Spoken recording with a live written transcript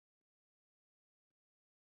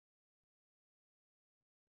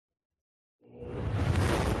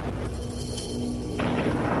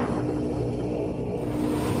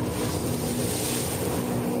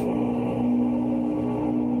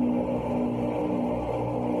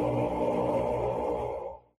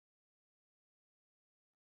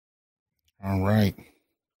All right.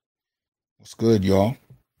 What's good, y'all?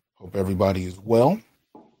 Hope everybody is well.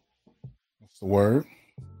 What's the word?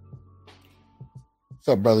 What's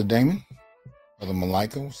up, Brother Damon? Brother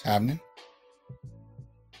Malika, what's happening?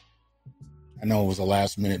 I know it was a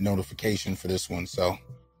last minute notification for this one, so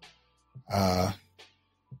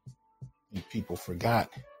people forgot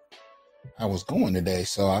I was going today,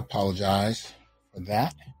 so I apologize for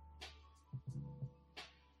that.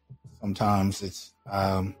 Sometimes it's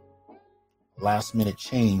last minute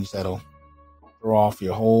change that'll throw off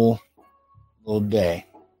your whole little day.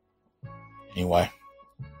 Anyway.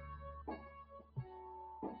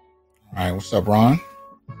 All right, what's up, Ron?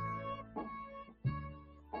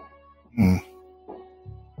 Okay,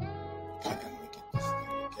 let me get this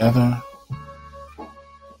thing together.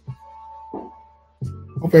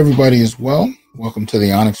 Hope everybody is well. Welcome to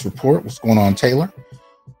the Onyx Report. What's going on, Taylor?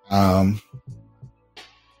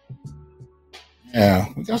 Yeah,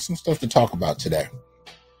 we got some stuff to talk about today.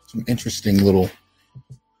 Some interesting little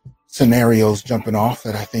scenarios jumping off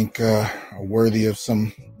that I think are worthy of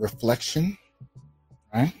some reflection,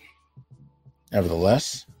 right?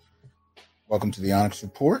 Nevertheless, welcome to the Onyx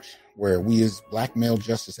Report, where we as Black male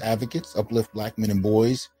justice advocates uplift Black men and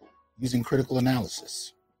boys using critical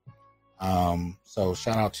analysis. So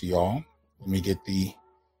shout out to y'all. Let me get the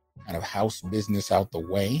kind of house business out the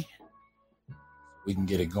way so we can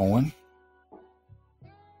get it going.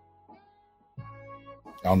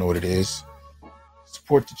 Y'all know what it is.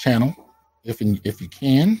 Support the channel if you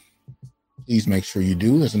can. Please make sure you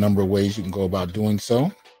do. There's a number of ways you can go about doing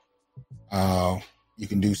so. You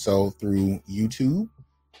can do so through YouTube.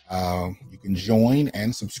 You can join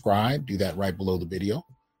and subscribe. Do that right below the video.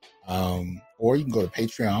 Or you can go to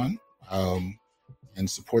Patreon and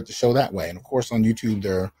support the show that way. And of course, on YouTube,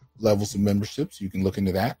 there are levels of memberships. You can look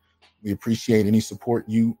into that. We appreciate any support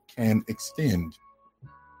you can extend.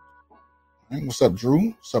 All right, what's up, Drew?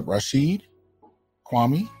 What's up, Rashid?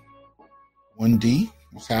 Kwame? 1D?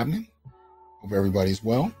 What's happening? Hope everybody's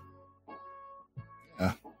well.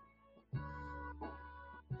 Yeah.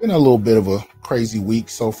 Been a little bit of a crazy week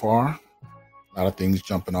so far. A lot of things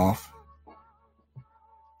jumping off.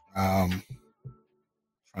 Trying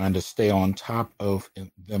to stay on top of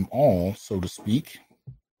them all, so to speak.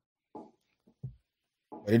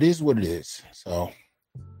 But it is what it is. So,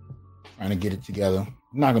 trying to get it together.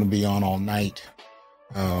 I'm not going to be on all night.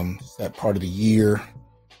 It's that part of the year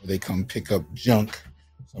where they come pick up junk.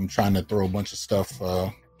 So I'm trying to throw a bunch of stuff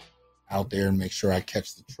out there and make sure I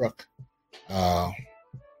catch the truck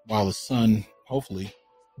while the sun, hopefully,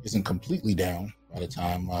 isn't completely down by the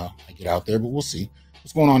time I get out there. But we'll see.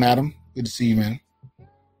 What's going on, Adam? Good to see you, man. All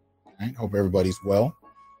right. Hope everybody's well.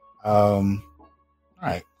 All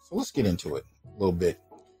right. So let's get into it a little bit.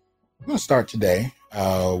 I'm going to start today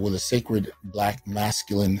with a Sacred Black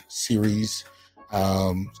Masculine series.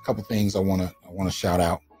 A couple things I want to shout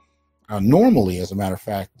out. Normally, as a matter of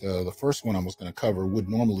fact, the first one I was going to cover would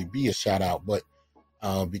normally be a shout out, but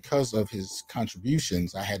because of his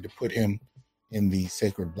contributions, I had to put him in the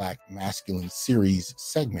Sacred Black Masculine series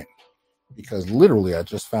segment, because literally I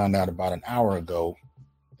just found out about an hour ago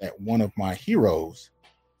that one of my heroes,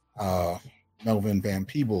 Melvin Van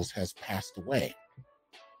Peebles, has passed away.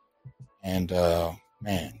 And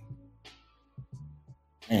man,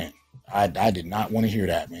 I did not want to hear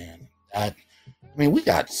that, man. I mean, we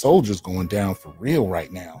got soldiers going down for real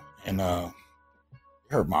right now, and it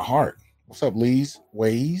hurt my heart. What's up, Lee's,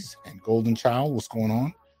 Ways, and Golden Child? What's going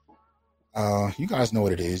on? You guys know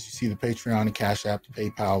what it is. You see the Patreon, the Cash App, the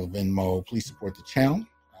PayPal, the Venmo. Please support the channel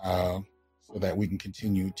so that we can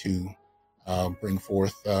continue to bring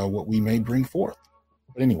forth what we may bring forth.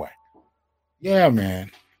 But anyway, yeah,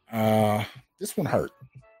 man. This one hurt.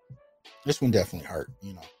 This one definitely hurt,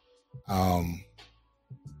 you know.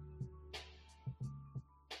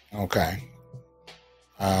 Okay.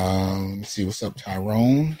 Let me see. What's up,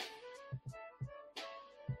 Tyrone?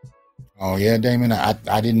 Oh yeah, Damon. I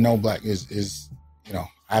didn't know Black is you know,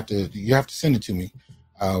 you have to send it to me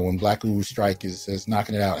when Black Guru Strike is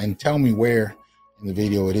knocking it out, and tell me where in the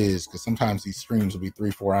video it is, because sometimes these streams will be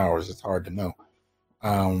 3-4 hours. It's hard to know.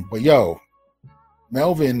 But yo,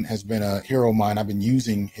 Melvin has been a hero of mine. I've been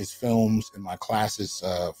using his films in my classes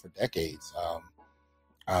for decades,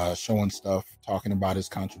 showing stuff, talking about his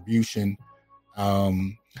contribution. I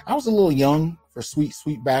was a little young for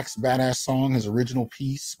Sweetback's Badass Song, his original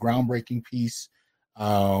piece, groundbreaking piece.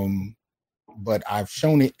 But I've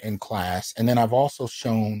shown it in class. And then I've also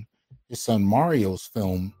shown his son Mario's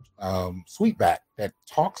film, Sweetback, that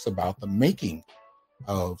talks about the making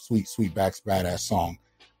of Sweetback's Badass Song.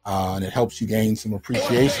 And it helps you gain some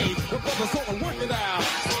appreciation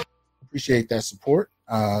Appreciate that support,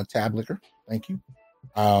 Tablicker. Thank you.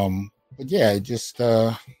 But yeah, just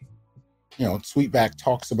Sweetback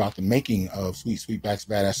talks about the making of Sweetback's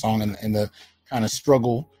Badass Song and the kind of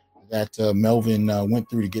struggle that Melvin went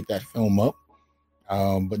through to get that film up.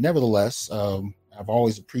 But nevertheless, I've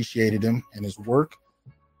always appreciated him and his work.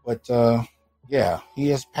 But yeah, he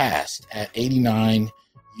has passed at 89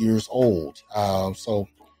 years old. So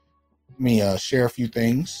let me share a few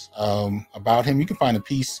things about him. You can find a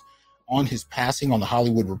piece on his passing on the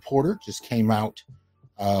Hollywood Reporter. Just came out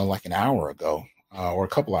like an hour ago, or a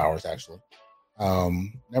couple hours actually.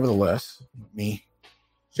 Nevertheless, let me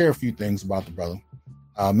share a few things about the brother.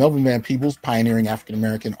 Melvin Van Peebles, pioneering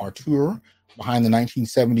African-American auteur behind the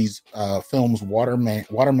 1970s films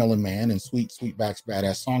Watermelon Man and Sweetback's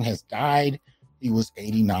Badass Song, has died. He was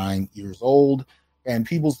 89 years old. Van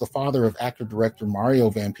Peebles, the father of actor-director Mario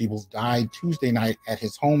Van Peebles, died Tuesday night at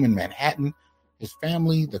his home in Manhattan. His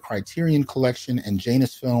family, the Criterion Collection, and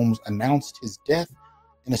Janus Films announced his death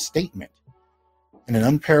in a statement. In an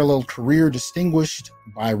unparalleled career distinguished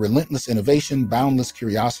by relentless innovation, boundless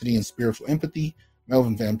curiosity, and spiritual empathy,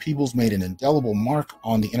 Melvin Van Peebles made an indelible mark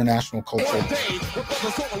on the international culture.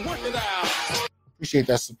 Appreciate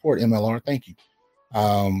that support, MLR. Thank you.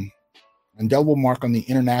 Indelible mark on the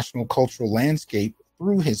international cultural landscape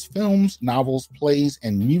through his films, novels, plays,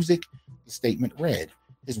 and music, the statement read.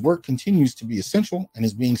 His work continues to be essential and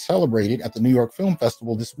is being celebrated at the New York Film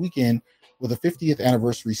Festival this weekend with a 50th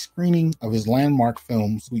anniversary screening of his landmark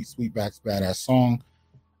film, Sweetback's Badass Song,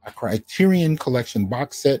 a Criterion Collection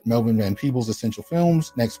box set, Melvin Van Peebles' Essential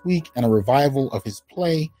Films, next week, and a revival of his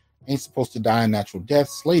play, Ain't Supposed to Die a Natural Death,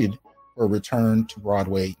 slated for a return to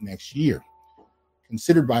Broadway next year.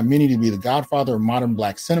 Considered by many to be the godfather of modern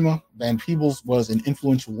black cinema, Van Peebles was an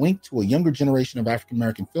influential link to a younger generation of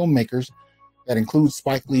African-American filmmakers that includes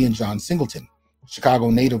Spike Lee and John Singleton. Chicago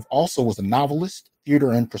native also was a novelist,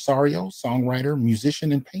 theater impresario, songwriter,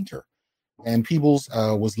 musician, and painter. Van Peebles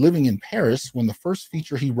was living in Paris when the first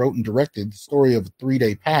feature he wrote and directed, The Story of a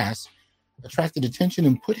Three-Day Pass, attracted attention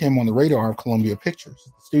and put him on the radar of Columbia Pictures.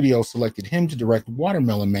 The studio selected him to direct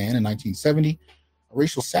Watermelon Man in 1970, a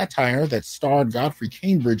racial satire that starred Godfrey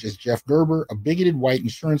Cambridge as Jeff Gerber, a bigoted white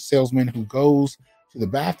insurance salesman who goes to the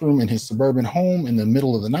bathroom in his suburban home in the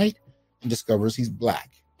middle of the night and discovers he's black.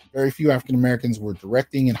 Very few African Americans were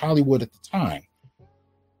directing in Hollywood at the time.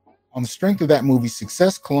 On the strength of that movie's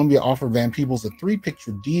success, Columbia offered Van Peebles a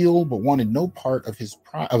 3-picture deal, but wanted no part of his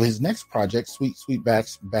next project,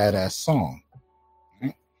 Sweetback's Badass Song,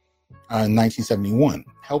 in 1971.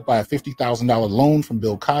 Helped by a $50,000 loan from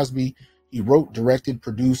Bill Cosby, he wrote, directed,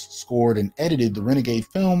 produced, scored, and edited the Renegade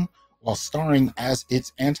film while starring as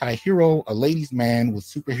its anti-hero, a ladies' man with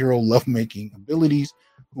superhero lovemaking abilities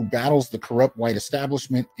who battles the corrupt white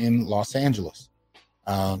establishment in Los Angeles.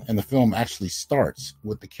 And the film actually starts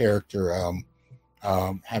with the character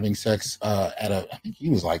having sex I think he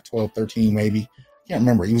was like 12, 13 maybe. I can't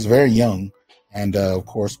remember. He was very young and, of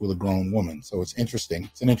course, with a grown woman. So it's interesting.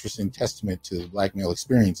 It's an interesting testament to the black male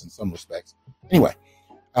experience in some respects. Anyway,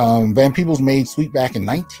 Van Peebles made Sweetback in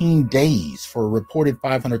 19 days for a reported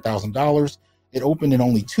 $500,000. It opened in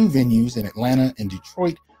only 2 venues in Atlanta and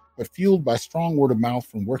Detroit, but fueled by strong word of mouth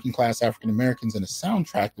from working class African Americans and a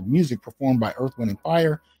soundtrack of music performed by Earth, Wind &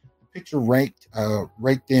 Fire, the picture raked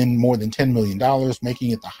in more than $10 million,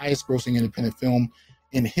 making it the highest grossing independent film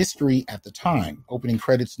in history at the time. Opening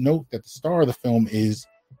credits note that the star of the film is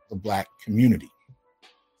the black community.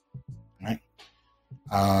 All right.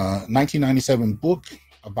 1997 book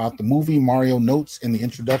about the movie. Mario notes in the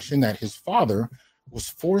introduction that his father was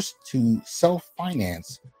forced to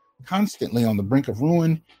self-finance, constantly on the brink of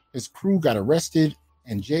ruin. His crew got arrested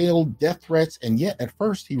and jailed, death threats, and yet at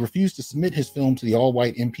first he refused to submit his film to the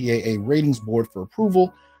all-white MPAA ratings board for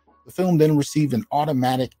approval. The film then received an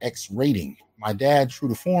automatic X rating. My dad, true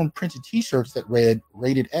to form, printed t-shirts that read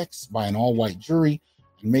 "Rated X" by an all-white jury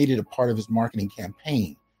and made it a part of his marketing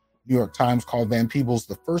campaign. New York Times called Van Peebles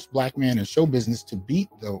the first black man in show business to beat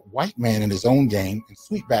the white man in his own game, and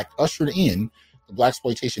Sweetback ushered in the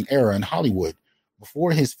blaxploitation era in Hollywood.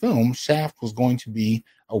 Before his film, Shaft was going to be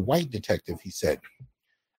a white detective, he said.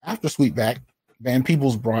 After Sweetback, Van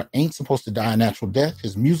Peebles brought Ain't Supposed to Die a Natural Death,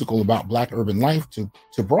 his musical about black urban life, to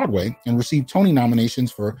Broadway and received Tony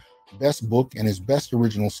nominations for Best Book and his Best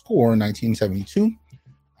Original Score in 1972.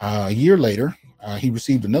 A year later, he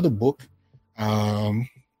received another book. Another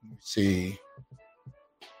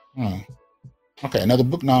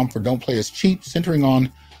book nom for Don't Play Us Cheap, centering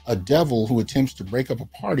on a devil who attempts to break up a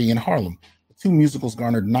party in Harlem. The 2 musicals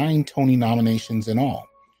garnered 9 Tony nominations in all.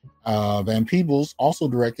 Van Peebles also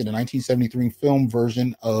directed a 1973 film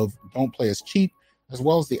version of Don't Play Us Cheap, as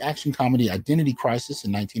well as the action comedy Identity Crisis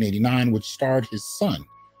in 1989, which starred his son.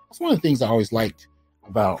 That's one of the things I always liked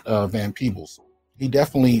about Van Peebles. He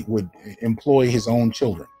definitely would employ his own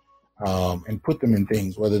children and put them in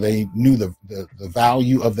things, whether they knew the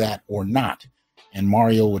value of that or not. And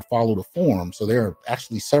Mario would follow the form. So there are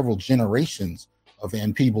actually several generations of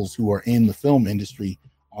Van Peebles who are in the film industry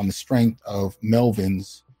on the strength of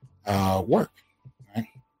Melvin's work. Right?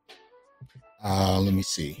 Let me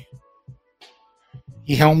see.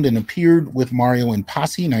 He helmed and appeared with Mario in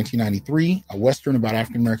Posse, 1993, a Western about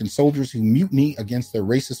African-American soldiers who mutiny against their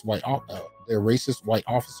racist white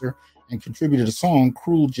officer, and contributed a song,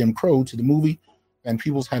 Cruel Jim Crow, to the movie. Van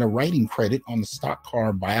Peebles had a writing credit on the stock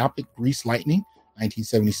car biopic Grease Lightning,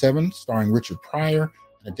 1977, starring Richard Pryor,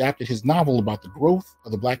 and adapted his novel about the growth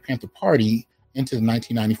of the Black Panther Party into the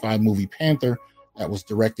 1995 movie Panther that was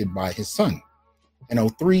directed by his son. In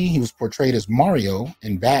 2003, he was portrayed as Mario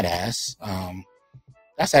in Badass.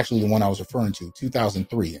 That's actually the one I was referring to,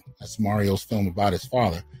 2003. That's Mario's film about his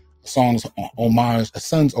father. A son's homage, a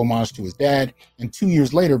son's homage to his dad. And 2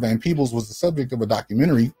 years later, Van Peebles was the subject of a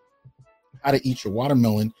documentary, How to Eat Your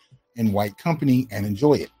Watermelon in White Company and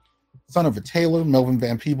Enjoy It. Son of a tailor, Melvin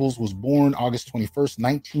Van Peebles was born August 21st,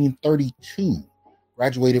 1932.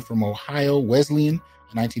 Graduated from Ohio Wesleyan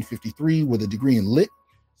in 1953 with a degree in Lit.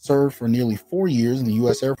 Served for nearly 4 years in the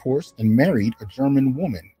U.S. Air Force and married a German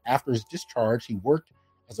woman. After his discharge, he worked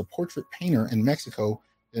as a portrait painter in Mexico,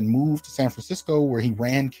 then moved to San Francisco where he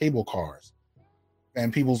ran cable cars. Van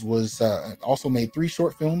Peebles was also made 3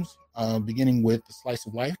 short films, beginning with The Slice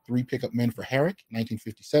of Life, 3 Pickup Men for Herrick,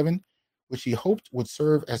 1957, which he hoped would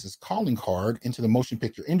serve as his calling card into the motion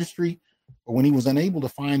picture industry. But when he was unable to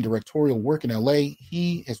find directorial work in LA,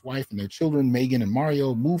 he, his wife, and their children, Megan and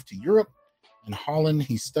Mario, moved to Europe. In Holland,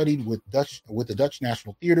 he studied with the Dutch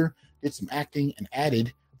National Theater, did some acting, and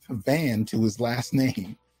added Van to his last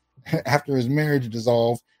name. After his marriage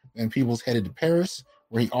dissolved, Van Peebles headed to Paris,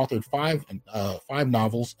 where he authored 5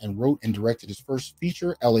 novels and wrote and directed his first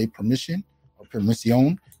feature, L.A. Permission, or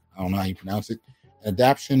Permission, I don't know how you pronounce it, an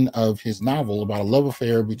adaptation of his novel about a love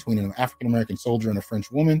affair between an African-American soldier and a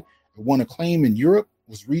French woman. It won acclaim in Europe,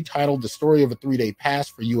 was retitled The Story of a 3-Day Pass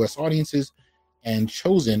for U.S. audiences, and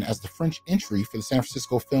chosen as the French entry for the San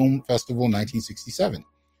Francisco Film Festival in 1967.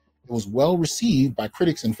 It was well received by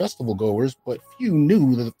critics and festival goers, but few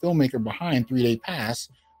knew that the filmmaker behind 3-Day Pass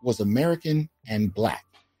was American and Black.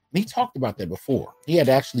 And he talked about that before. He had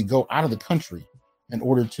to actually go out of the country in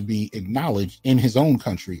order to be acknowledged in his own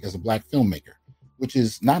country as a Black filmmaker, which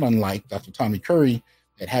is not unlike Dr. Tommy Curry,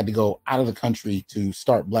 that had to go out of the country to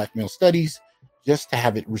start Black male studies just to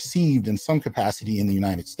have it received in some capacity in the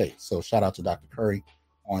United States. So shout out to Dr. Curry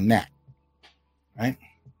on that. Right?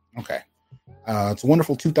 Okay. It's a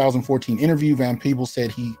wonderful 2014 interview. Van Peebles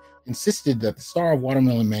said he insisted that the star of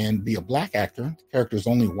Watermelon Man be a Black actor. The character is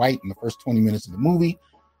only white in the first 20 minutes of the movie.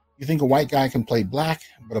 You think a white guy can play Black,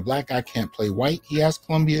 but a Black guy can't play white, he asked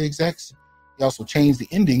Columbia execs. He also changed the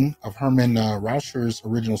ending of Herman Rauscher's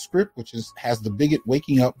original script, which has the bigot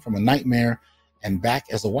waking up from a nightmare and back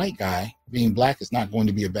as a white guy. Being Black is not going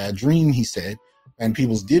to be a bad dream, he said. Van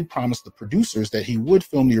Peebles did promise the producers that he would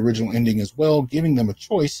film the original ending as well, giving them a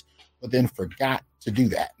choice, but then forgot to do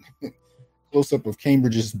that. Close-up of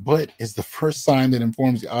Cambridge's butt is the first sign that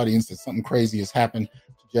informs the audience that something crazy has happened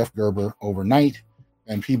to Jeff Gerber overnight.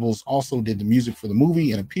 Van Peebles also did the music for the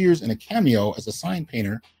movie and appears in a cameo as a sign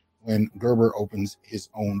painter when Gerber opens his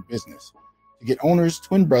own business. To get owners,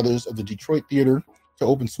 twin brothers of the Detroit Theater, to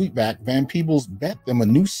open Sweetback, Van Peebles bet them a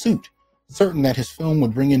new suit, certain that his film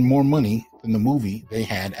would bring in more money than the movie they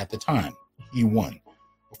had at the time. He won.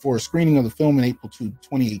 Before a screening of the film in April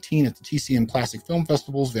 2018 at the TCM Classic Film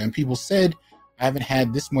Festivals, Van Peebles said, "I haven't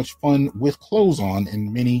had this much fun with clothes on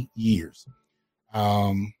in many years."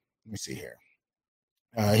 Let me see here.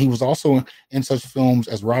 He was also in such films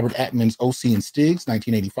as Robert Altman's O.C. and Stiggs,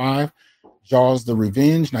 1985, Jaws: The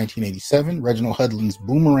Revenge, 1987, Reginald Hudlin's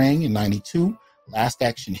Boomerang in 92, Last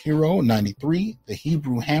Action Hero in 93, The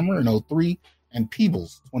Hebrew Hammer in 03, and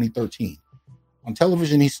Peebles, 2013. On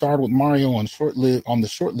television, he starred with Mario on the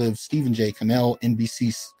short-lived Stephen J. Cannell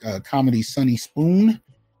NBC comedy Sunny Spoon,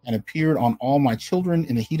 and appeared on All My Children,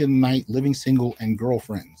 In the Heat of the Night, Living Single, and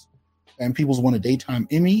Girlfriends. Van Peebles won a Daytime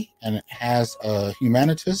Emmy and has a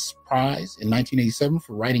Humanitas Prize in 1987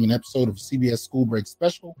 for writing an episode of CBS School Break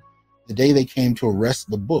Special, The Day They Came to Arrest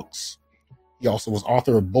the Books. He also was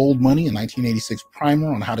author of Bold Money, a 1986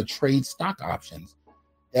 primer on how to trade stock options.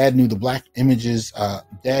 Dad knew that Black images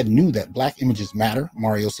matter,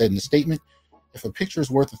 Mario said in a statement. If a picture is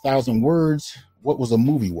worth 1,000 words, what was a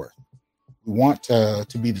movie worth? We want to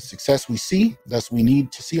be the success we see, thus we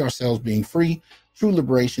need to see ourselves being free, True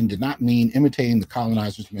liberation did not mean imitating the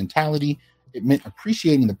colonizer's mentality. It meant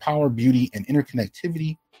appreciating the power, beauty, and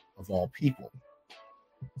interconnectivity of all people.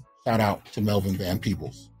 Shout out to Melvin Van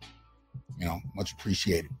Peebles. Much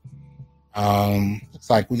appreciated. Looks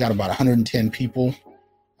like we got about 110 people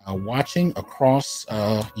watching across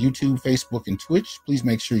YouTube, Facebook, and Twitch. Please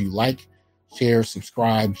make sure you like, share,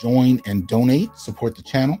 subscribe, join, and donate. Support the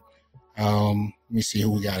channel. Let me see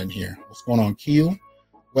who we got in here. What's going on, Keel?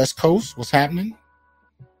 West Coast, what's happening?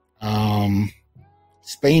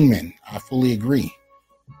 Spainman, I fully agree.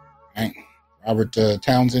 Right? Robert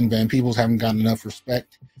Townsend, Van Peebles haven't gotten enough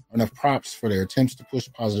respect or enough props for their attempts to push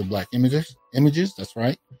positive black images. That's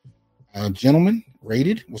right. Gentlemen,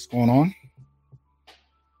 rated, what's going on?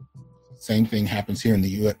 Same thing happens here in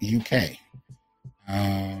the UK.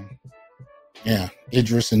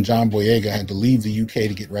 Idris and John Boyega had to leave the UK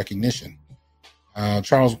to get recognition.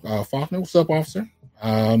 Charles Faulkner, what's up, officer?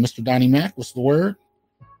 Mr. Donnie Mack, what's the word?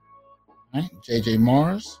 All right. JJ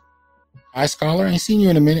Mars. Hi, Scholar. Ain't seen you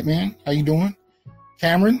in a minute, man. How you doing?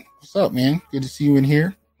 Cameron, what's up, man? Good to see you in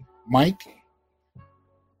here. Mike.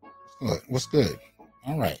 What's good?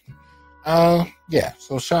 All right.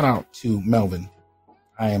 So shout out to Melvin.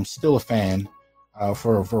 I am still a fan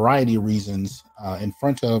for a variety of reasons in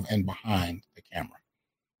front of and behind the camera.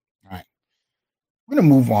 All right. I'm going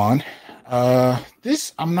to move on.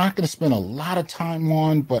 This I'm not going to spend a lot of time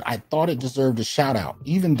on, but I thought it deserved a shout out,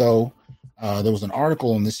 even though there was an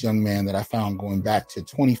article on this young man that I found going back to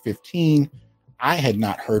 2015. I had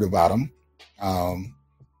not heard about him.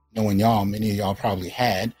 Knowing y'all, many of y'all probably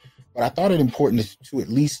had, but I thought it important to at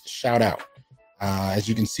least shout out. As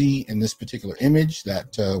you can see in this particular image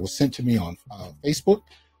that was sent to me on Facebook,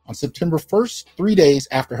 on September 1st, 3 days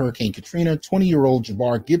after Hurricane Katrina, 20-year-old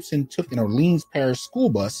Jabbar Gibson took an Orleans Parish school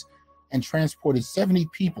bus and transported 70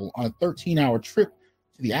 people on a 13-hour trip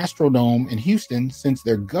to the Astrodome in Houston since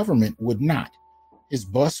their government would not. His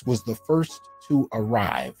bus was the first to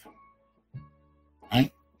arrive.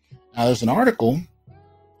 Right? Now, there's an article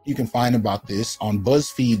you can find about this on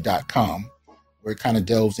BuzzFeed.com, where it kind of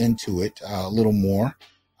delves into it a little more.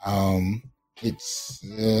 Let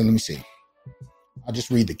me see. I'll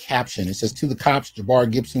just read the caption. It says, to the cops,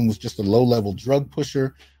 Jabbar Gibson was just a low-level drug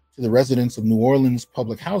pusher. To the residents of New Orleans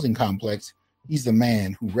public housing complex, he's the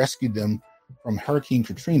man who rescued them from Hurricane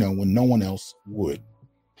Katrina when no one else would.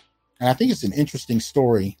 And I think it's an interesting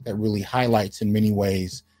story that really highlights in many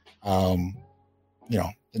ways,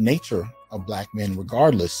 the nature of black men,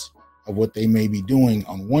 regardless of what they may be doing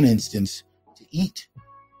on one instance to eat,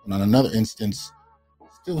 and on another instance,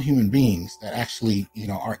 still human beings that actually,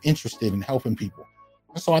 are interested in helping people.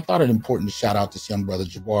 And so I thought it important to shout out this young brother,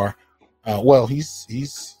 Jabbar.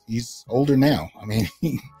 He's older now. I mean,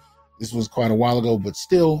 this was quite a while ago, but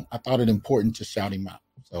still, I thought it important to shout him out.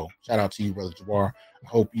 So shout out to you, brother Jabbar. I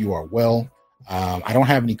hope you are well. I don't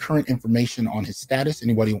have any current information on his status.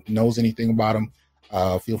 Anybody who knows anything about him,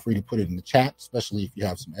 feel free to put it in the chat, especially if you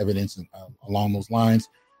have some evidence along those lines.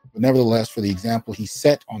 But nevertheless, for the example he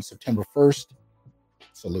set on September 1st,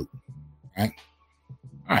 salute. All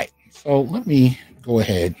right. So let me go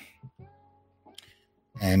ahead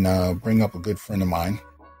and bring up a good friend of mine.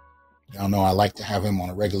 Y'all know I like to have him on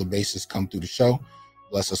a regular basis come through the show,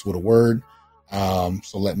 bless us with a word.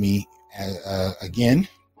 So let me, again,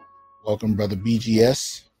 welcome Brother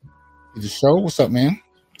BGS to the show. What's up, man?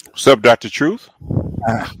 What's up, Dr. Truth?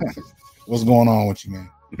 What's going on with you, man?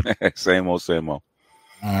 Same old, same old.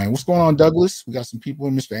 All right. What's going on, Douglas? We got some people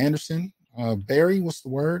in. Mr. Anderson. Barry, what's the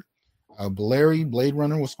word? Valeri, Blade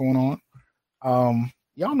Runner, what's going on?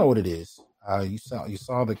 Y'all know what it is. You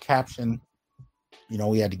saw the caption.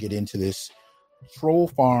 We had to get into this. Troll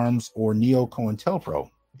farms or Neo-COINTELPRO.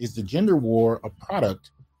 Is the gender war a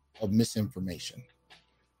product of misinformation?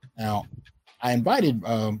 Now, I invited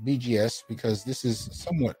BGS because this is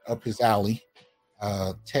somewhat up his alley,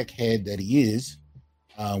 tech head that he is.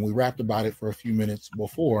 We rapped about it for a few minutes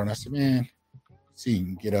before, and I said, man, see, you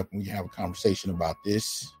can get up and we can have a conversation about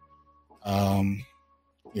this.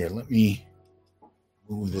 Here, let me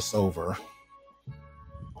move this over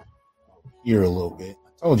here a little bit.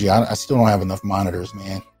 I told you, I still don't have enough monitors,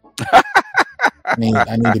 man. I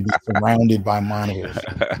need to be surrounded by monitors.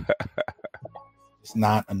 It's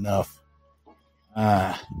not enough.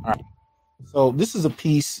 All right. So this is a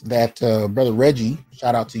piece that Brother Reggie,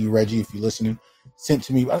 shout out to you, Reggie, if you're listening, sent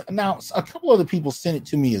to me. Now, a couple other people sent it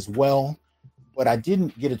to me as well, but I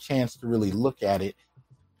didn't get a chance to really look at it.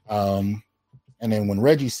 And then when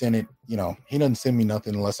Reggie sent it, he doesn't send me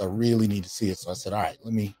nothing unless I really need to see it. So I said, all right,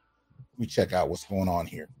 let me check out what's going on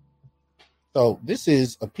here. So this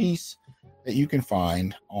is a piece that you can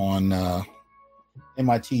find on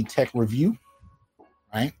MIT Tech Review.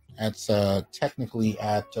 right? That's technically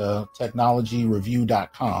at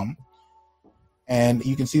technologyreview.com. And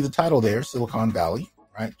you can see the title there, Silicon Valley,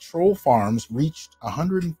 right? Troll farms reached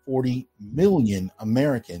 140 million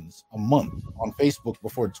Americans a month on Facebook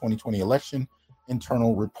before the 2020 election,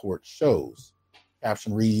 internal report shows.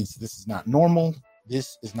 Caption reads, "This is not normal.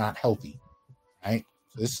 This is not healthy," right?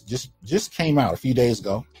 So this just came out a few days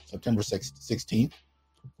ago, September 16th,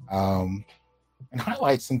 and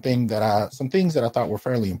highlights some things that I thought were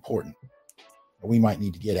fairly important that we might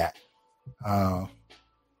need to get at.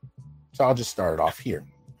 So I'll just start it off here.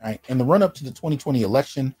 Right. In the run-up to the 2020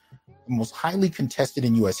 election, the most highly contested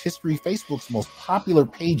in U.S. history, Facebook's most popular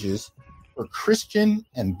pages for Christian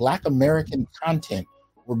and Black American content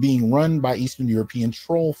were being run by Eastern European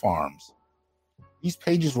troll farms. These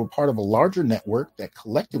pages were part of a larger network that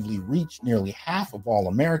collectively reached nearly half of all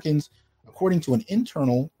Americans, according to an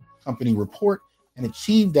internal company report, and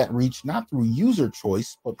achieved that reach not through user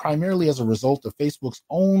choice, but primarily as a result of Facebook's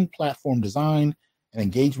own platform design and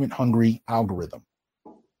engagement-hungry algorithm.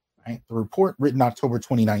 Right? The report, written October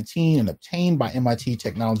 2019 and obtained by MIT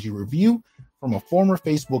Technology Review from a former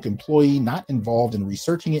Facebook employee not involved in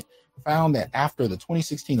researching it, found that after the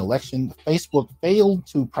 2016 election, Facebook failed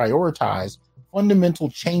to prioritize fundamental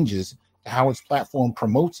changes to how its platform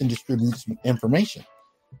promotes and distributes information.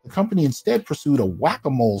 The company instead pursued a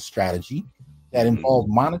whack-a-mole strategy that involved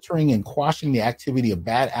monitoring and quashing the activity of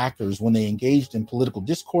bad actors when they engaged in political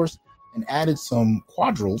discourse, and added some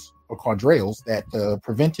quadrails that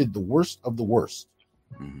prevented the worst of the worst.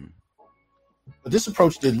 But this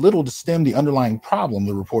approach did little to stem the underlying problem,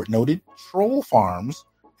 the report noted. Troll farms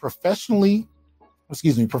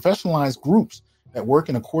professionalized groups that work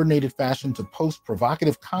in a coordinated fashion to post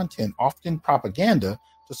provocative content, often propaganda,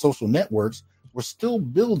 to social networks, were still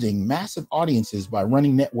building massive audiences by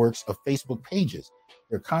running networks of Facebook pages.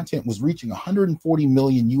 Their content was reaching 140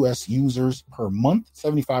 million U.S. users per month,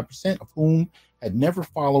 75% of whom had never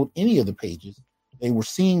followed any of the pages. They were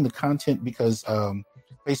seeing the content because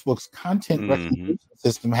Facebook's content recommendation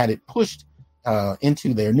system had it pushed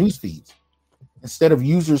into their news feeds. Instead of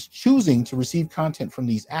users choosing to receive content from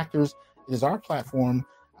these actors, it is our platform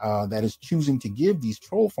that is choosing to give these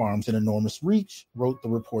troll farms an enormous reach, wrote the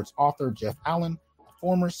report's author, Jeff Allen, a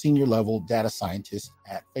former senior-level data scientist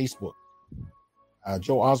at Facebook.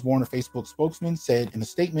 Joe Osborne, a Facebook spokesman, said in a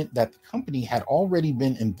statement that the company had already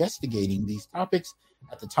been investigating these topics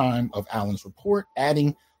at the time of Allen's report,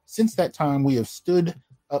 adding, "Since that time, we have stood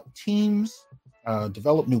up teams,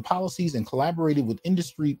 developed new policies, and collaborated with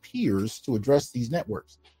industry peers to address these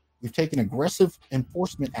networks. We've taken aggressive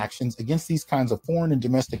enforcement actions against these kinds of foreign and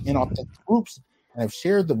domestic inauthentic groups and have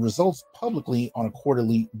shared the results publicly on a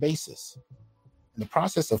quarterly basis." In the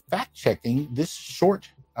process of fact-checking this story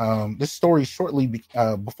shortly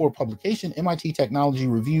before publication, MIT Technology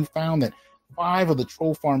Review found that 5 of the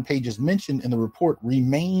troll farm pages mentioned in the report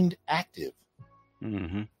remained active.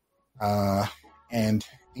 And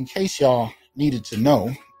in case y'all needed to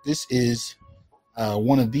know, this is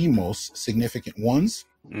one of the most significant ones.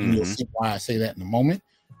 And you'll see why I say that in a moment.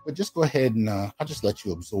 But just go ahead and I'll just let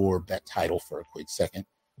you absorb that title for a quick second.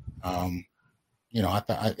 I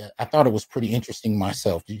thought it was pretty interesting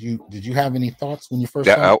myself. Did you have any thoughts when you first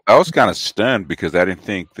saw it? I was kind of stunned because I didn't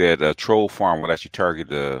think that a troll farm would actually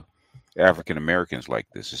target African Americans like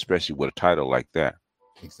this, especially with a title like that.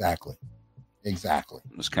 Exactly.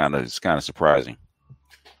 It's kind of surprising,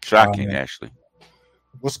 shocking actually.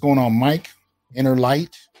 What's going on, Mike? Inner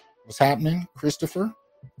Light. What's happening, Christopher?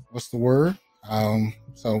 What's the word?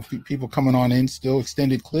 So people coming on in still.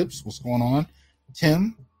 Extended clips. What's going on?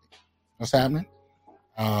 Tim. What's happening?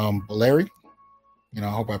 Valeri, I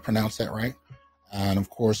hope I pronounced that right. And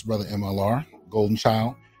of course, brother MLR, Golden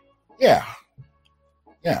Child. Yeah,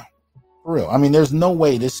 for real. I mean, there's no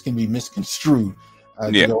way this can be misconstrued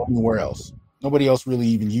to go anywhere else. Nobody else really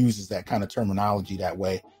even uses that kind of terminology that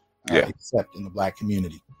way, except in the Black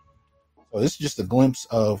community. So this is just a glimpse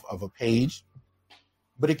of a page,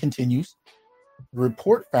 but it continues. The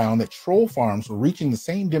report found that troll farms were reaching the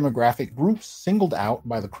same demographic groups singled out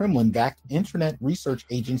by the Kremlin-backed Internet Research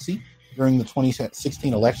Agency during the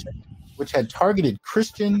 2016 election, which had targeted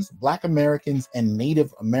Christians, Black Americans, and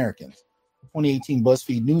Native Americans. The 2018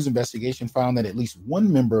 BuzzFeed News investigation found that at least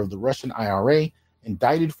one member of the Russian IRA,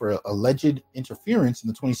 indicted for alleged interference in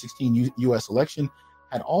the 2016 U.S. election,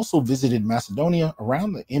 had also visited Macedonia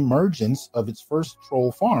around the emergence of its first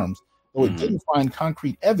troll farms. Though it didn't find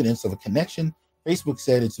concrete evidence of a connection, Facebook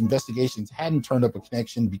said its investigations hadn't turned up a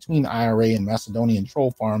connection between the IRA and Macedonian troll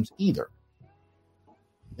farms either.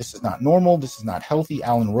 This is not normal. This is not healthy,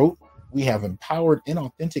 Allen wrote. we have empowered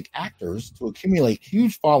inauthentic actors to accumulate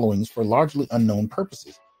huge followings for largely unknown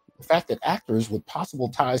purposes. The fact that actors with possible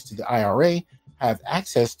ties to the IRA have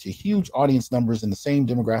access to huge audience numbers in the same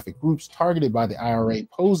demographic groups targeted by the IRA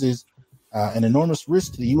poses an enormous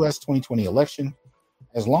risk to the U.S. 2020 election.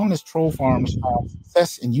 As long as troll farms have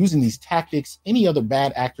success in using these tactics, any other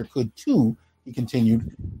bad actor could too, he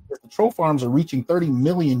continued. If the troll farms are reaching 30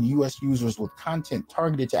 million U.S. users with content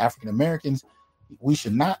targeted to African Americans, we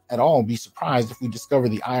should not at all be surprised if we discover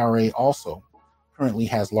the IRA also currently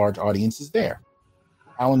has large audiences there.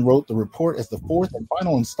 Allen wrote the report as the fourth and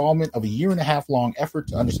final installment of a 1.5-year-long effort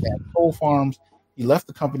to understand troll farms. He left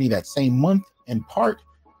the company that same month, in part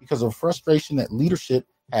because of frustration that leadership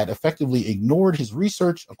had effectively ignored his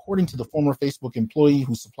research. According to the former Facebook employee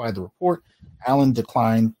who supplied the report, Allen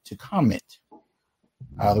declined to comment.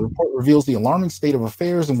 The report reveals the alarming state of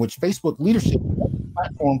affairs in which Facebook leadership led the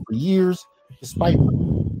platform for years, despite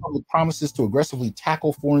public promises to aggressively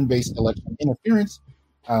tackle foreign-based election interference.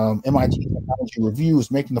 MIT Technology Review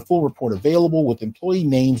is making the full report available with employee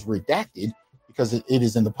names redacted because it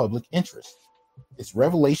is in the public interest. Its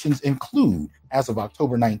revelations include, as of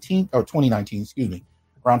October 2019,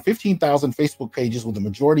 around 15,000 Facebook pages with a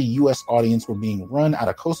majority U.S. audience were being run out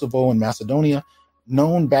of Kosovo and Macedonia,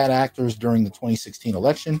 known bad actors during the 2016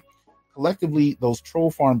 election. Collectively, those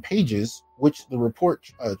troll farm pages, which the report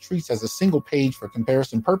treats as a single page for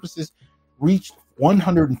comparison purposes, reached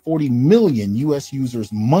 140 million U.S.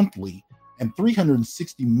 users monthly and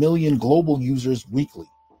 360 million global users weekly.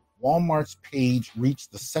 Walmart's page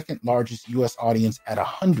reached the second largest U.S. audience at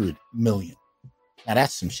 100 million. Now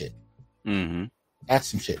that's some shit. Mm-hmm. That's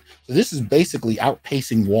some shit. So this is basically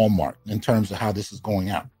outpacing Walmart in terms of how this is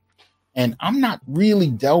going out. And I'm not really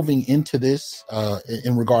delving into this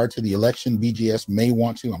in regard to the election. BGS may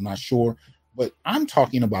want to, I'm not sure. But I'm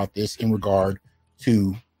talking about this in regard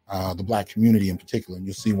to the Black community in particular. And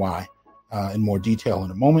you'll see why in more detail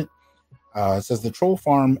in a moment. It says the troll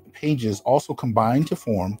farm pages also combine to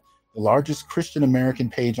form the largest Christian American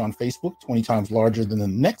page on Facebook, 20 times larger than the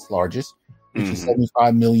next largest, reaching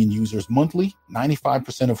 75 million users monthly,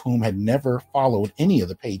 95% of whom had never followed any of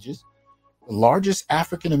the pages. The largest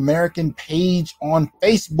African American page on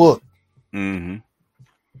Facebook. Mm-hmm.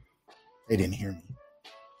 They didn't hear me.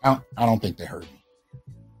 I don't think they heard me.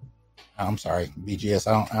 I'm sorry, BGS.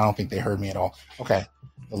 I don't think they heard me at all. Okay.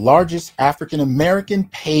 The largest African American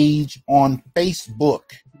page on Facebook.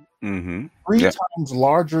 Mm-hmm. Three times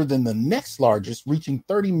larger than the next largest, reaching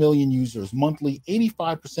 30 million users monthly,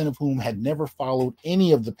 85% of whom had never followed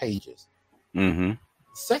any of the pages. Mm-hmm.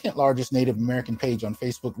 Second largest Native American page on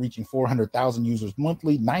Facebook, reaching 400,000 users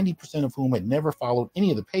monthly, 90% of whom had never followed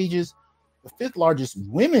any of the pages. The fifth largest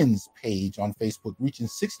women's page on Facebook, reaching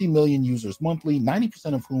 60 million users monthly,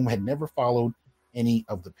 90% of whom had never followed any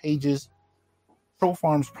of the pages. Troll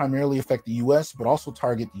farms primarily affect the U.S., but also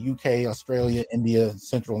target the UK, Australia, India,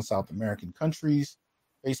 Central and South American countries.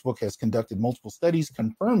 Facebook has conducted multiple studies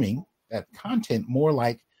confirming that content more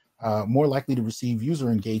likely to receive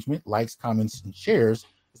user engagement, likes, comments, and shares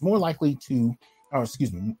is more likely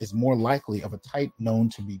of a type known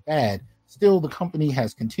to be bad. Still, the company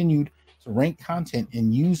has continued to rank content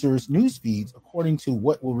in users' news feeds according to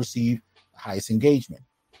what will receive the highest engagement.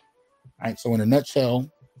 All right. So, in a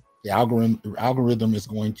nutshell, the algorithm is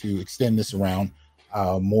going to extend this around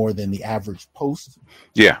more than the average post.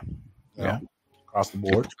 Yeah. You know, across the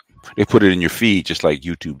board. They put it in your feed just like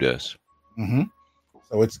YouTube does. Mm-hmm.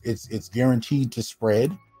 So it's guaranteed to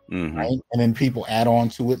spread, right? And then people add on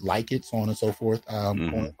to it, like it, so on and so forth,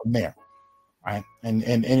 going from there, right? And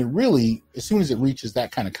it really, as soon as it reaches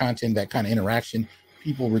that kind of content, that kind of interaction,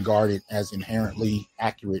 people regard it as inherently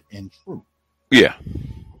accurate and true. Yeah.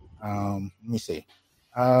 Let me see.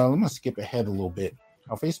 I'm gonna skip ahead a little bit.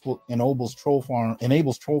 How Facebook enables troll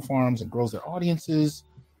farms and grows their audiences.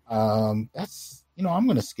 That's I'm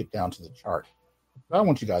gonna skip down to the chart, but I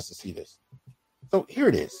want you guys to see this. So here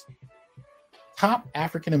it is. Top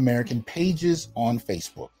African American pages on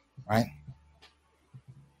Facebook, right?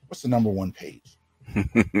 What's the number one page?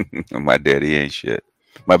 My daddy ain't shit.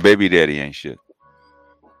 My baby daddy ain't shit.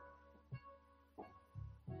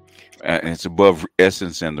 And it's above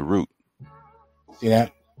Essence and The Root. See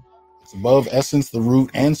that? It's above Essence, The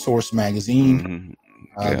Root, and Source Magazine.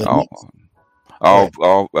 All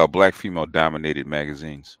black female dominated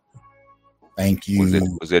magazines. Thank you.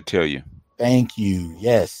 What does that tell you? Thank you.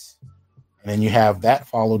 Yes. And then you have that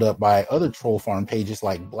followed up by other troll farm pages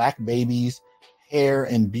like Black Babies, Hair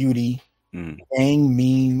and Beauty, Gang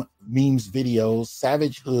Memes videos,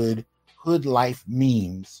 Savage Hood, Hood Life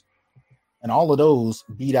memes. And all of those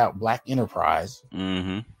beat out Black Enterprise.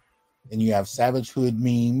 Mm-hmm. Then you have Savage Hood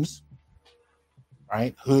memes.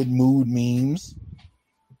 right? Hood mood memes.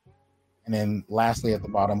 And then lastly at the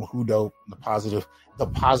bottom, who dope, the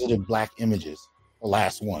positive black images, the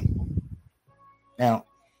last one. Now,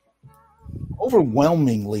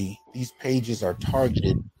 overwhelmingly, these pages are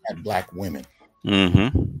targeted at black women.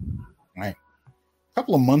 Right? A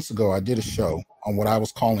couple of months ago, I did a show on what I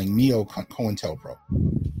was calling Neo-COINTELPRO.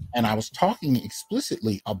 And I was talking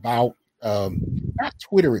explicitly about not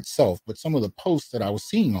Twitter itself, but some of the posts that I was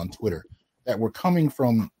seeing on Twitter that were coming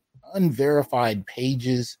from unverified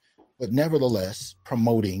pages, but nevertheless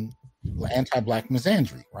promoting anti-black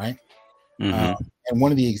misandry, right? And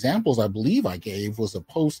one of the examples I believe I gave was a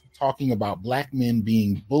post talking about black men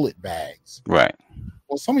being bullet bags. Right.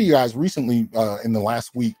 Well, some of you guys recently in the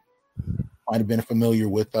last week might have been familiar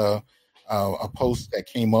with a post that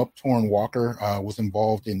came up. Torrin Walker was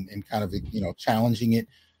involved in kind of, challenging it.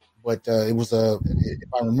 But it was if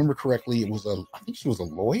I remember correctly, I think she was a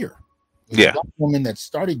lawyer. It was a black woman that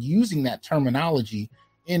started using that terminology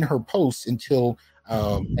in her posts until,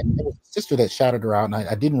 and there was a sister that shouted her out, and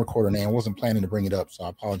I didn't record her name. I wasn't planning to bring it up, so I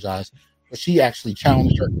apologize. But she actually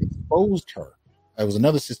challenged her and exposed her. It was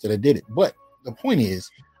another sister that did it. But the point is,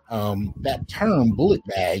 that term bullet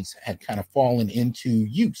bags had kind of fallen into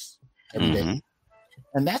use every day.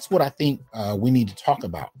 And that's what I think we need to talk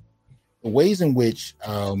about. The ways in which,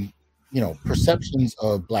 perceptions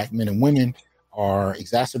of black men and women are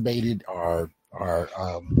exacerbated, are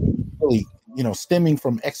really, stemming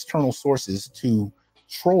from external sources to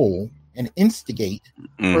troll and instigate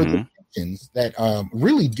further tensions that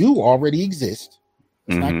really do already exist.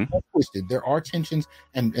 It's not twisted. There are tensions,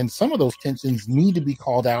 and some of those tensions need to be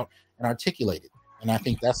called out and articulated. And I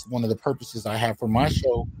think that's one of the purposes I have for my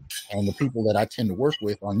show and the people that I tend to work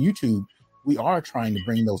with on YouTube. We are trying to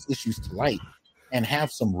bring those issues to light and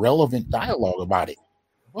have some relevant dialogue about it.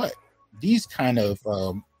 But these kind of,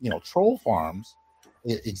 troll farms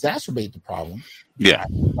exacerbate the problem. Yeah.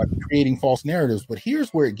 By creating false narratives. But here's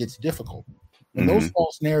where it gets difficult. When those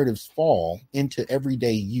false narratives fall into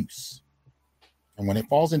everyday use, and when it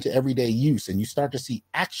falls into everyday use and you start to see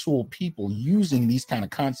actual people using these kind of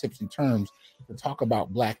concepts and terms to talk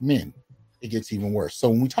about black men, it gets even worse. So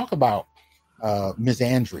when we talk about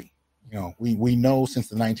misandry, we know since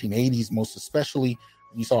the 1980s, most especially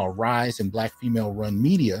when you saw a rise in black female-run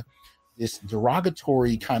media, this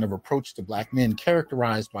derogatory kind of approach to black men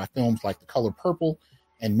characterized by films like The Color Purple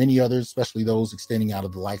and many others, especially those extending out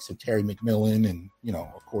of the likes of Terry McMillan and,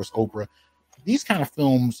 of course, Oprah. These kind of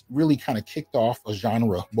films really kind of kicked off a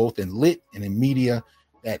genre, both in lit and in media,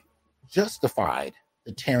 that justified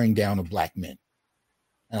the tearing down of black men.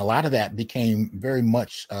 And a lot of that became very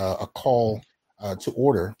much a call to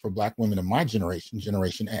order for black women of my generation,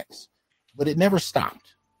 Generation X. But it never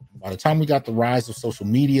stopped. By the time we got the rise of social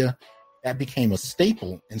media, that became a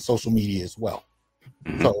staple in social media as well.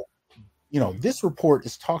 So, this report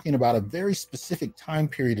is talking about a very specific time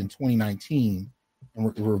period in 2019,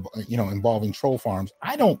 and involving troll farms.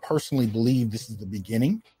 I don't personally believe this is the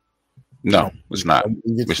beginning. No, it's not.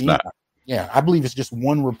 It's not. Yeah, I believe it's just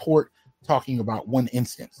one report talking about one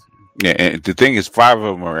instance. Yeah, and the thing is, 5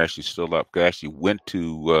 of them are actually still up. I actually went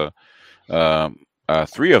to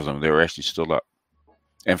 3 of them. They were actually still up.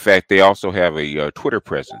 In fact, they also have a Twitter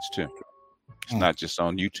presence too. It's not just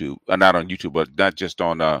on YouTube, not on YouTube, but not just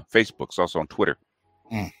on Facebook. It's also on Twitter.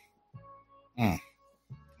 And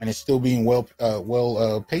it's still being well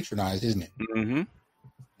patronized, isn't it?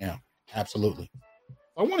 Yeah, absolutely.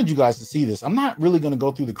 I wanted you guys to see this. I'm not really going to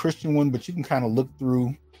go through the Christian one, but you can kind of look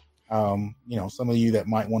through. Some of you that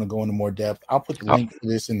might want to go into more depth. I'll put the link for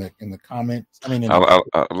this in the comments. I mean,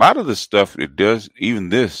 a lot of the stuff it does. Even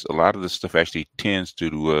this, a lot of the stuff actually tends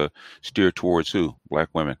to steer towards who? Black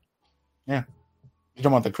women. Yeah, you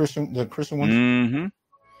talking about the Christian one?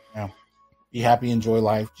 Yeah. Be happy, enjoy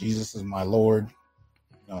life. Jesus is my Lord.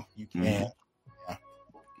 You can. Yeah.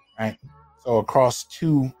 Right. So across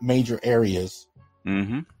 2 major areas,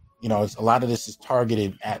 it's a lot of this is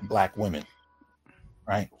targeted at black women.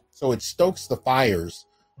 Right. So it stokes the fires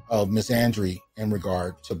of misandry in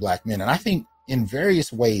regard to black men. And I think in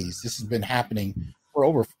various ways, this has been happening for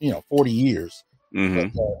over, 40 years. But,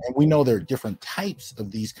 and we know there are different types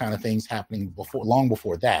of these kind of things happening long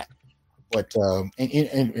before that. But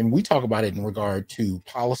and we talk about it in regard to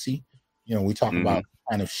policy. We talk about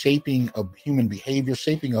kind of shaping of human behavior,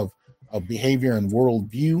 shaping of behavior and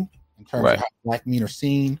worldview in terms of how black men are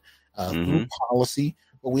seen through policy.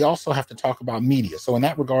 But we also have to talk about media. So in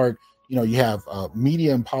that regard, you have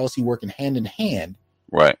media and policy working hand in hand,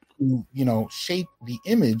 right? To shape the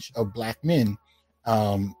image of black men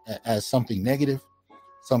as something negative,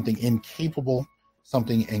 something incapable,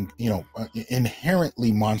 something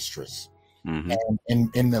inherently monstrous. Mm-hmm.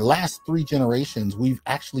 And in the last 3 generations, we've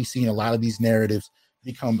actually seen a lot of these narratives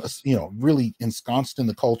become, really ensconced in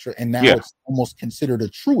the culture, and now Yeah. it's almost considered a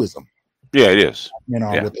truism. Yeah, it is.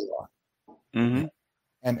 Are Yeah. what they are. Mm-hmm.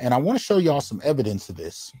 And I want to show y'all some evidence of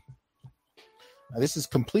this. Now, this is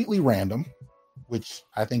completely random, which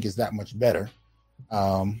I think is that much better.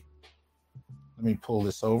 Let me pull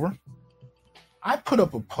this over. I put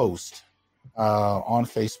up a post on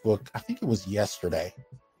Facebook. I think it was yesterday,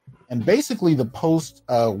 and basically the post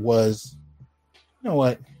was, you know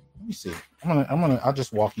what? Let me see. I'll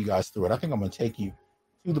just walk you guys through it. I think I'm gonna take you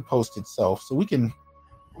to the post itself, so we can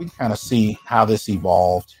kind of see how this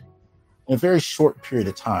evolved in a very short period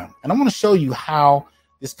of time. And I'm going to show you how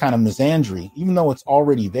this kind of misandry, even though it's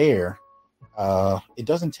already there, it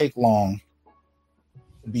doesn't take long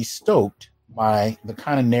to be stoked by the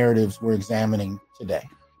kind of narratives we're examining today.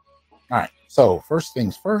 All right. So first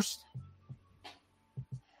things first,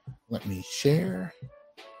 let me share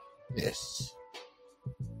this.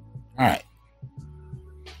 All right.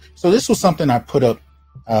 So this was something I put up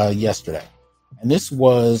yesterday. And this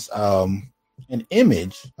was an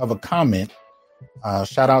image of a comment.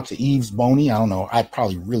 Shout out to Eves Boney. I don't know. I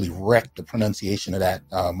probably really wrecked the pronunciation of that.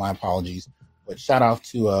 My apologies. But shout out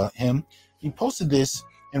to him. He posted this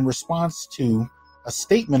in response to a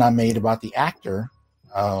statement I made about the actor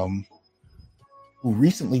who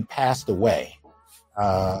recently passed away.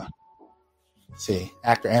 Let's see,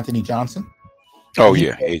 actor Anthony Johnson. Oh,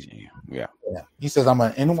 yeah. Yeah. He says, I'm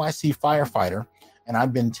an NYC firefighter, and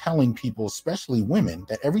I've been telling people, especially women,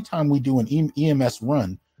 that every time we do an EMS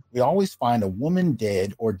run, we always find a woman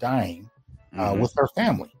dead or dying with her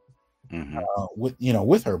family,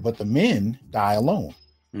 with her. But the men die alone.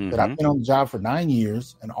 That I've been on the job for 9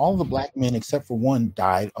 years, and all the black men except for one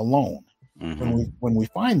died alone. When we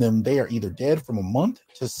find them, they are either dead from a month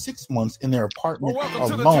to 6 months in their apartment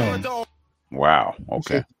alone. Wow.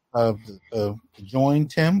 Okay. The join,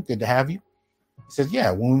 Tim. Good to have you. He says,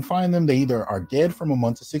 yeah, when we find them, they either are dead from a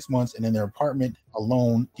month to 6 months and in their apartment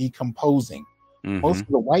alone, decomposing. Most of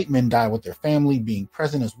the white men die with their family being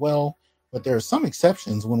present as well, but there are some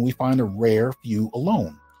exceptions when we find a rare few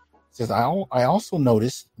alone. He says, I also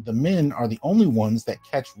noticed the men are the only ones that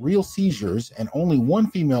catch real seizures, and only one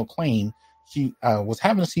female claimed she was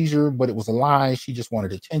having a seizure, but it was a lie. She just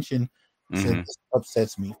wanted attention. Said, this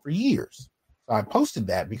upsets me for years. So I posted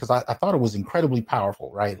that because I thought it was incredibly powerful,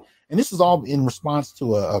 right? And this is all in response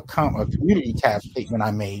to a community tab statement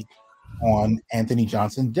I made on Anthony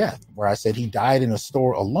Johnson's death, where I said he died in a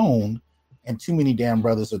store alone, and too many damn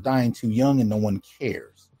brothers are dying too young and no one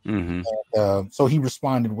cares. And, so he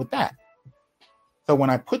responded with that. So when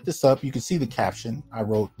I put this up, you can see the caption. I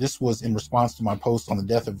wrote, this was in response to my post on the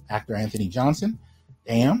death of actor Anthony Johnson.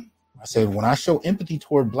 Damn. I said, when I show empathy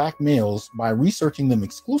toward black males by researching them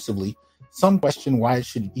exclusively, some question why it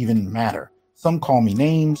should even matter. Some call me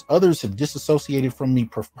names. Others have disassociated from me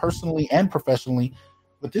personally and professionally.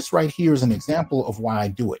 But this right here is an example of why I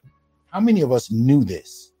do it. How many of us knew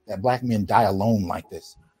this, that black men die alone like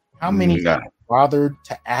this? How many bothered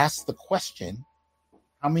to ask the question?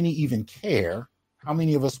 How many even care? How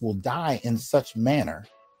many of us will die in such manner?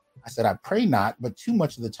 I said, I pray not, but too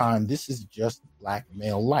much of the time, this is just black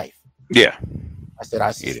male life. Yeah. I said,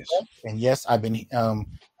 I suspect, and yes, I've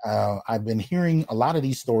been hearing a lot of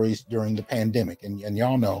these stories during the pandemic, and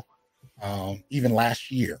y'all know, even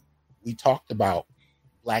last year, we talked about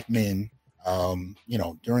black men,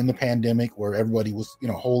 during the pandemic, where everybody was,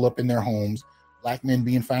 holed up in their homes, black men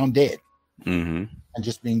being found dead, and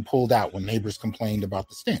just being pulled out when neighbors complained about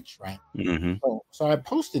the stench, right? So I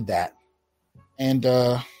posted that, and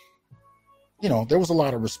there was a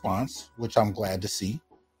lot of response, which I'm glad to see.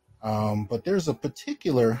 But there's a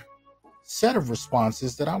particular set of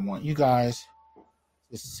responses that I want you guys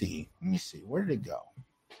to see. Let me see. Where did it go?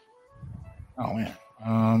 Oh,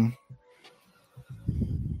 man.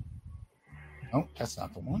 No, that's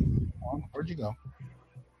not the one. Where'd you go?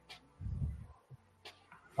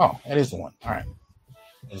 Oh, that is the one. All right.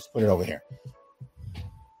 I just put it over here.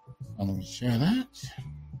 So let me share that.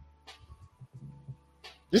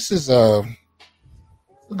 This is a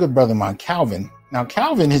good brother of mine, Calvin. Now,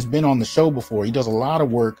 Calvin has been on the show before. He does a lot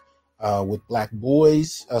of work with black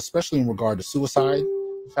boys, especially in regard to suicide.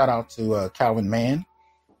 Shout out to Calvin Mann.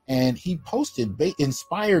 And he posted,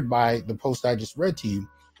 inspired by the post I just read to you,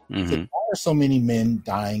 said, why are so many men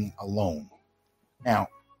dying alone? Now,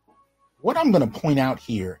 what I'm going to point out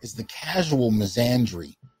here is the casual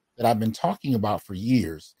misandry that I've been talking about for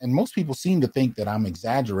years. And most people seem to think that I'm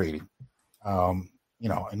exaggerating, and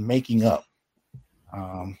making up.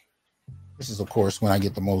 This is, of course, when I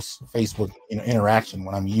get the most Facebook interaction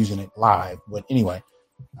when I'm using it live. But anyway,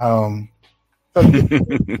 So you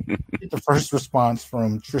get the first response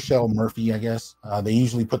from Trishelle Murphy, I guess. They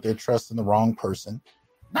usually put their trust in the wrong person.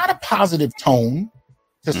 Not a positive tone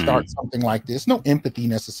to start something like this. No empathy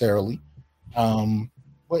necessarily.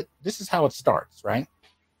 But this is how it starts, right?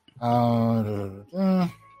 And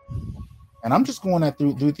I'm just going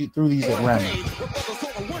through these at random.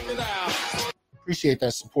 Appreciate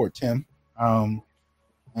that support, Tim.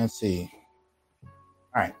 Let's see.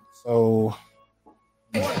 All right, so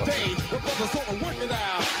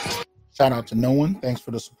shout out to no one. Thanks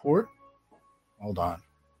for the support. Hold on.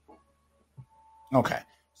 Okay,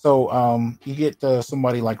 so you get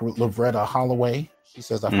somebody like Lovretta Holloway. She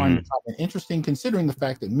says, I find the topic interesting considering the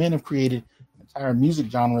fact that men have created an entire music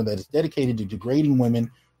genre that is dedicated to degrading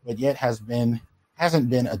women, but yet hasn't been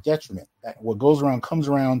a detriment. That what goes around comes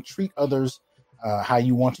around. Treat others how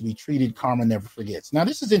you want to be treated. Karma never forgets. Now,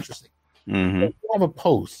 this is interesting. Mm-hmm. You have a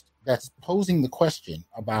post that's posing the question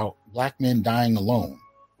about black men dying alone,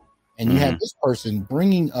 and you have this person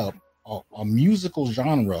bringing up a musical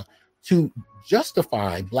genre to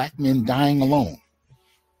justify black men dying alone.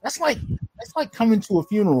 That's like coming to a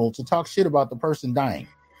funeral to talk shit about the person dying,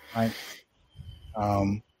 right?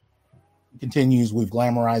 Continues, we've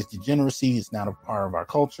glamorized degeneracy. It's not a part of our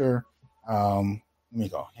culture. Let me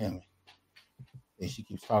go. She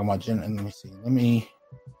keeps talking about gender. And let me see.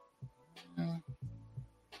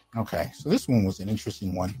 Okay, so this one was an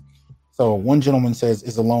interesting one. So one gentleman says,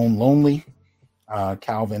 is alone lonely?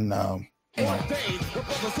 Calvin,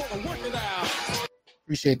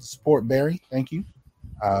 appreciate the support, Barry. Thank you.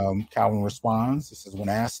 Calvin responds. This is when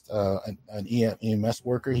asked an EMS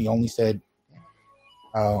worker, he only said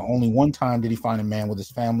only one time did he find a man with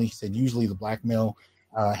his family. He said usually the black male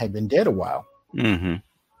had been dead a while. And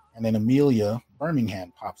then Amelia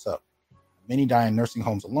Birmingham pops up. Many die in nursing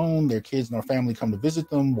homes alone. Their kids nor family come to visit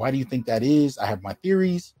them. Why do you think that is? I have my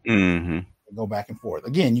theories. They go back and forth.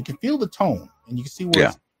 Again, you can feel the tone and you can see where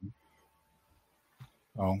it's.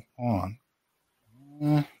 Oh, hold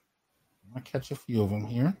on. I'll catch a few of them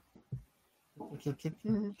here.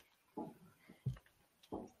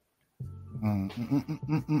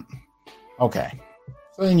 Okay.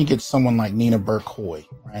 So then you get someone like Nina Burke-Hoy,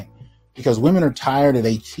 right? Because women are tired of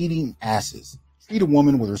they cheating asses. Treat a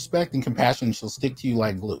woman with respect and compassion and she'll stick to you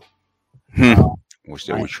like glue. Wish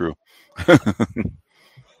that were true.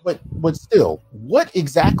 But still, what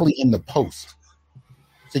exactly in the post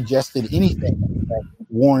suggested anything that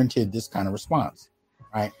warranted this kind of response,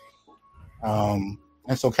 right? And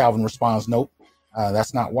so Calvin responds, nope,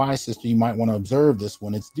 that's not why, sister. You might want to observe this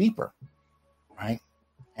when it's deeper, right?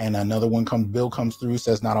 And another one Bill comes through,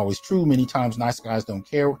 says not always true. Many times nice guys don't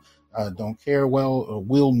care well, or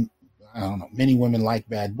will, I don't know, many women like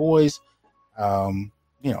bad boys.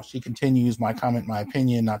 She continues, my comment, my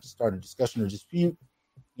opinion, not to start a discussion or dispute,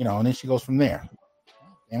 and then she goes from there.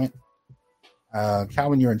 Damn it.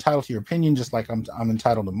 Calvin, you're entitled to your opinion, just like I'm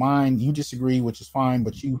entitled to mine. You disagree, which is fine,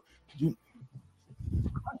 but you do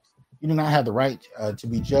not have the right to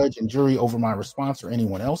be judge and jury over my response or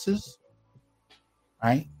anyone else's.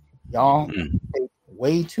 Right? Y'all take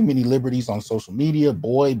way too many liberties on social media.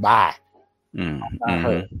 Boy, bye. I'm not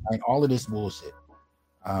hurt. Right? All of this bullshit.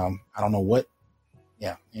 I don't know what.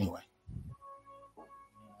 Yeah. Anyway,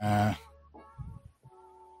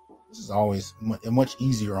 this is always much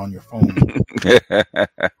easier on your phone.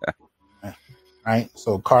 Right?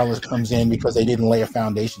 So Carlos comes in because they didn't lay a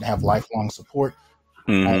foundation to have lifelong support.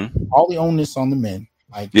 Right? All the onus on the men.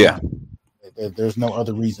 Like, there's no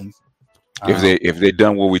other reasons. If they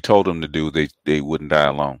done what we told them to do, they wouldn't die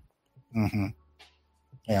alone.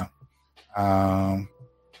 Yeah.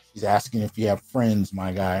 She's asking if you have friends,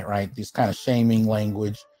 my guy. Right? This kind of shaming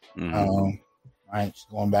language. Right? She's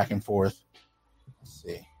going back and forth. Let's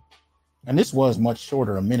see. And this was much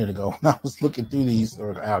shorter a minute ago. I was looking through these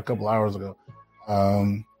or a couple hours ago.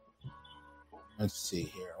 Let's see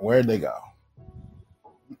here. Where'd they go?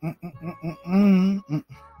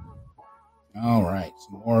 All right.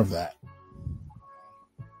 Some more of that.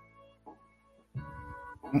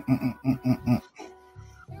 Okay.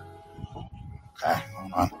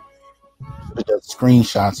 Hold on. Should have done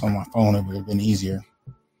screenshots on my phone. It would have been easier.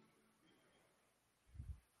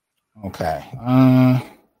 Okay.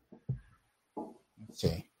 Let's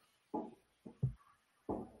see.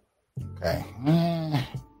 Okay.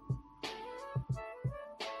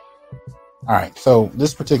 All right. So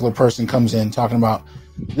this particular person comes in talking about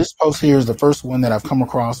this post here is the first one that I've come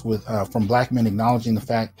across with from black men acknowledging the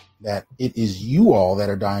fact that it is you all that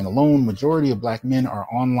are dying alone. Majority of black men are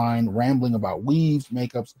online rambling about weaves,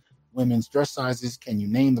 makeups, women's dress sizes. Can you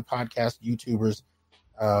name the podcast YouTubers?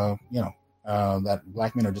 That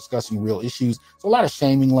black men are discussing real issues. So a lot of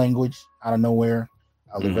shaming language. out of nowhere.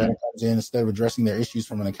 Mm-hmm. Lavetta comes in, instead of addressing their issues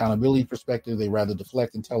from an accountability perspective, they rather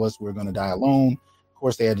deflect and tell us we're going to die alone. Of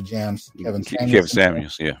course, they had to jam Kevin Kevin Samuels,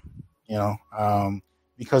 Samuels, yeah. you know,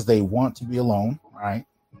 because they want to be alone, right?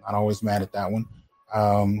 Not always mad at that one.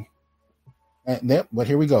 But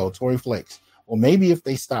here we go, Tory Flakes. Well, maybe if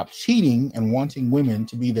they stopped cheating and wanting women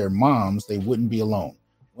to be their moms, they wouldn't be alone.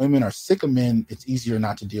 Women are sick of men. It's easier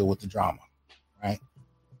not to deal with the drama, right?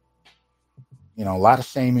 You know, a lot of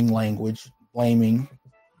shaming language, blaming,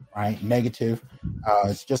 right? Negative.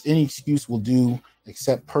 It's just any excuse will do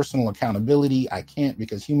except personal accountability. I can't,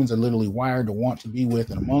 because humans are literally wired to want to be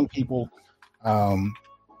with and among people.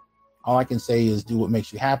 All I can say is do what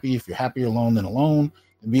makes you happy. If you're happier alone than alone,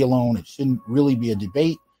 then be alone. It shouldn't really be a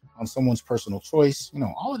debate on someone's personal choice. You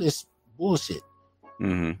know, all of this bullshit.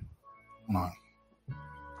 Mm-hmm. Come on.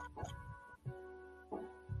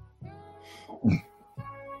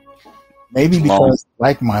 Maybe because,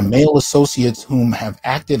 like my male associates whom have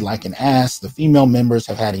acted like an ass, the female members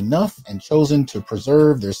have had enough and chosen to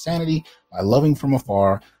preserve their sanity by loving from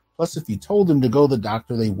afar. Plus, if you told them to go to the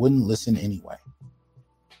doctor, they wouldn't listen anyway.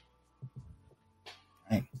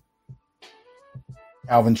 Right.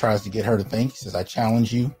 Calvin tries to get her to think. He says, I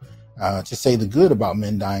challenge you to say the good about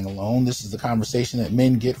men dying alone. This is the conversation that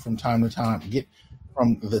men get from time to time, get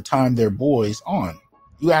from the time they're boys on.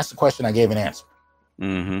 You asked the question, I gave an answer.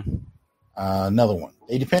 Mm-hmm. Another one.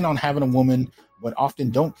 They depend on having a woman, but often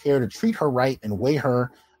don't care to treat her right and weigh her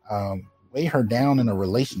down in a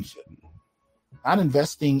relationship. Not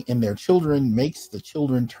investing in their children makes the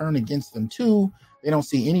children turn against them too. They don't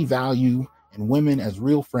see any value in women as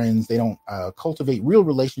real friends. They don't cultivate real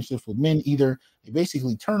relationships with men either. They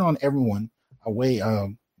basically turn everyone away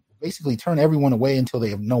until they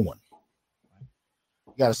have no one.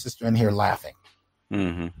 You got a sister in here laughing.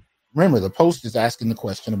 Mm-hmm. Remember, the post is asking the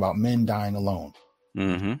question about men dying alone.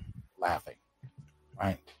 Mm-hmm. Laughing.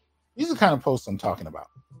 Right? These are the kind of posts I'm talking about.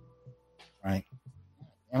 Right?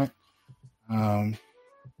 Damn it.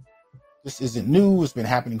 This isn't new. It's been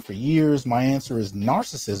happening for years. My answer is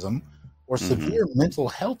narcissism or severe mental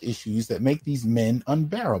health issues that make these men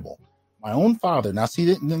unbearable. My own father. Now,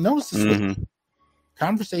 see, notice the switch.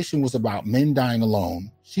 Conversation was about men dying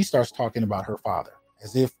alone. She starts talking about her father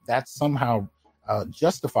as if that somehow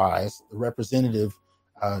justifies the representative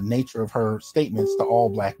nature of her statements to all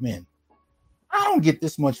black men. I don't get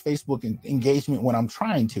this much Facebook engagement when I'm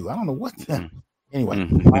trying to. I don't know what the... Anyway,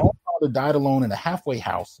 my own father died alone in a halfway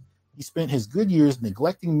house. He spent his good years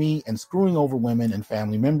neglecting me and screwing over women and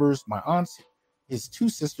family members. My aunts, his two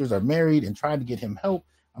sisters, are married and tried to get him help.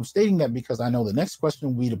 I'm stating that because I know the next question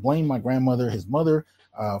will be to blame my grandmother, his mother,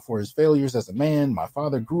 for his failures as a man. My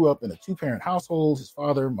father grew up in a two-parent household. His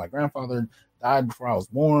father, my grandfather, died before I was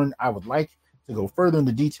born. I would like to go further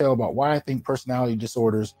into detail about why I think personality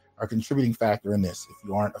disorders are a contributing factor in this, if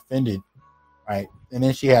you aren't offended, right? And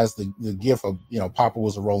then she has the gif of, Papa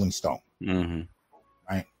was a Rolling Stone. Mm-hmm.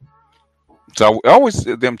 Right? So always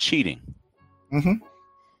them cheating. Mm-hmm.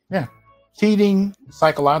 Yeah. Cheating,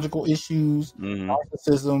 psychological issues,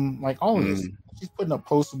 narcissism, like all of this. She's putting up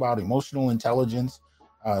posts about emotional intelligence.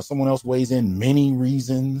 Someone else weighs in many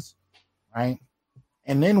reasons, right?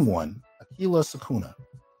 And then one, Akila Sakuna.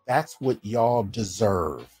 That's what y'all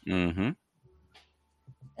deserve. Mm-hmm.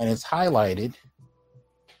 And it's highlighted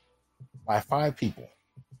by 5 people.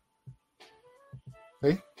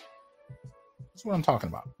 See? That's what I'm talking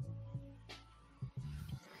about.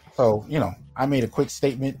 So, I made a quick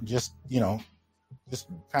statement, just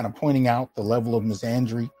kind of pointing out the level of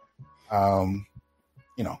misandry.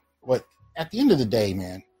 But at the end of the day,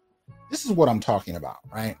 man, this is what I'm talking about,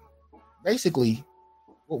 right? Basically,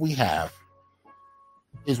 what we have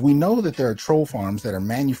is we know that there are troll farms that are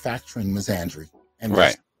manufacturing misandry and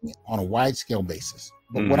right on a wide scale basis.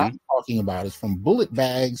 But what I'm talking about is from bullet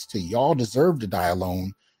bags to y'all deserve to die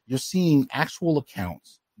alone. You're seeing actual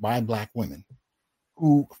accounts by black women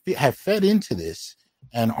who have fed into this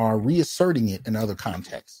and are reasserting it in other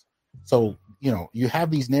contexts. So, you have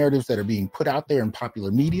these narratives that are being put out there in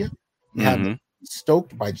popular media. You have them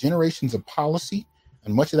stoked by generations of policy,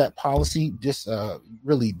 and much of that policy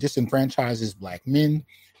really disenfranchises black men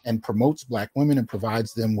and promotes black women and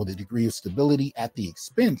provides them with a degree of stability at the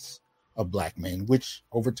expense of black men, which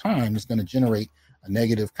over time is going to generate a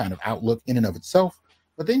negative kind of outlook in and of itself.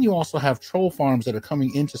 But then you also have troll farms that are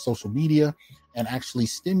coming into social media and actually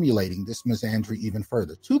stimulating this misandry even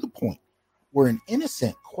further, to the point where an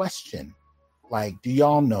innocent question like, do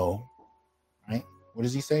y'all know, right? What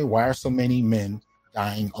does he say? Why are so many men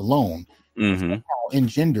dying alone? Somehow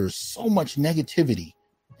engenders so much negativity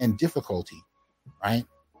and difficulty, right?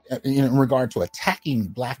 In regard to attacking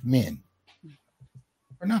black men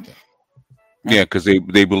for nothing. Right? Yeah, because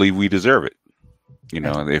they believe we deserve it. You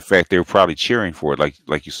Yeah. know, in fact, they were probably cheering for it,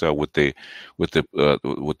 like you saw with uh,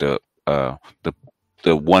 the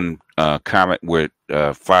the one comment where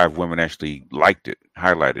 5 women actually liked it,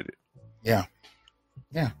 highlighted it. Yeah.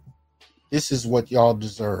 Yeah. This is what y'all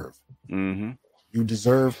deserve. Hmm. You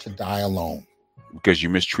deserve to die alone. Because you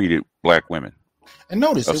mistreated black women And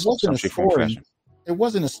notice of it wasn't some a shape, form, or story. fashion. It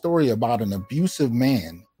wasn't a story about an abusive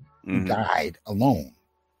man who Hmm. died alone.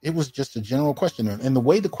 It was just a general question. And the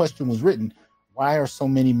way the question was written, why are so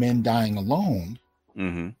many men dying alone?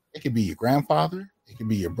 Hmm. It could be your grandfather, it could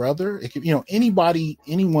be your brother, it could, anybody,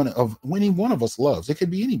 any one of us loves. It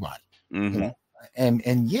could be anybody, you Hmm. know.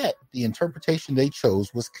 And yet the interpretation they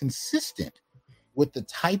chose was consistent with the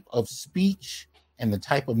type of speech and the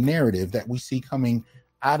type of narrative that we see coming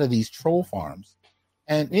out of these troll farms.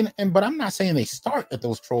 But I'm not saying they start at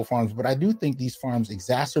those troll farms, but I do think these farms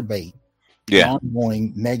exacerbate the Yeah.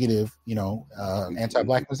 ongoing negative,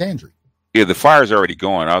 anti-black misandry Yeah, the fire's already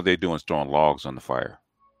going. All they're doing is throwing logs on the fire.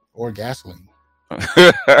 or gasoline.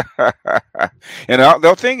 And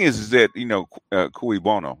the thing is that cui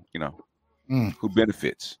bono, Mm, who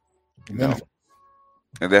benefits, the you know, benefit.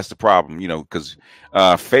 and that's the problem, because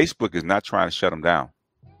Facebook is not trying to shut them down,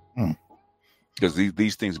 Mm, because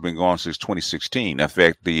these things have been going since 2016. In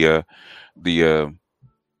fact, the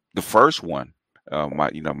first one,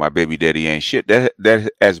 my baby daddy ain't shit, that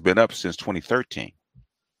has been up since 2013.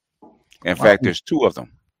 In wow. fact, there's 2 of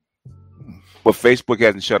them, Mm, but Facebook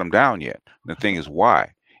hasn't shut them down yet. The thing is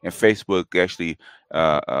why, and Facebook actually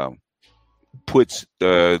uh, um, puts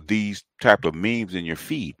these type of memes in your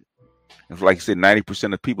feed. And like I said,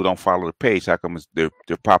 90% of people don't follow the page. How come they're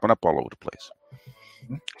popping up all over the place?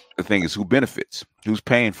 mm. The thing is, who benefits? Who's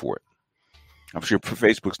paying for it? I'm sure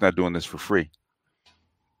Facebook's not doing this for free.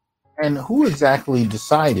 And who exactly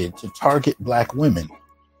decided to target black women?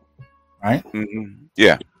 Right?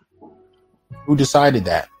 Yeah. Who decided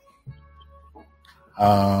that?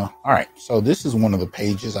 All right. So this is one of the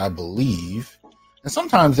pages, I believe. And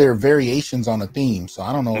sometimes there are variations on a theme. So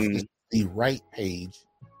I don't know if this is the right page.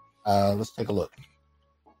 Let's take a look.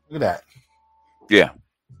 Look at that. Yeah.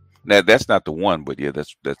 That's not the one, but yeah,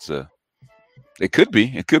 that's it could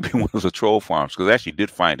be. It could be one of the troll farms, because I actually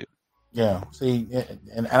did find it. Yeah. See,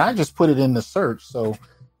 and I just put it in the search, so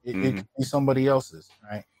it could be somebody else's,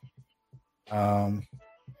 right?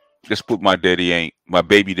 Just put my baby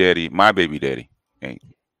daddy ain't.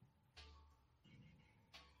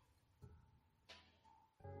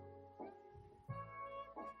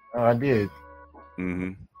 Oh, I did.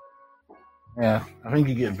 Mm-hmm. Yeah. I think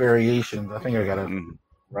you get variations. I think I gotta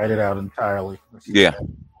write it out entirely. Yeah.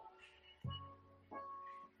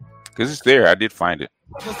 Because it's there. I did find it.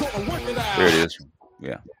 There it is.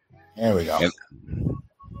 Yeah. There we go. And,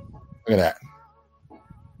 look at that.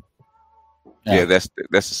 Yeah, that's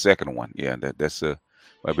the second one. Yeah, that's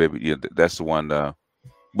my baby. Yeah, that's the one.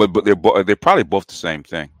 But they're probably both the same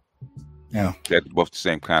thing. Yeah, they're both the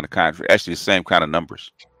same kind. Actually, the same kind of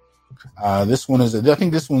numbers. This one is. I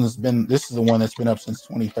think this is the one that's been up since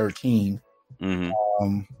 2013.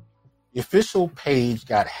 Mm-hmm. The official page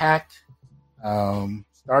got hacked.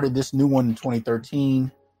 Started this new one in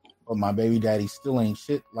 2013, but my baby daddy still ain't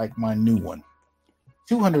shit like my new one.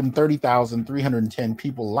 230,310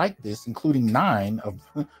 people like this, including 9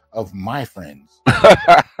 of my friends.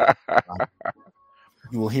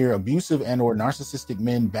 You will hear abusive and or narcissistic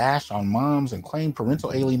men bash on moms and claim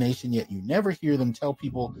parental alienation, yet you never hear them tell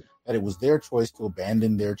people that it was their choice to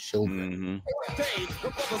abandon their children.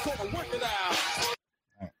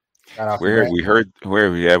 Where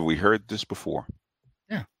have we heard this before?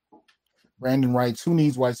 Yeah. Brandon writes, who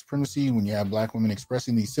needs white supremacy when you have black women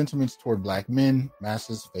expressing these sentiments toward black men,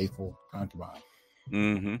 masses, faithful concubine?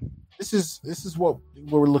 Mm-hmm. This is what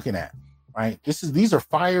we're looking at, right? These are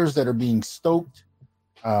fires that are being stoked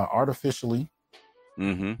artificially,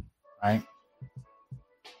 right?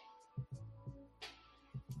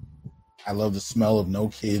 I love the smell of no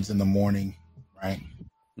kids in the morning, right?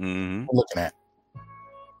 We're looking at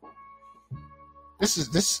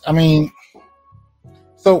this. I mean,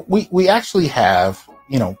 so we actually have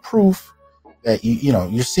proof that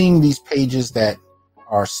you're seeing these pages that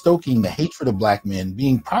are stoking the hatred of black men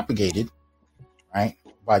being propagated, right,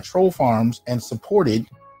 by troll farms and supported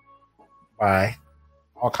by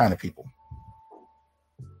all kind of people.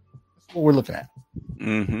 That's what we're looking at.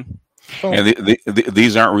 So, and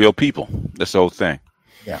these aren't real people. That's the whole thing.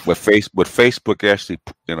 Yeah. But Facebook actually,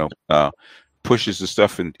 pushes the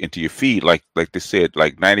stuff into your feed, like they said,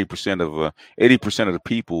 like 80% of the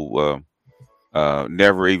people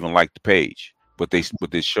never even like the page, but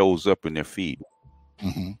it shows up in their feed.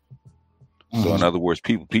 So in other words,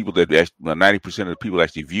 people that 90% of the people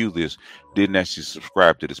actually view this didn't actually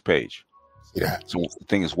subscribe to this page. See that? So the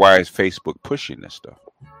thing is, why is Facebook pushing this stuff?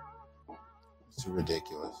 It's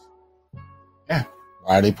ridiculous. Yeah.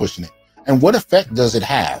 Why are they pushing it? And what effect does it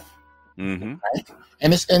have? Mm-hmm. Right?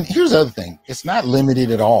 And here's the other thing. It's not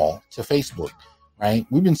limited at all to Facebook, right?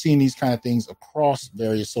 We've been seeing these kind of things across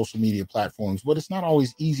various social media platforms, but it's not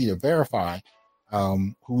always easy to verify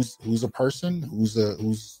who's a person, who's a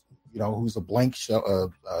blank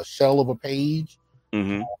shell, shell of a page.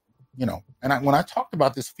 Mm-hmm. And when I talked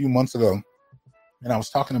about this a few months ago, and I was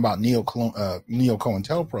talking about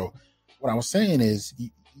Neo-COINTELPRO, what I was saying is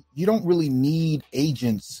you don't really need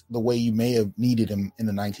agents the way you may have needed them in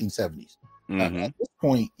the 1970s. Mm-hmm. At this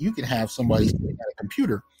point, you can have somebody sitting at a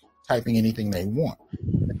computer typing anything they want.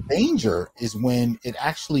 The danger is when it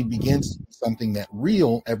actually begins to be something that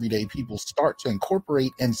real everyday people start to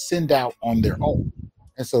incorporate and send out on their own.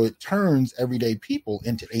 And so it turns everyday people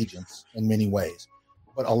into agents in many ways.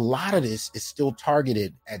 But a lot of this is still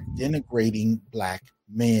targeted at denigrating Black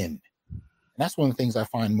men. And that's one of the things I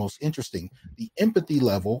find most interesting. The empathy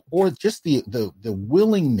level, or just the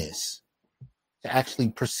willingness to actually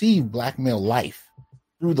perceive Black male life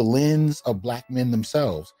through the lens of Black men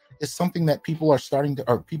themselves, is something that people have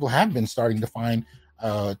been starting to find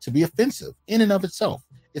to be offensive in and of itself.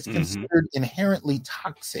 It's considered inherently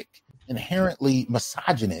toxic, inherently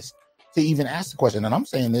misogynist to even ask the question. And I'm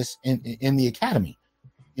saying this in the academy.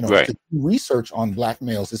 Right. To do research on Black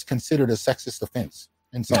males is considered a sexist offense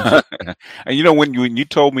in some And when you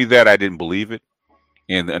told me that, I didn't believe it,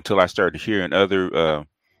 and until I started hearing other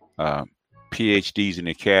PhDs in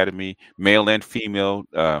the academy, male and female,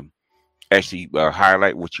 actually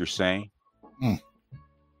highlight what you're saying,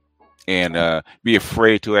 and be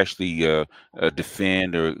afraid to actually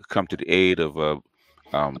defend or come to the aid of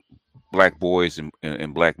Black boys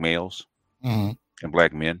and Black males and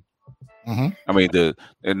Black men. I mean,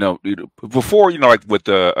 before, like with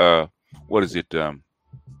the what is it,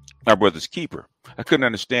 My Brother's Keeper, I couldn't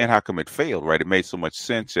understand how come it failed. Right, it made so much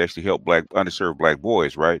sense to actually help underserved Black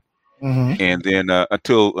boys, right? And then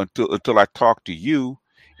until I talked to you,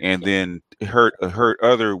 and then heard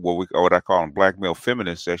other what I call them Black male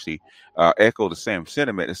feminists actually echo the same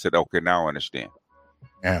sentiment and said, okay, now I understand.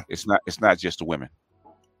 Yeah, it's not just the women.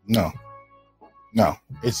 No,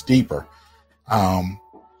 it's deeper.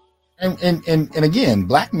 And again,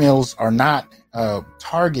 Black males are not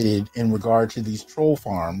targeted in regard to these troll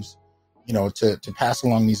farms, to pass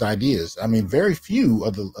along these ideas. I mean, very few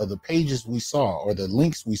of the pages we saw or the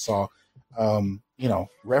links we saw,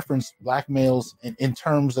 reference Black males in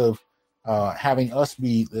terms of having us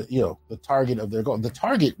be the target of their goal. The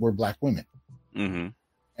target were Black women, and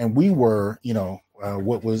we were,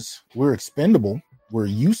 we're expendable, we're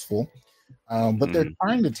useful, but they're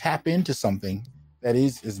trying to tap into something that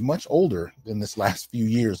is much older than this last few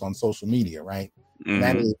years on social media, right? And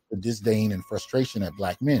that is the disdain and frustration at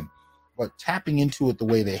Black men. But tapping into it the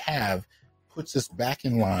way they have puts us back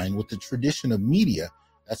in line with the tradition of media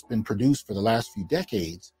that's been produced for the last few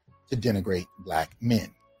decades to denigrate Black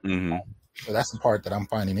men. So that's the part that I'm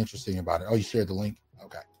finding interesting about it. Oh, you shared the link?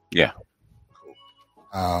 Okay. Yeah.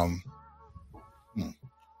 Cool. Let's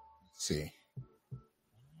see.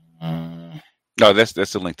 No, that's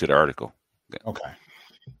the link to the article. Okay.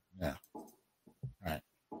 Yeah. All right.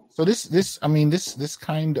 So this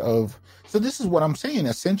kind of, so this is what I'm saying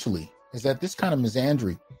essentially, is that this kind of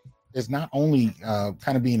misandry is not only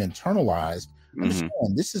kind of being internalized. Understand,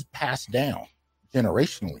 this is passed down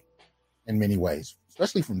generationally in many ways,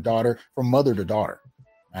 especially from mother to daughter.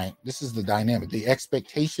 Right. This is the dynamic, the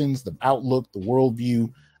expectations, the outlook, the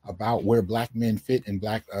worldview about where Black men fit in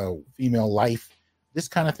Black female life. This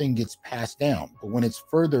kind of thing gets passed down, but when it's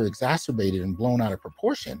further exacerbated and blown out of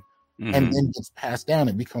proportion, and then gets passed down,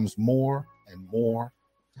 it becomes more and more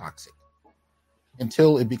toxic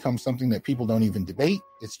until it becomes something that people don't even debate.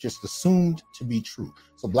 It's just assumed to be true.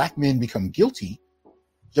 So Black men become guilty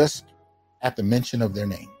just at the mention of their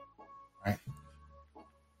name, right?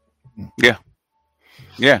 Yeah.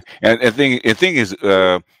 And the thing is,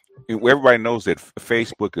 everybody knows that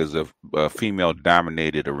Facebook is a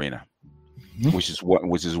female-dominated arena. Which is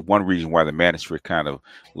one reason why the manosphere kind of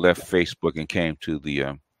left Facebook and came to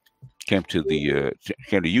YouTube,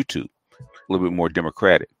 a little bit more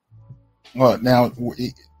democratic. Well, now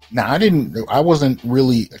I wasn't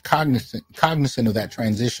really cognizant of that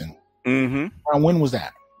transition. When was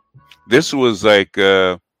that? This was like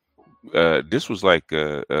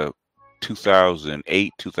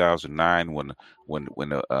 2008, 2009 when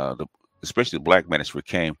especially the Black manosphere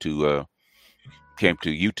came to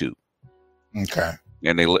YouTube. Okay.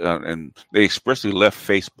 And they expressly left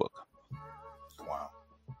Facebook.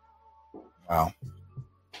 Wow.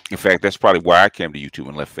 In fact, that's probably why I came to YouTube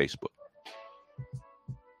and left Facebook.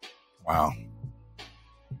 Wow.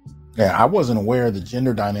 Yeah, I wasn't aware of the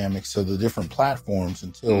gender dynamics of the different platforms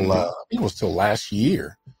until I think it was till last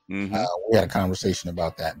year. We had a conversation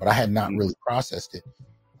about that, but I had not really processed it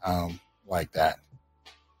like that.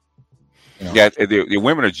 You know? Yeah, the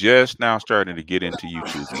women are just now starting to get into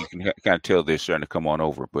YouTube. You can kind of tell they're starting to come on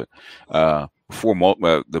over, but before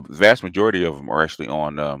the vast majority of them are actually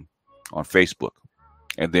on Facebook,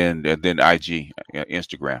 and then IG,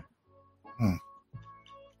 Instagram.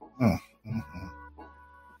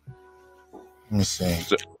 Let me see.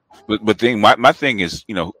 So, but my thing is,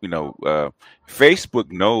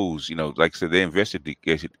 Facebook knows, like I said, they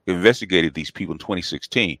investigated these people in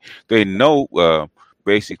 2016. They know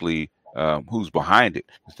basically who's behind it.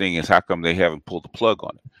 The thing is, how come they haven't pulled the plug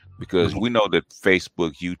on it? Because we know that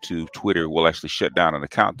Facebook, YouTube, Twitter will actually shut down an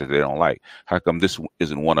account that they don't like. How come this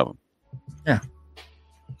isn't one of them?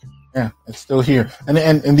 Yeah, it's still here,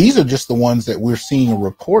 and these are just the ones that we're seeing a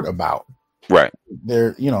report about. Right.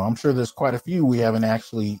 There, I'm sure there's quite a few we haven't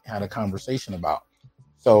actually had a conversation about.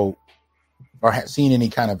 So, or seen any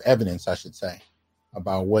kind of evidence, I should say,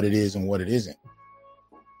 about what it is and what it isn't.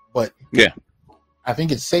 But yeah, I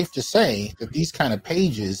think it's safe to say that these kind of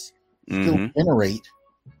pages still generate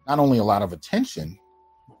not only a lot of attention,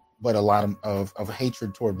 but a lot of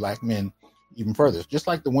hatred toward black men even further. Just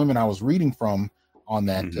like the women I was reading from on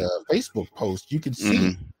that Facebook post, you can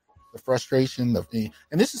see the frustration,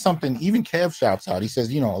 and this is something even Kev shouts out. He says,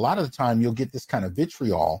 a lot of the time you'll get this kind of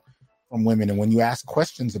vitriol from women, and when you ask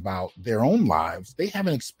questions about their own lives, they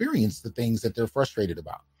haven't experienced the things that they're frustrated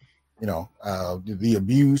about. The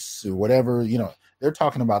abuse or whatever. They're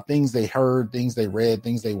talking about things they heard, things they read,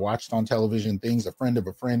 things they watched on television, things a friend of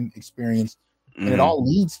a friend experienced, and it all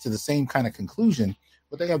leads to the same kind of conclusion,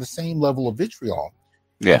 but they have the same level of vitriol.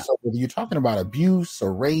 Yeah. So whether you're talking about abuse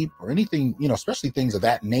or rape or anything, especially things of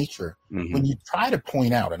that nature, when you try to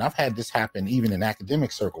point out, and I've had this happen even in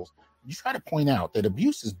academic circles, you try to point out that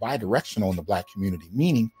abuse is bidirectional in the black community,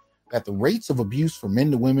 meaning that the rates of abuse from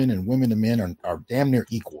men to women and women to men are damn near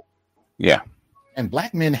equal. Yeah. And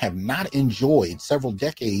black men have not enjoyed several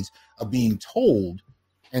decades of being told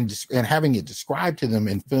and having it described to them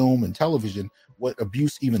in film and television what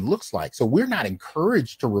abuse even looks like. So we're not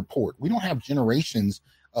encouraged to report. We don't have generations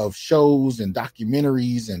of shows and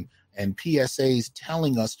documentaries and PSAs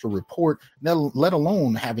telling us to report, let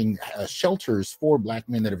alone having shelters for black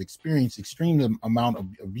men that have experienced extreme amount of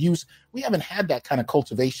abuse. We haven't had that kind of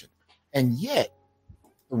cultivation. And yet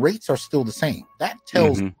the rates are still the same. That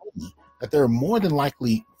tells me that there are more than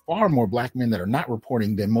likely far more black men that are not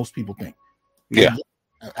reporting than most people think. Yeah.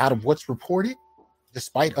 And out of what's reported,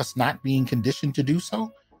 despite us not being conditioned to do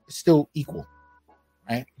so, it's still equal,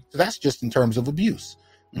 right? So that's just in terms of abuse.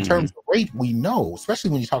 In terms of rape, we know,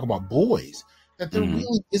 especially when you talk about boys, that there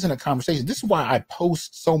really isn't a conversation. This is why I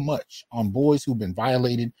post so much on boys who've been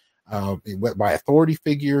violated by authority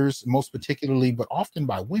figures, most particularly, but often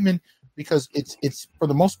by women, because it's for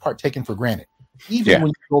the most part taken for granted. Even when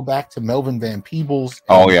you go back to Melvin Van Peebles.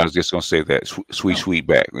 I was just going to say that. Sweet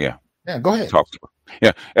back. Yeah. Yeah, go ahead.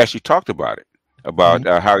 Actually talked about it, about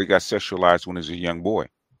how he got sexualized when he was a young boy.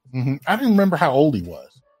 I didn't remember how old he was.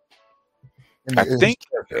 I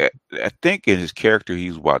think in his character, he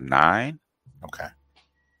was about 9. Okay.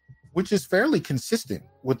 Which is fairly consistent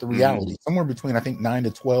with the reality. Somewhere between, I think, 9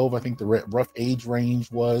 to 12, I think the rough age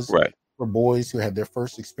range was for boys who had their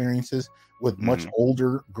first experiences with much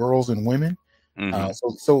older girls and women.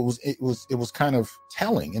 So it was kind of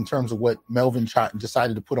telling in terms of what Melvin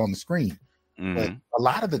decided to put on the screen. But a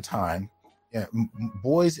lot of the time,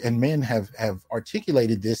 boys and men have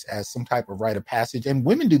articulated this as some type of rite of passage, and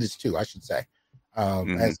women do this too, I should say,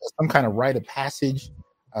 as some kind of rite of passage,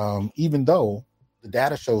 even though the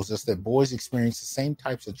data shows us that boys experience the same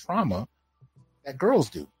types of trauma that girls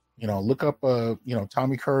do. Look up,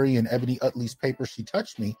 Tommy Curry and Ebony Utley's paper, She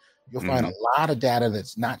Touched Me. You'll find a lot of data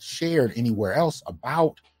that's not shared anywhere else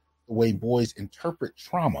about the way boys interpret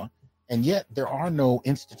trauma. And yet there are no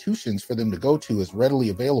institutions for them to go to as readily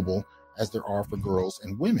available as there are for girls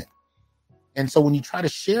and women. And so when you try to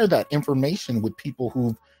share that information with people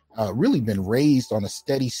who've really been raised on a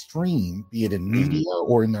steady stream, be it in media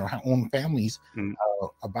or in their own families,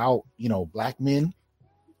 about, black men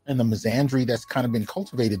and the misandry that's kind of been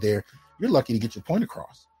cultivated there, you're lucky to get your point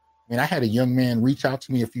across. I mean, I had a young man reach out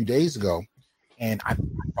to me a few days ago, and I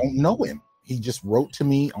don't know him. He just wrote to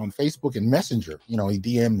me on Facebook and Messenger. He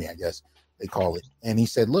DM'd me, I guess they call it. And he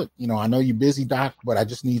said, look, I know you're busy, Doc, but I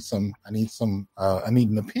just need I need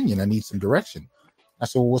an opinion. I need some direction. I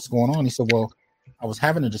said, well, what's going on? He said, well, I was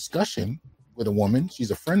having a discussion with a woman.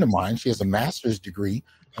 She's a friend of mine. She has a master's degree,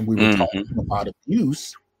 and we were talking about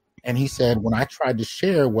abuse. And he said, when I tried to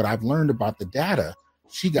share what I've learned about the data,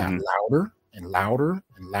 she got louder and louder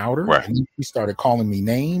and louder. Right. And then she started calling me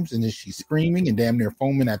names, and then she's screaming and damn near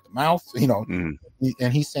foaming at the mouth,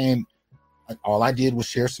 And he's saying, all I did was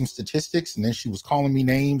share some statistics, and then she was calling me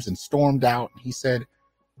names and stormed out. And he said,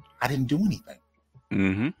 I didn't do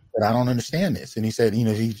anything. But I don't understand this. And he said,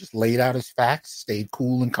 he just laid out his facts, stayed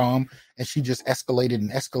cool and calm, and she just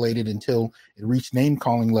escalated until it reached name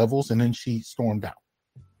calling levels, and then she stormed out.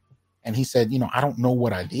 And he said, I don't know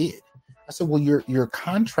what I did. I said, well, you're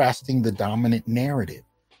contrasting the dominant narrative.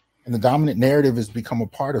 And the dominant narrative has become a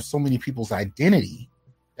part of so many people's identity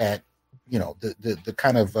that, the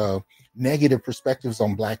kind of negative perspectives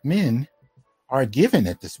on Black men are given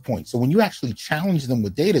at this point. So when you actually challenge them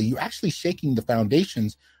with data, you're actually shaking the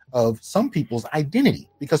foundations of some people's identity,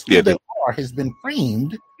 because who they are has been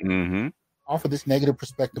framed off of this negative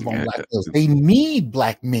perspective on Black males. They need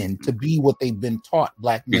Black men to be what they've been taught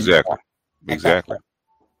Black men are. Exactly.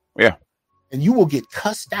 Yeah. And you will get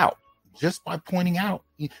cussed out just by pointing out.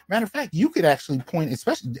 Matter of fact, you could actually point,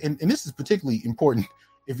 especially, and this is particularly important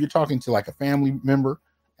if you're talking to like a family member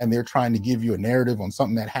and they're trying to give you a narrative on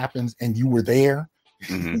something that happens and you were there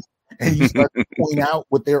and you start to point out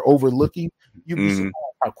what they're overlooking, you'd be surprised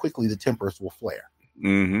how quickly the tempers will flare.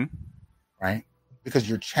 Right? Because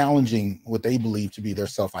you're challenging what they believe to be their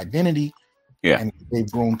self-identity and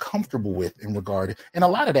they've grown comfortable with in regard. And a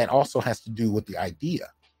lot of that also has to do with the idea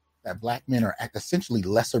that Black men are essentially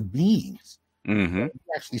lesser beings. You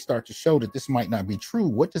actually start to show that this might not be true.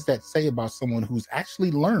 What does that say about someone who's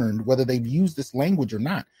actually learned, whether they've used this language or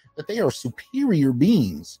not, that they are superior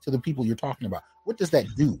beings to the people you're talking about? What does that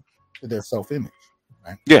do to their self-image?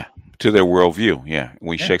 Right? Yeah, to their worldview. Yeah,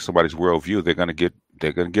 when you shake somebody's worldview, they're gonna get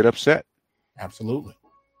upset. Absolutely.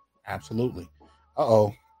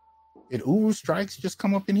 Uh-oh. Did Uru Strikes just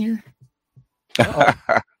come up in here?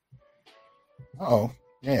 Uh-oh.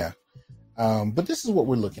 Yeah. But this is what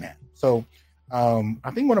we're looking at. So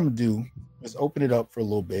I think what I'm gonna do is open it up for a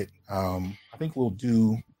little bit. I think we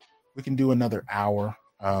can do another hour.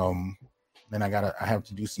 Then I have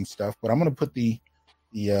to do some stuff, but I'm gonna put the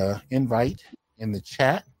invite in the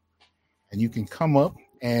chat, and you can come up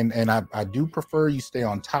and I do prefer you stay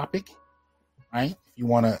on topic, right? If you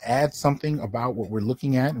want to add something about what we're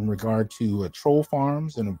looking at in regard to troll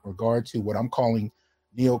farms and in regard to what I'm calling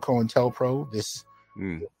Neo-COINTELPRO, this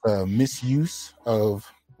misuse of,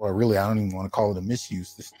 or really, I don't even want to call it a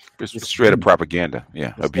misuse. This straight up propaganda.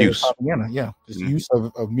 Yeah. Abuse. Propaganda. Yeah. This use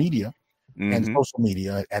of media and social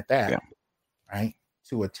media at that, right?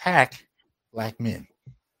 To attack Black men,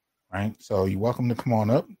 right? So you're welcome to come on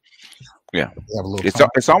up. Yeah.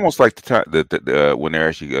 It's almost like the time when they're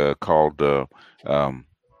actually called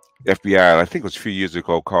FBI, I think it was a few years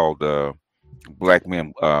ago, called Black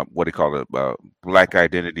men, what do you call it? Black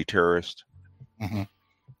identity terrorist.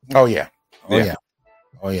 Oh yeah. And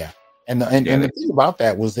the thing about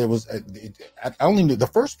that was I only knew the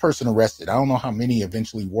first person arrested. I don't know how many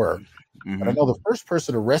eventually were, but I know the first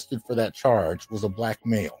person arrested for that charge was a Black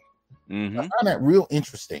male. I found that real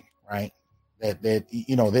interesting, right? That there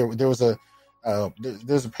was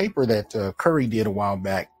there's a paper that Curry did a while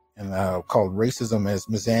back and called "Racism as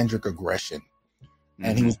Misandric Aggression,"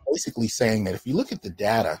 and he was basically saying that if you look at the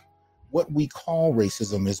data, what we call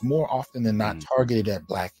racism is more often than not targeted at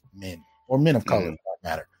Black men or men of color, for that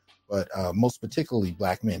matter, but most particularly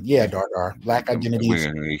Black men. Yeah, Dardar, Black identity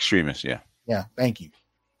extremists. Yeah, thank you.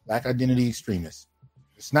 Black identity extremists.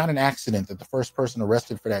 It's not an accident that the first person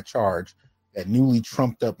arrested for that charge, that newly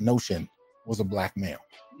trumped up notion, was a Black male.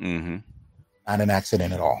 Not an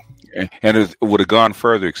accident at all. And it would have gone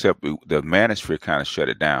further, except the manosphere kind of shut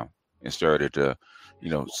it down and started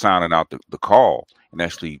sounding out the call and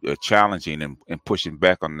actually challenging and pushing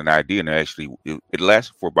back on an idea. And actually, it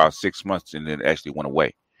lasted for about 6 months and then it actually went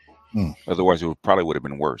away. Otherwise, it probably would have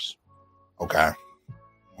been worse. Okay.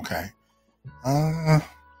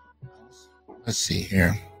 Let's see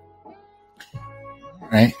here. All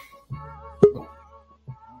right.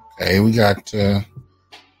 Okay, we got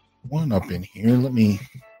one up in here. Let me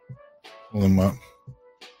pull him up.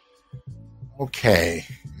 Okay.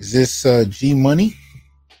 Is this G Money?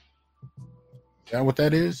 Is that what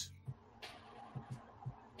that is?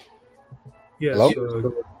 Yes.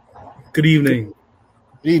 Hello? Good evening.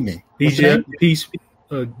 Good evening. BGS, peace,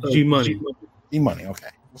 G Money. G Money, okay.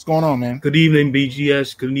 What's going on, man? Good evening,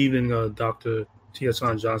 BGS. Good evening, Dr. T.S.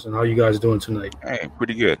 Johnson. How are you guys doing tonight? Hey,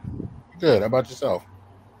 pretty good. Good. How about yourself?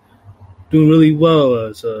 Doing really well.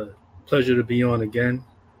 It's a pleasure to be on again.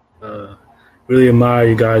 Really admire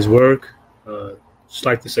you guys' work. Just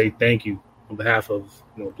like to say thank you. on behalf of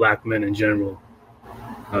black men in general.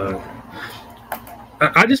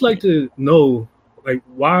 I just like to know, like,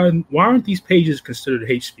 why aren't these pages considered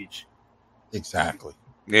hate speech? Exactly.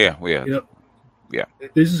 Yeah.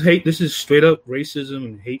 This is hate. This is straight up racism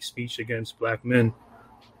and hate speech against black men.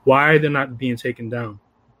 Why are they not being taken down?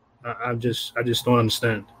 I just don't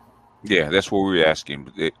understand. Yeah, that's what we're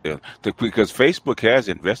asking. Because Facebook has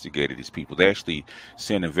investigated these people. They actually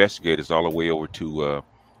send investigators all the way over to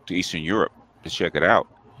Eastern Europe to check it out,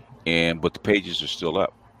 but the pages are still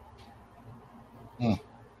up.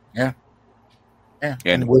 Yeah.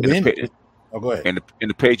 And go ahead. And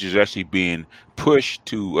the page is actually being pushed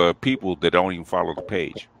to people that don't even follow the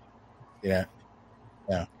page. Yeah.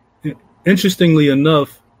 Interestingly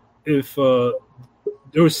enough, if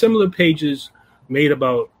there were similar pages made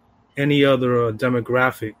about any other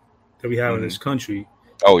demographic that we have in this country,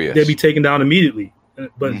 oh yes, they'd be taken down immediately.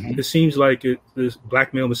 But it seems like this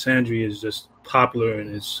black male misandry is just popular,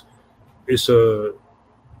 and it's a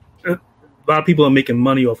lot of people are making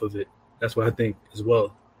money off of it. That's what I think as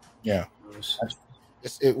well. Yeah.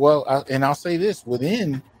 And I'll say this,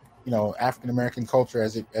 within African American culture,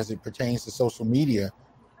 as it pertains to social media,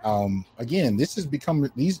 again, this has become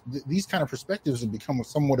these kind of perspectives have become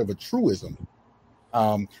somewhat of a truism.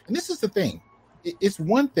 And this is the thing. It's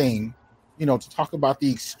one thing, to talk about the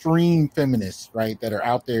extreme feminists, right, that are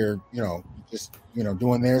out there, just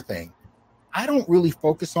doing their thing. I don't really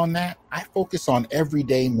focus on that. I focus on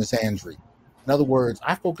everyday misandry. In other words,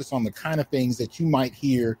 I focus on the kind of things that you might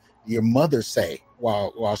hear your mother say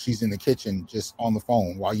while she's in the kitchen, just on the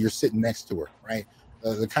phone, while you're sitting next to her, right?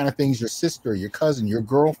 The kind of things your sister, your cousin, your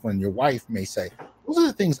girlfriend, your wife may say. Those are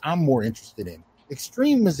the things I'm more interested in.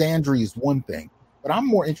 Extreme misandry is one thing, but I'm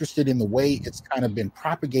more interested in the way it's kind of been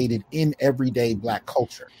propagated in everyday black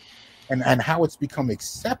culture, and how it's become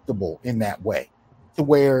acceptable in that way, to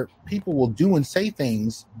where people will do and say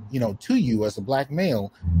things, to you as a black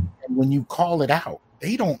male, and when you call it out,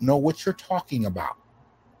 they don't know what you're talking about,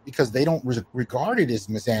 because they don't regard it as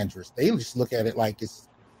misandrous. They just look at it like it's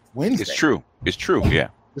Wednesday. It's true. Yeah.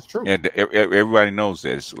 It's true. And everybody knows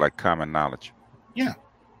that. It's like common knowledge. Yeah.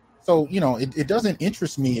 So, it doesn't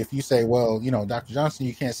interest me if you say, well, Dr. Johnson,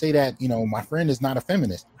 you can't say that, my friend is not a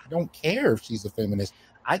feminist. I don't care if she's a feminist.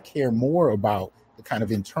 I care more about the kind of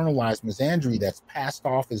internalized misandry that's passed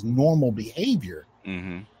off as normal behavior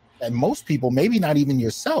that most people, maybe not even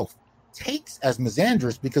yourself, takes as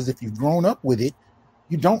misandrous, because if you've grown up with it,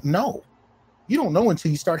 you don't know. You don't know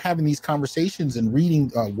until you start having these conversations and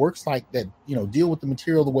reading works like that, deal with the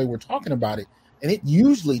material the way we're talking about it. And it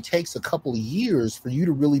usually takes a couple of years for you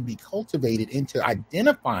to really be cultivated into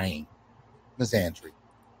identifying misandry.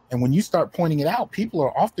 And when you start pointing it out, people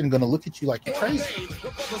are often going to look at you like you're crazy.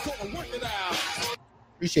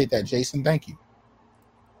 Appreciate that, Jason. Thank you.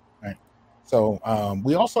 All right. So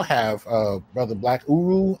we also have Brother Black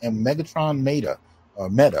Uru and Megatron Meta.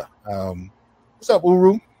 What's up,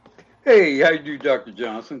 Uru? Hey, how you do, Dr.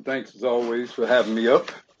 Johnson? Thanks as always for having me up.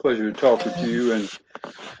 Pleasure to talk with you and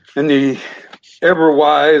the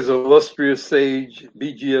ever-wise, illustrious sage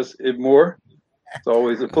BGS Idmore. It's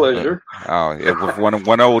always a pleasure. Oh, yeah, with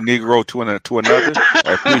one old Negro to another.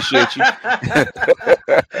 I appreciate you.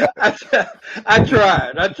 I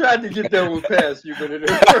tried to get that one past you, but it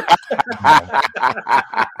didn't work.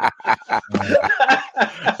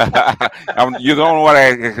 You're the only one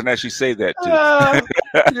I can actually say that to.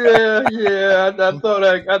 Yeah. I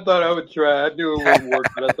thought I would try. I knew it wouldn't work,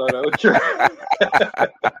 but I thought I would try.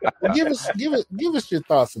 Well, give us your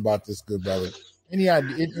thoughts about this, good brother. Any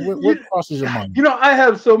idea? What crosses your mind? I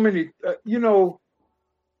have so many.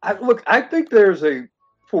 I think there's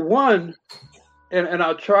for one, and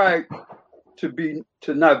I'll try to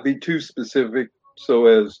not be too specific so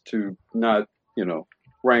as to not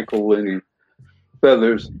rankle any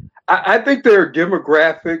feathers. I think there are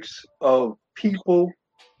demographics of people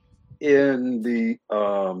in the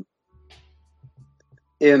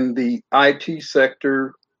IT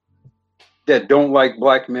sector that don't like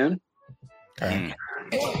black men. Okay.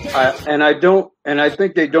 I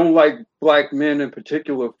think they don't like black men in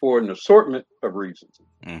particular for an assortment of reasons.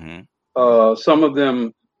 Some of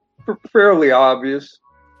them fairly obvious,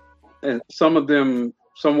 and some of them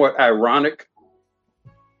somewhat ironic.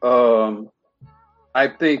 I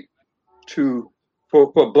think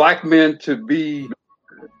for black men to be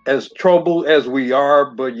as troubled as we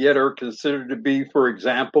are, but yet are considered to be, for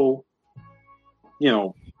example,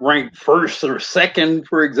 ranked first or second,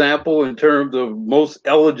 for example, in terms of most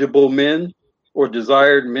eligible men or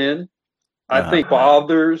desired men, I think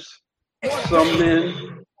bothers some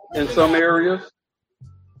men in some areas,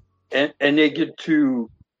 and they get to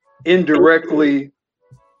indirectly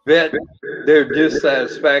vet their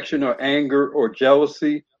dissatisfaction or anger or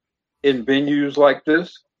jealousy in venues like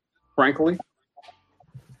this, frankly.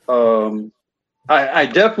 I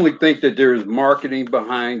definitely think that there's marketing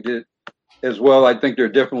behind it as well. I think there are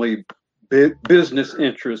definitely business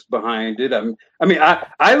interests behind it.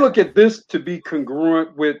 I look at this to be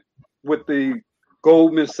congruent with the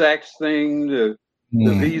Goldman Sachs thing, the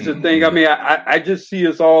Visa thing. I mean, I just see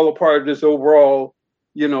us all a part of this overall,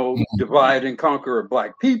 divide and conquer of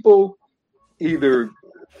Black people, either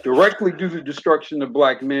directly due to the destruction of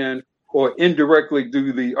Black men or indirectly due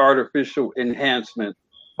to the artificial enhancement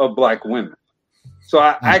of Black women. So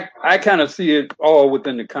I kind of see it all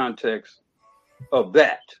within the context of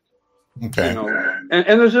that. Okay. And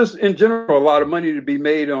there's just in general a lot of money to be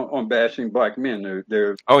made on bashing Black men.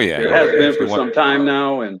 There has been for some time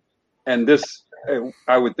now, and this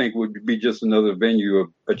I would think would be just another venue of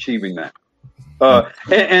achieving that.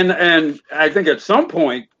 And I think at some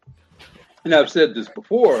point, and I've said this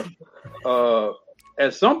before,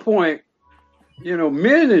 at some point,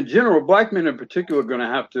 men in general, Black men in particular, are going to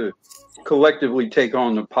have to collectively take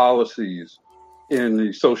on the policies in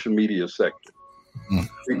the social media sector.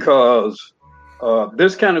 Because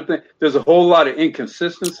this kind of thing, there's a whole lot of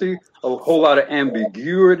inconsistency, a whole lot of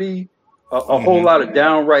ambiguity, a whole lot of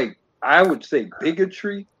downright, I would say,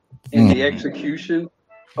 bigotry in the execution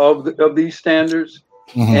of these standards.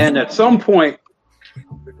 And at some point,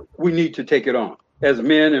 we need to take it on as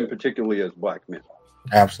men and particularly as Black men.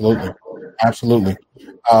 Absolutely.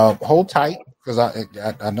 Hold tight, because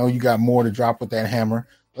I know you got more to drop with that hammer.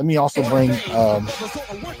 Let me also bring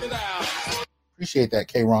appreciate that,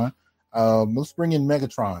 K-Ron. Let's bring in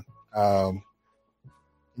Megatron. Can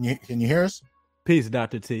you hear us? Peace,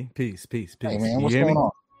 Dr. T. Peace. Hey, man, what's going on?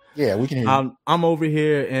 Yeah, we can hear you. I'm over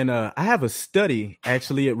here, and I have a study.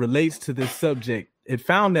 Actually, it relates to this subject. It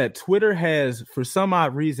found that Twitter has, for some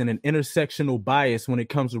odd reason, an intersectional bias when it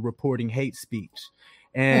comes to reporting hate speech.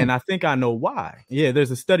 And I think I know why. Yeah,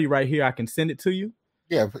 there's a study right here. I can send it to you.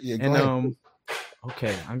 Yeah, go ahead.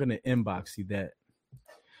 Okay, I'm gonna inbox you that.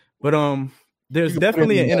 But there's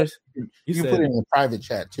definitely an you can put it in the private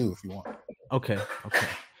chat too if you want. Okay.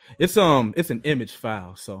 It's an image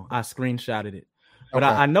file, so I screenshotted it. But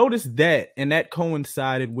I noticed that, and that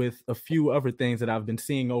coincided with a few other things that I've been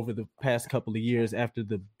seeing over the past couple of years after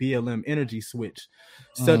the BLM energy switch,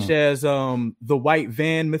 such as the white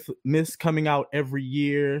van myths coming out every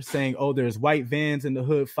year saying, oh, there's white vans in the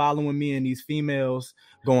hood following me, and these females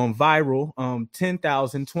going viral,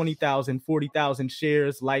 10,000, 20,000, 40,000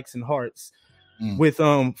 shares, likes, and hearts. With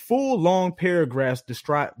full long paragraphs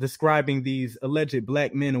describing these alleged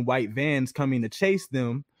Black men in white vans coming to chase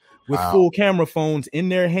them with full camera phones in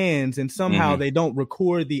their hands, and somehow they don't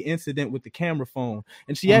record the incident with the camera phone.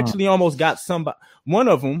 And she actually almost got somebody. One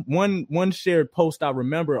of them, one shared post I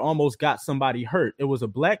remember, almost got somebody hurt. It was a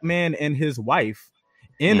Black man and his wife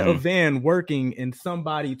in a van working, and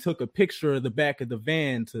somebody took a picture of the back of the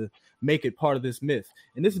van to make it part of this myth.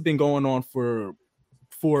 And this has been going on for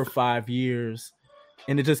 4 or 5 years,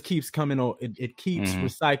 and it just keeps coming on. It keeps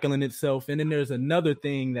recycling itself. And then there's another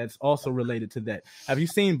thing that's also related to that. Have you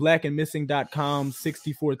seen blackandmissing.com's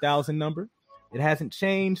 64,000 number? It hasn't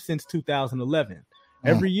changed since 2011.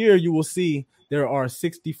 Every year you will see there are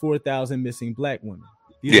 64,000 missing Black women.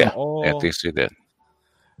 These are all, they say that.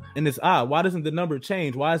 And it's odd. Why doesn't the number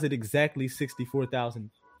change? Why is it exactly 64,000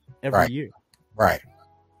 every year? Right.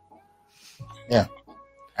 Yeah,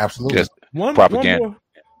 absolutely. Yes. One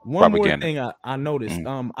more thing I noticed.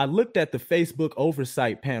 I looked at the Facebook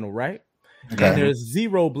oversight panel, right? Okay. And there's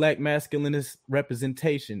zero Black masculinist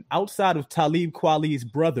representation outside of Talib Kweli's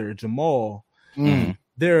brother Jamal.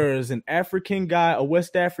 There's an African guy, a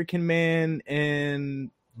West African man, and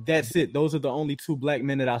that's it. Those are the only 2 Black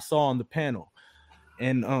men that I saw on the panel.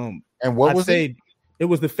 And what was it? It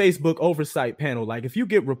was the Facebook oversight panel. Like, if you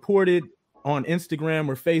get reported on Instagram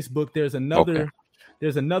or Facebook, there's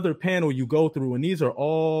another panel you go through, and these are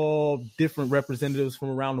all different representatives from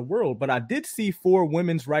around the world. But I did see 4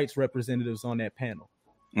 women's rights representatives on that panel.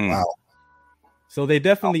 Wow. So they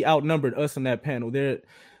definitely outnumbered us on that panel. They're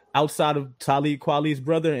outside of Talib Kweli's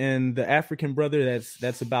brother and the African brother.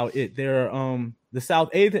 That's about it. There are the South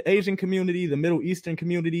Asian community, the Middle Eastern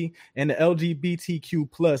community, and the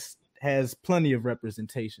LGBTQ plus has plenty of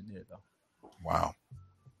representation there, though. Wow.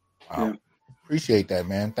 Yeah. Appreciate that,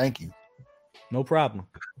 man. Thank you. No problem.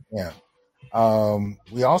 Yeah.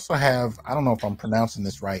 We also have, I don't know if I'm pronouncing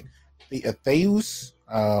this right, the Atheus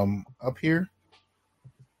up here.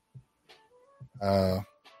 Can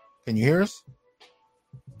you hear us?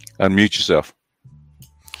 Unmute yourself.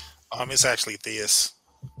 It's actually Theus.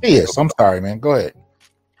 I'm sorry, man. Go ahead.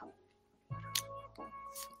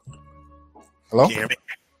 Hello? Can you hear me?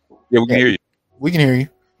 Yeah, we can hear you. We can hear you.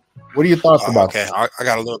 What are your thoughts about Okay, that? I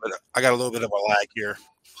got a little bit. I got a little bit of a lag here.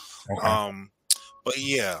 Okay. But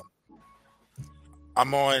yeah,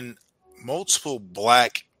 I'm on multiple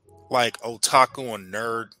black like otaku and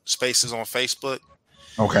nerd spaces on Facebook,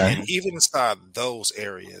 Okay. and even inside those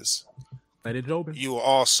areas, Let it open. you will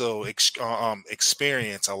also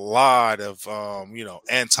experience a lot of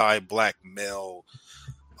anti-black male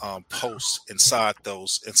posts inside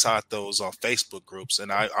those Facebook groups. And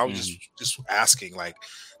I was just asking, like,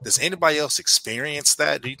 does anybody else experience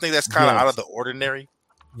that? Do you think that's kind of out of the ordinary?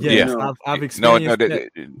 Yes, No. I've experienced that.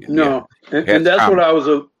 No, and that's what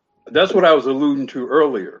I was alluding to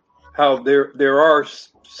earlier. How there are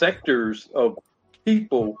sectors of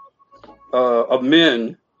people, of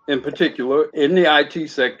men in particular, in the IT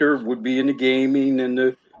sector, would be in the gaming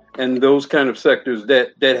and those kind of sectors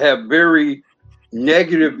that have very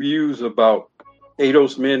negative views about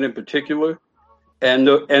ADOS men in particular, and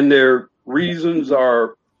their reasons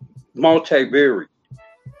are multivariate.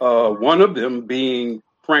 One of them being,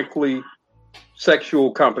 frankly,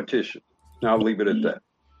 sexual competition. Now I'll leave it at that.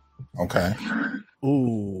 Okay.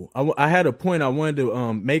 Ooh, I had a point I wanted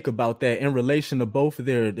to make about that in relation to both of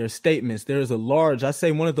their statements. There's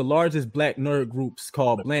one of the largest black nerd groups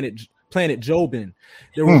called Planet Jobin.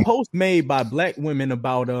 There were posts made by black women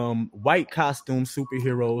about white costume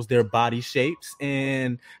superheroes, their body shapes,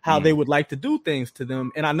 and how they would like to do things to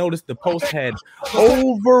them. And I noticed the post had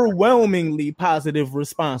overwhelmingly positive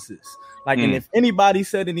responses. Like, and if anybody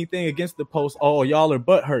said anything against the post, oh, y'all are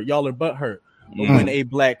butthurt. But when a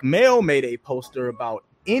black male made a poster about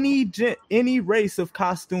any race of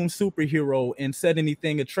costume superhero and said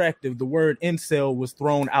anything attractive, the word incel was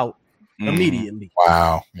thrown out immediately.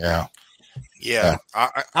 Wow. Yeah.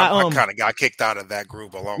 I kind of got kicked out of that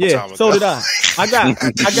group a long time ago. So did I.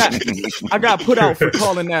 I got put out for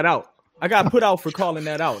calling that out.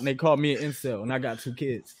 And they called me an incel, and I got 2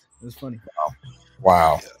 kids. It was funny.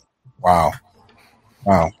 Wow.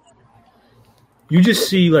 You just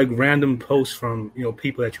see like random posts from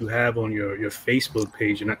people that you have on your Facebook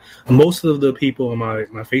page, and most of the people on my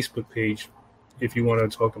Facebook page, if you want to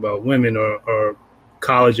talk about women, are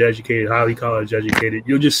college educated, highly college educated.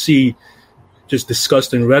 You'll just see just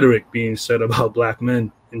disgusting rhetoric being said about black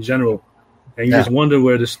men in general, and you just wonder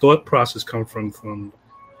where this thought process comes from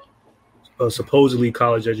supposedly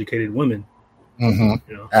college educated women.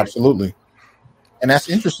 Absolutely. And that's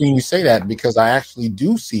interesting you say that, because I actually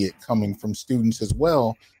do see it coming from students as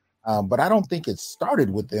well. But I don't think it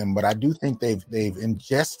started with them, but I do think they've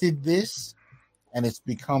ingested this, and it's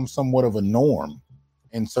become somewhat of a norm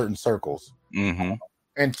in certain circles. And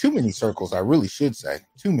too many circles, I really should say.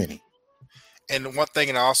 Too many. And one thing,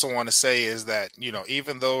 and I also want to say, is that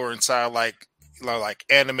even though we're inside like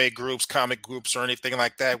anime groups, comic groups, or anything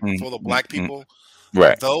like that, full of black people,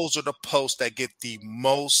 right? Those are the posts that get the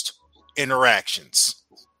most interactions.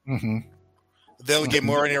 They'll get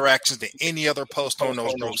more interactions than any other post on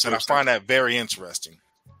those groups, and I find that very interesting.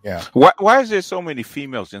 Yeah. Why is there so many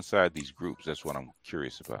females inside these groups? That's what I'm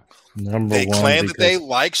curious about. They claim that they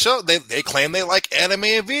like They claim they like anime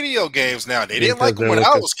and video games now. They didn't like them when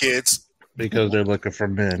I was kids. Because they're looking for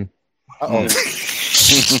men. They're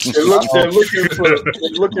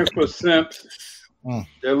looking for simps.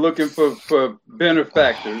 They're looking for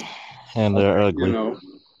benefactors. And they're ugly. No,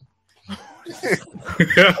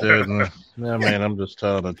 man, I'm just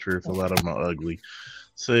telling the truth. A lot of them are ugly.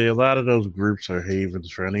 See, a lot of those groups are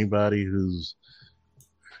havens for anybody who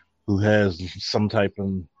has some type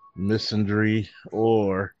of misandry,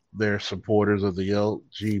 or they're supporters of the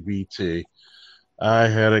LGBT. I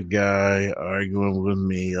had a guy arguing with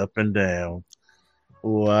me up and down.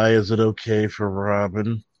 Why is it okay for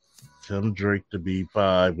Robin, Tim Drake, to be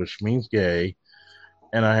bi, which means gay?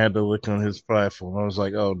 And I had to look on his platform. I was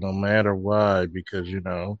like, oh, no matter why, because,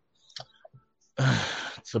 to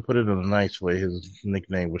put it in a nice way, his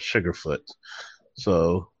nickname was Sugarfoot.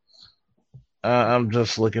 So I'm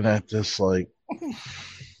just looking at this like,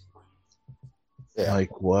 like,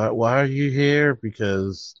 why are you here?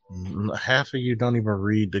 Because half of you don't even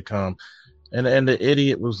read the comic. And the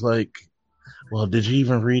idiot was like, well, did you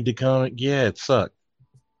even read the comic? Yeah, it sucked.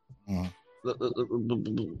 I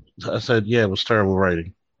said, yeah, it was terrible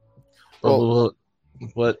writing. But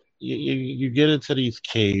you get into these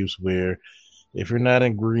caves where if you're not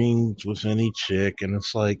in agreement with any chick, and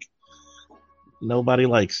it's like, nobody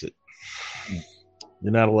likes it.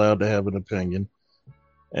 You're not allowed to have an opinion.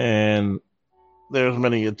 And there's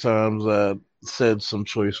many a times I said some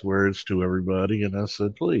choice words to everybody, and I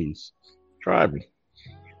said, please, try me.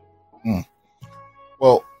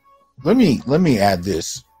 Well, let me add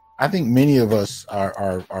this. I think many of us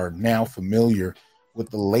are now familiar with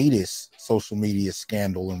the latest social media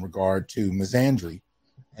scandal in regard to misandry,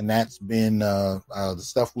 and that's been the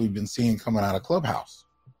stuff we've been seeing coming out of Clubhouse,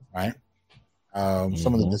 right?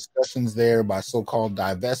 Some of the discussions there by so-called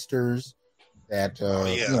divestors that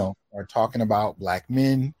are talking about black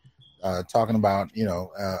men, talking about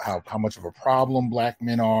how much of a problem black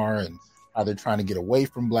men are, and how they're trying to get away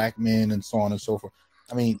from black men, and so on and so forth.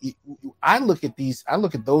 I mean, I look at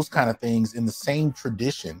those kind of things in the same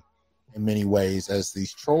tradition in many ways as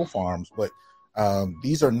these troll farms, but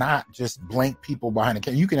these are not just blank people behind the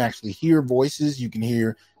camera. You can actually hear voices. You can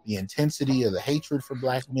hear the intensity of the hatred for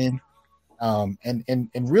black men.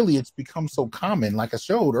 And really it's become so common, like I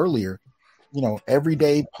showed earlier,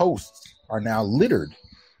 everyday posts are now littered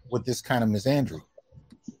with this kind of misandry,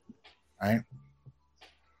 right?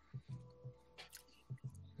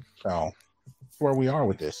 So that's where we are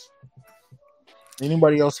with this.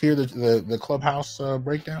 Anybody else hear the Clubhouse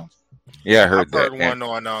breakdowns? Yeah, I heard I've that. Heard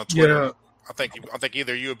one on Twitter. Yeah. I think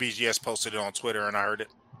either you or BGS posted it on Twitter, and I heard it.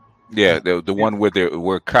 Yeah, the one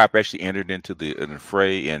where cop actually entered into the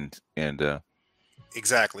fray and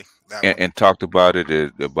exactly and talked about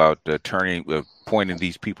it about pointing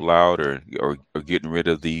these people out or getting rid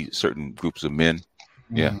of these certain groups of men.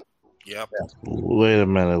 Yeah. Yep. Wait a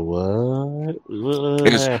minute. What?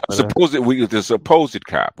 The supposed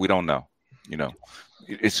cop. We don't know.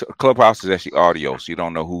 It's Clubhouse is actually audio, so you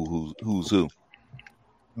don't know who's who.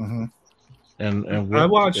 Mm-hmm. And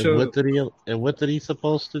what did he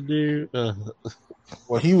supposed to do?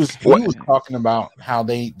 Well, he was talking about how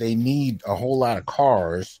they need a whole lot of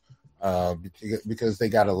cars because they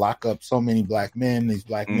got to lock up so many black men. These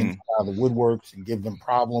black men come out of the woodworks and give them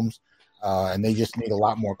problems, and they just need a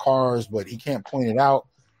lot more cars. But he can't point it out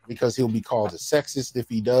because he'll be called a sexist if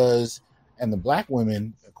he does. And the black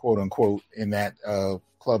women, quote unquote, in that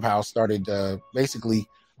Clubhouse started basically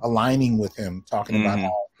aligning with him, talking about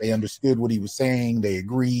how they understood what he was saying, they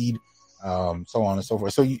agreed, so on and so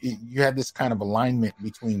forth. So you had this kind of alignment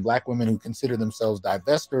between black women who consider themselves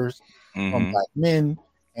divestors from black men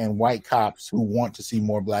and white cops who want to see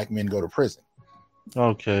more black men go to prison.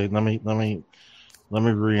 Okay, let me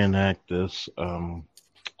reenact this. I'm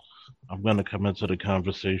going to come into the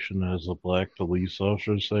conversation as a black police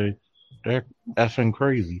officer and say they're effing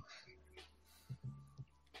crazy.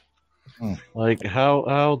 Like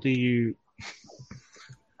how do you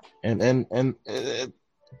and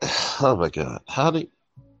oh my God, how do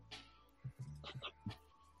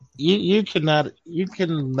you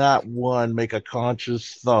cannot one make a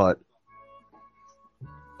conscious thought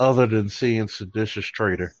other than seeing seditious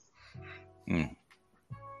traitor.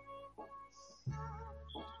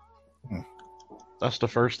 That's the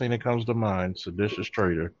first thing that comes to mind, seditious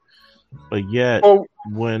traitor. But yet,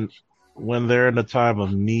 when they're in a time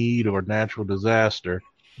of need or natural disaster,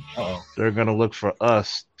 they're going to look for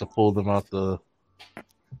us to pull them out the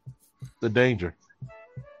danger.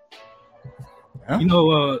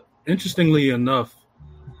 Interestingly enough,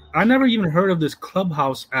 I never even heard of this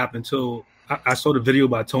Clubhouse app until I saw the video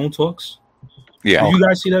by Tone Talks. Yeah. Did you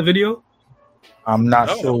guys see that video? I'm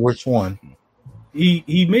not sure which one.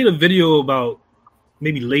 He made a video about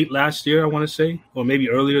maybe late last year, I want to say, or maybe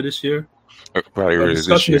earlier this year. Probably earlier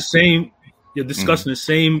discussing this year. Discussing the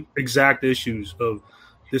same exact issues of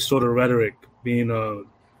this sort of rhetoric being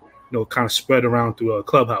kind of spread around through a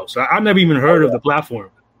Clubhouse. I never even heard of the platform.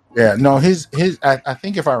 Yeah, no, his I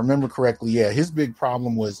think if I remember correctly, his big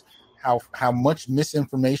problem was how much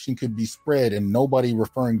misinformation could be spread and nobody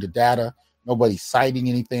referring to data, nobody citing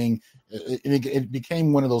anything. It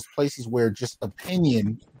became one of those places where just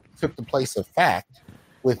opinion took the place of fact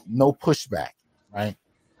with no pushback, right?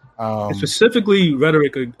 Specifically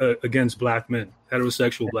rhetoric against black men,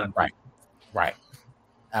 heterosexual black men. Right.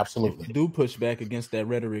 Absolutely. If you do push back against that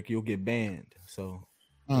rhetoric, you'll get banned. So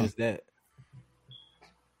there's that.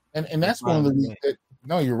 And that's one of the reasons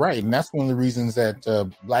no, you're right. And that's one of the reasons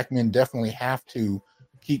that black men definitely have to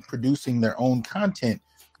keep producing their own content,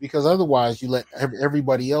 because otherwise you let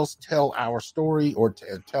everybody else tell our story or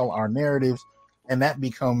tell our narratives, and that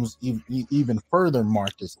becomes even further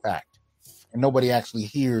marked as fact. And nobody actually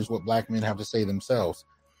hears what black men have to say themselves.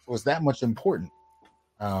 So it's that much important.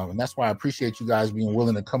 And that's why I appreciate you guys being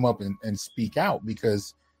willing to come up and speak out,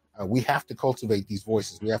 because we have to cultivate these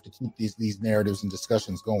voices. We have to keep these narratives and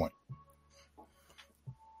discussions going.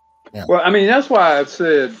 Yeah. Well, I mean, that's why I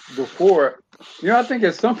said before, I think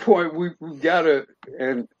at some point we've got to,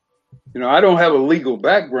 and, I don't have a legal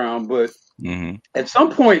background, but at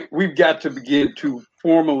some point we've got to begin to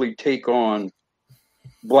formally take on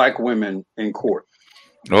black women in court.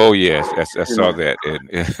 Oh yes, I saw that,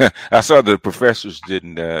 and I saw the professors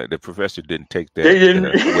didn't. The professor didn't take that They didn't.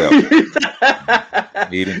 well.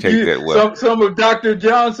 He didn't take that well. Some of Dr.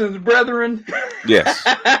 Johnson's brethren. Yes.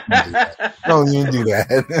 No, you didn't do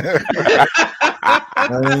that.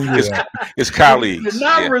 His colleagues did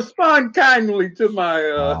not respond kindly to my.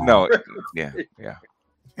 No. Yeah.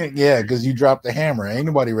 Yeah, because you dropped the hammer. Ain't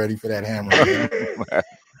nobody ready for that hammer.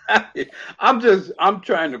 I'm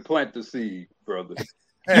trying to plant the seed, brother.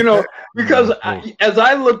 You know, because as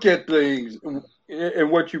I look at things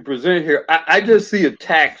and what you present here, I just see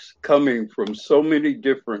attacks coming from so many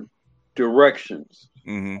different directions,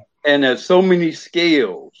 and at so many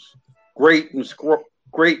scales, great and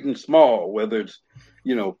small. Whether it's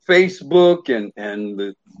Facebook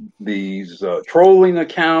and these trolling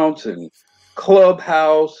accounts and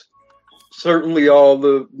Clubhouse, certainly all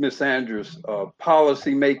the misandrous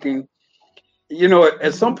policy making.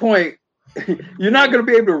 At some point, you're not going to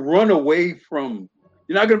be able to run away from.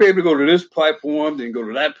 You're not going to be able to go to this platform, then go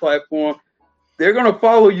to that platform. They're going to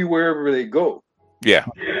follow you wherever they go. Yeah.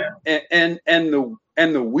 And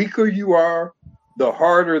the weaker you are, the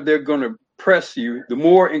harder they're going to press you. The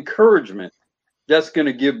more encouragement that's going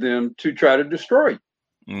to give them to try to destroy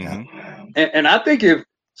you. And I think if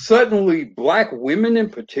suddenly Black women in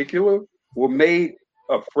particular were made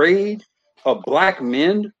afraid of Black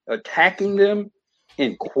men attacking them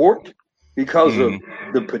in court because of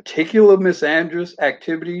the particular misandrous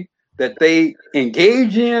activity that they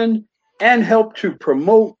engage in and help to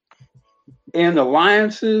promote in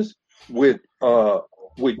alliances with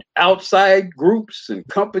outside groups and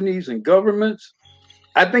companies and governments,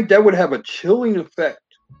 I think that would have a chilling effect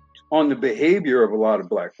on the behavior of a lot of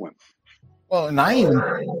Black women. Well, and I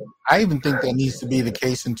even think that needs to be the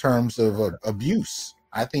case in terms of abuse.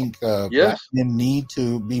 I think Black men need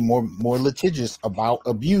to be more litigious about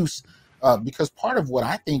abuse, because part of what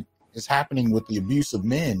I think is happening with the abuse of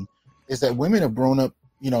men is that women have grown up,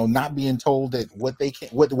 not being told that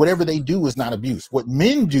whatever they do is not abuse. What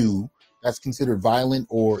men do that's considered violent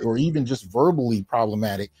or even just verbally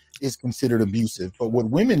problematic is considered abusive, but what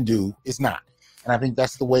women do is not. And I think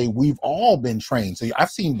that's the way we've all been trained. So I've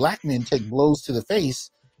seen Black men take blows to the face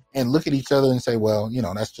and look at each other and say, well,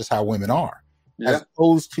 that's just how women are. Yeah. As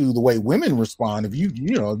opposed to the way women respond. If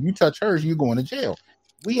you touch hers, you're going to jail.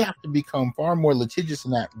 We have to become far more litigious in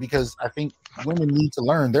that, because I think women need to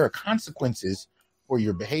learn there are consequences for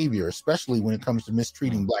your behavior, especially when it comes to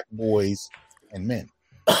mistreating Black boys and men.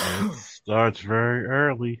 It starts very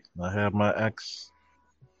early. I had my ex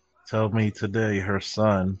tell me today her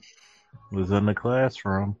son was in the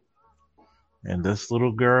classroom, and this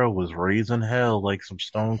little girl was raising hell like some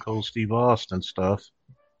Stone Cold Steve Austin stuff.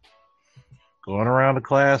 Going around the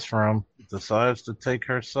classroom, decides to take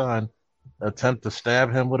her son, attempt to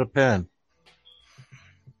stab him with a pen,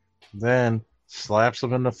 then slaps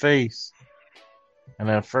him in the face. And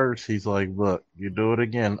at first he's like, look, you do it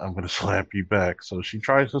again, I'm going to slap you back. So she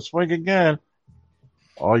tries to swing again.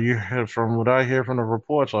 All you heard from what I hear from the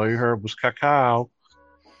reports, all you heard was cacao.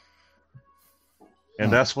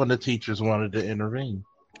 And that's when the teachers wanted to intervene.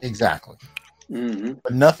 Exactly.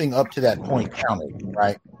 But nothing up to that point counted,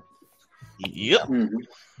 right? Yep.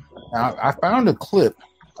 Now, I found a clip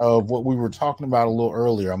of what we were talking about a little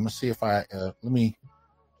earlier. I'm going to see if let me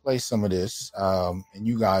play some of this, and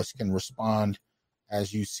you guys can respond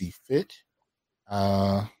as you see fit.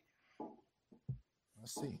 Let's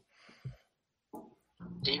see.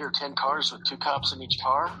 8 or 10 cars with 2 cops in each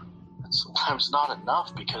car. That's sometimes not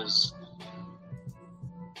enough, because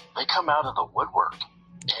they come out of the woodwork,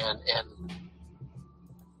 and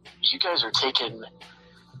you guys are taking the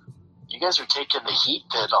heat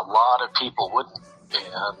that a lot of people wouldn't.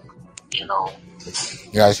 And you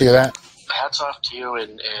guys hear that? Hats off to you,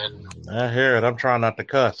 and I hear it. I'm trying not to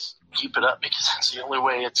cuss. Keep it up, because that's the only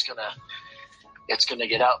way it's gonna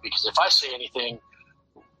get out. Because if I say anything,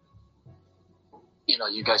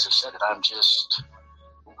 you guys have said it, I'm just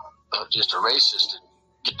a racist, and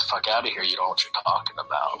get the fuck out of here. You know what you're talking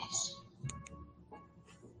about.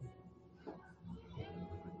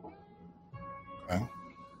 Okay.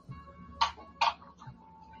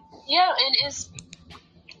 Yeah, and it's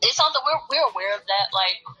something we're aware of that.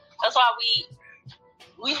 Like, that's why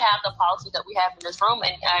we have the policy that we have in this room,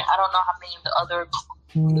 and I don't know how many of the other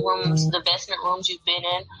rooms, the investment rooms you've been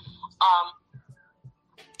in.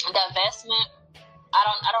 The investment,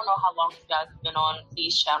 I don't know how long you guys have been on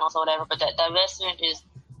these channels or whatever, but that divestment is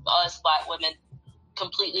us Black women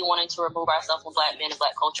completely wanting to remove ourselves from Black men and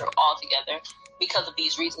Black culture altogether because of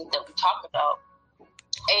these reasons that we talked about.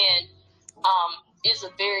 And it's a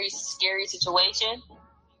very scary situation.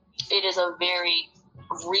 It is a very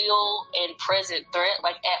real and present threat,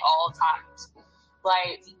 like at all times.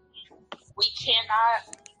 Like, we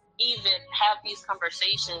cannot even have these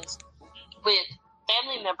conversations with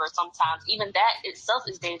family members sometimes. Even that itself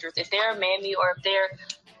is dangerous. If they're mammy or if they're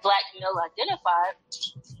Black male identified,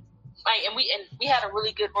 like, and we had a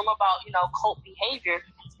really good room about, you know, cult behavior,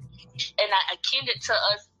 and I akin it to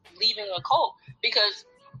us leaving a cult, because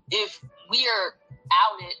if we are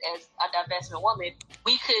outed as a divestment woman,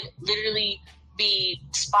 we could literally be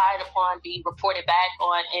spied upon, be reported back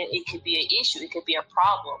on, and it could be an issue. It could be a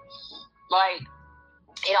problem. Like,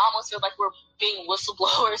 it almost feels like we're being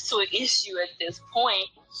whistleblowers to an issue at this point,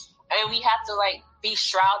 and we have to like be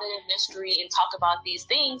shrouded in mystery and talk about these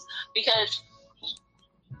things, because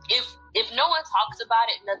if no one talks about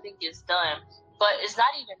it, nothing gets done. But it's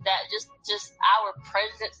not even that. Just our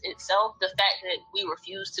presence itself, the fact that we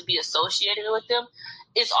refuse to be associated with them,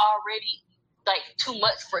 is already like too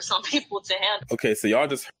much for some people to handle. Okay, so y'all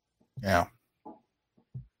just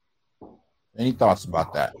Any thoughts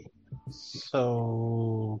about that?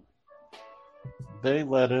 So they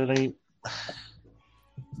let any.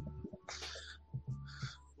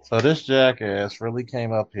 So this jackass really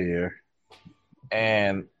came up here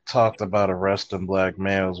and talked about arresting black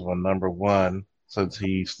males when, number one, since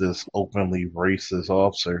he's this openly racist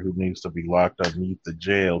officer who needs to be locked underneath the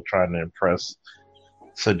jail trying to impress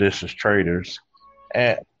seditious traitors.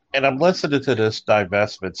 And I'm listening to this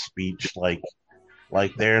divestment speech like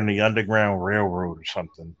they're in the Underground Railroad or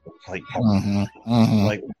something. Like,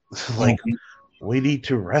 like we need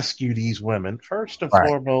to rescue these women. First and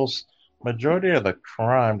foremost, majority of the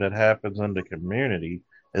crime that happens in the community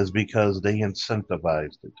is because they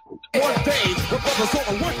incentivized it.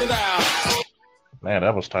 Man,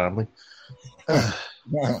 that was timely.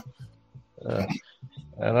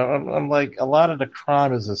 And I'm like, a lot of the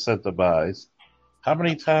crime is incentivized. How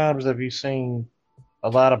many times have you seen a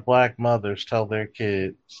lot of black mothers tell their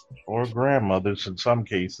kids, or grandmothers in some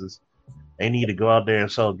cases, they need to go out there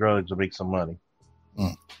and sell drugs to make some money?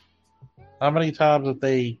 How many times have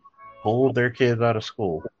they pulled their kids out of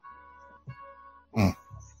school?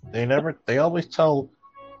 They always tell,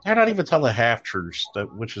 they're not even telling half-truths,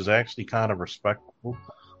 which is actually kind of respectful.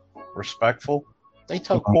 They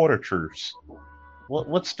tell quarter truths.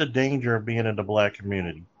 What's the danger of being in the black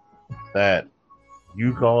community? That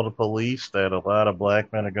you call the police that a lot of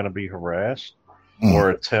black men are going to be harassed,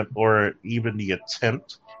 or even the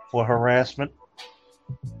attempt for harassment.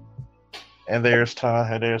 And there's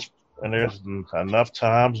enough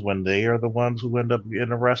times when they are the ones who end up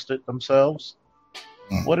getting arrested themselves.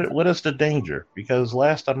 What is the danger? Because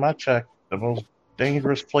last time I checked, the most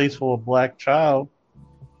dangerous place for a black child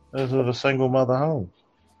is at a single mother home.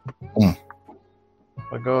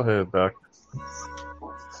 But go ahead, Doc.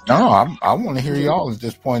 No, I want to hear y'all at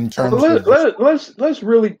this point in terms of let's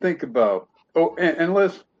really think about and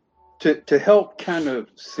let's to help kind of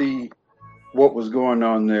see what was going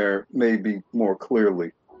on there maybe more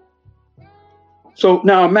clearly. So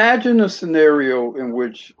now imagine a scenario in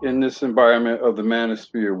which, in this environment of the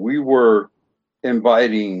manosphere, we were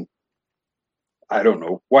inviting, I don't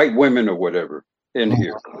know, white women or whatever in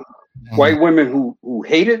here. White women who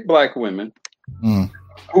hated black women,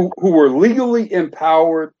 who were legally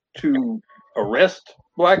empowered to arrest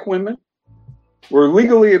black women, were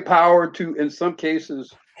legally empowered to, in some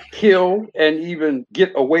cases, kill and even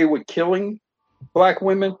get away with killing black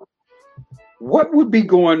women. What would be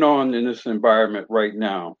going on in this environment right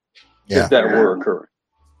now if that were occurring?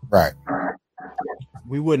 Right.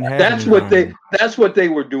 We wouldn't have. That's what they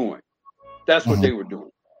were doing. That's what they were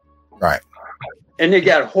doing. Right. And they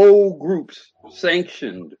got whole groups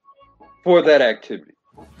sanctioned for that activity.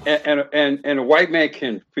 And a white man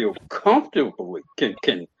can feel comfortably,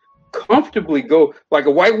 can comfortably go, like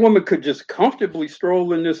a white woman could just comfortably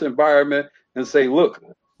stroll in this environment and say, look,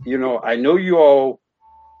 you know, I know you all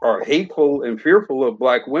are hateful and fearful of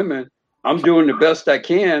black women. I'm doing the best I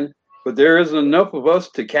can, but there isn't enough of us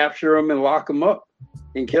to capture them and lock them up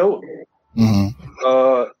and kill them.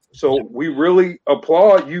 So we really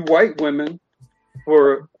applaud you white women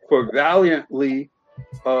for valiantly,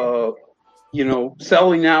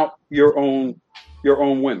 selling out your own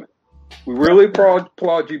women. We really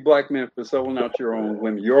applaud you black men for selling out your own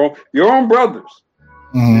women, your own brothers,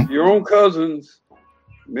 your own cousins,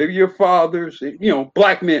 maybe your fathers,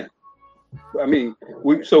 black men. I mean,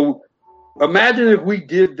 so imagine if we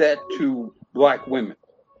did that to black women.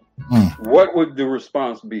 What would the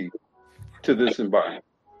response be to this environment?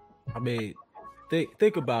 I mean,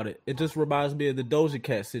 think about it. It just reminds me of the Doja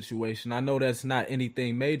Cat situation. I know that's not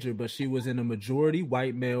anything major, but she was in a majority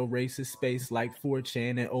white male racist space like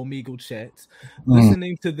 4chan and Omegle chats,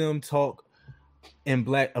 listening to them talk in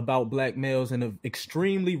about black males in an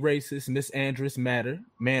extremely racist, misandrous manner,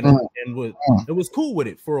 and it was cool with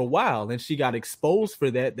it for a while, and she got exposed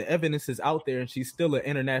for that. The evidence is out there, and she's still an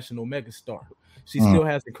international megastar. She still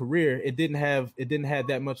has a career. It didn't have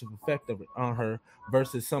that much of effect on her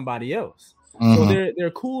versus somebody else. So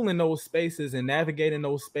they're cool in those spaces, and navigating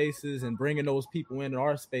those spaces and bringing those people into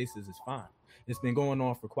our spaces is fine. It's been going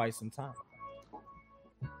on for quite some time,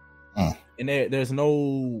 and there's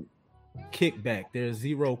no kickback. There's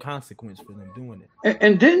zero consequence for them doing it.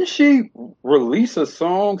 And didn't she release a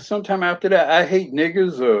song sometime after that? I hate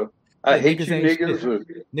niggas, or I hate you niggas, or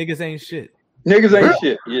niggas ain't shit. Niggas ain't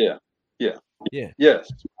shit. Yeah.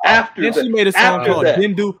 Yes. After and that, she made a song called that.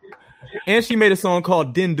 Dindu. And she made a song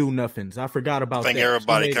called Didn't Do Nothings. I forgot about that. I think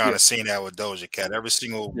everybody kind of seen that with Doja Cat. Every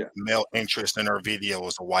single male interest in her video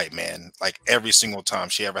was a white man. Like every single time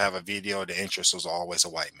she ever have a video, the interest was always a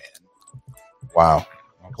white man. Wow.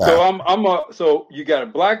 Okay. So you got a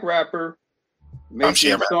black rapper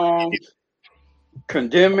making songs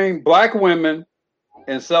condemning black women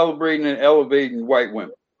and celebrating and elevating white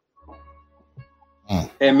women.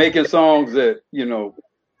 And making songs that,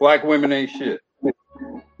 black women ain't shit.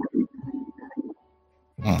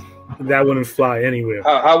 That wouldn't fly anywhere.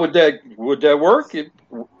 How would that work?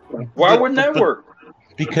 Why wouldn't that work?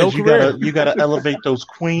 Because you gotta elevate those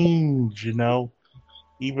queens,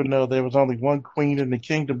 Even though there was only one queen in the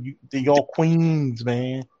kingdom, they all queens,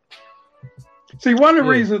 man. See, one of the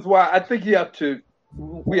reasons why I think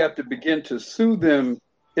we have to begin to sue them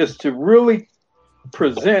is to really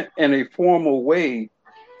present in a formal way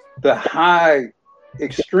the high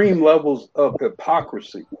extreme levels of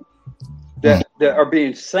hypocrisy that are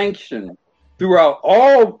being sanctioned throughout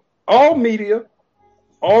all media,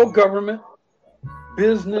 all government,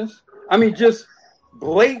 business. I mean, just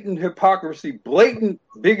blatant hypocrisy, blatant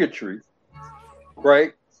bigotry,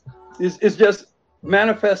 right? It's just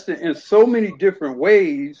manifested in so many different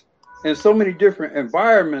ways, in so many different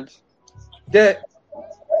environments that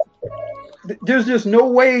there's just no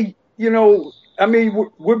way, I mean,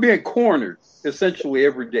 we're being cornered essentially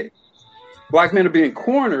every day. Black men are being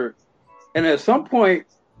cornered, and at some point,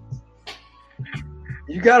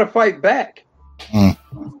 you got to fight back.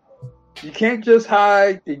 You can't just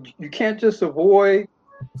hide. You can't just avoid.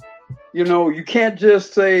 You can't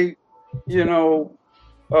just say, well,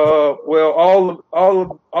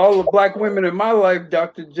 all the black women in my life,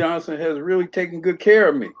 Dr. Johnson has really taken good care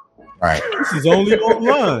of me. Right. This is only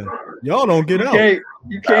online. Y'all don't get out.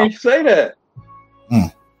 You can't say that.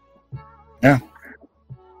 Yeah.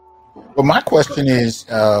 But my question is,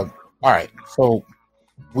 all right, so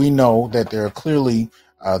we know that there are clearly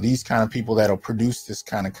these kind of people that'll produce this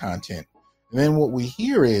kind of content. And then what we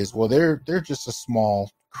hear is, well, they're just a small,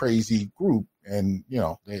 crazy group, and,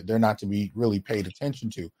 they're not to be really paid attention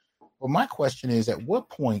to. Well, my question is, at what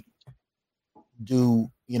point do,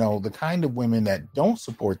 the kind of women that don't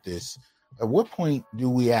support this, at what point do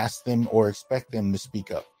we ask them or expect them to speak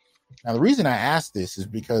up? Now, the reason I asked this is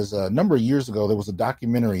because a number of years ago, there was a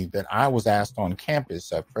documentary that I was asked on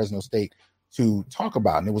campus at Fresno State to talk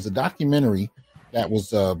about. And it was a documentary that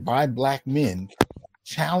was by black men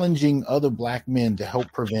challenging other black men to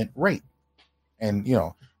help prevent rape and,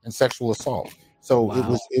 and sexual assault. So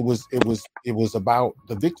wow. it was about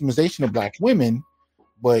the victimization of black women,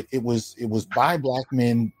 but it was by black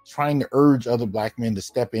men trying to urge other black men to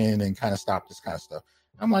step in and kind of stop this kind of stuff.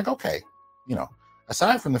 I'm like, okay,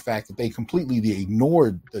 aside from the fact that they completely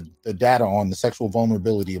ignored the data on the sexual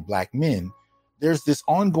vulnerability of black men, there's this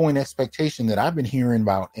ongoing expectation that I've been hearing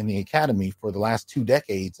about in the academy for the last 2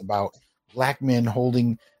 decades about black men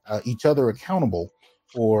holding each other accountable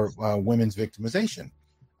for women's victimization,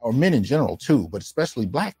 or men in general too, but especially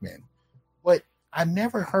black men. But I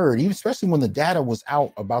never heard, even especially when the data was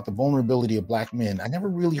out about the vulnerability of black men, I never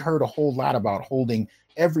really heard a whole lot about holding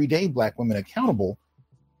everyday black women accountable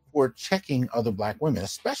for checking other black women,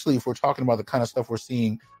 especially if we're talking about the kind of stuff we're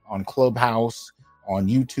seeing on Clubhouse, on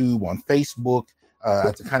YouTube, on Facebook,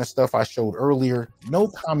 the kind of stuff I showed earlier. No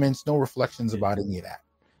comments, no reflections about any of that.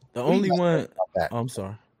 The only one, I'm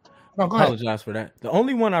sorry. No, go ahead. Apologize for that. The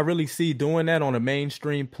only one I really see doing that on a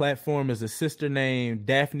mainstream platform is a sister named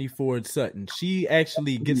Daphne Ford Sutton. She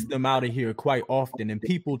actually gets them out of here quite often, and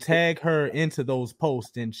people tag her into those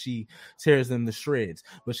posts and she tears them to shreds.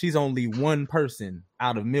 But she's only one person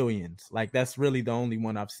out of millions. Like, that's really the only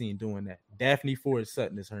one I've seen doing that. Daphne Ford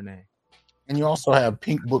Sutton is her name. And you also have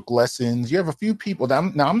Pink Book Lessons. You have a few people that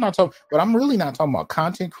I'm not talking, but I'm really not talking about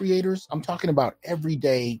content creators. I'm talking about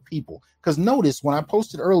everyday people. Because notice when I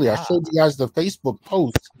posted earlier, I showed you guys the Facebook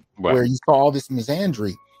post where you saw all this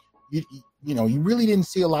misandry. you really didn't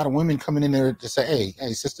see a lot of women coming in there to say,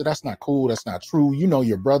 hey, sister, that's not cool. That's not true.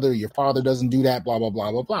 Your brother, your father doesn't do that, blah, blah,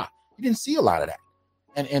 blah, blah, blah. You didn't see a lot of that.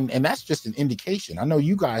 And that's just an indication. I know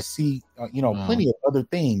you guys see, plenty of other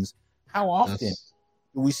things. How often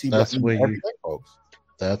do we see everyday folks?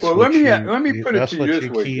 That's well, what let me put it that's to what you you this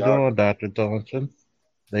way, keyed Doc. on, Dr. Johnson.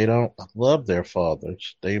 They don't love their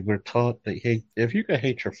fathers. They were taught they hate. If you can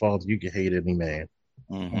hate your father, you can hate any man.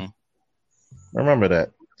 Mm-hmm. Remember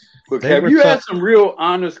that. Look, have you had some real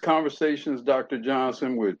honest conversations, Dr.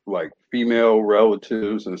 Johnson, with like female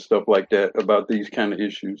relatives and stuff like that about these kind of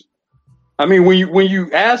issues? I mean, when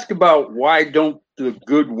you ask about why don't the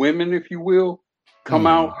good women, if you will, come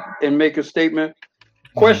out and make a statement,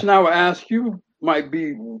 question I would ask you might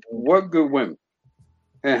be, what good women?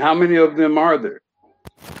 And how many of them are there?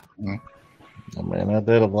 I mean, I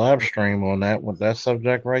did a live stream on that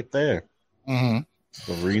subject right there. The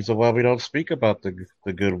reason why we don't speak about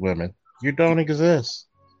the good women. You don't exist.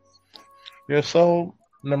 You're so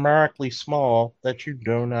numerically small that you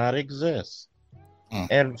do not exist.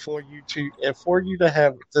 And for you to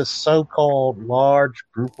have this so-called large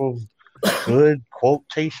group of good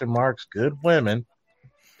quotation marks, good women,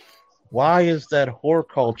 why is that whore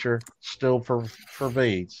culture still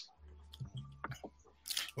pervades?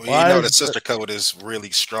 Well, the sister code is really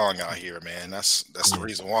strong out here, man. That's the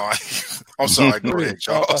reason why. I'm sorry, go ahead,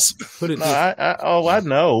 Charles. I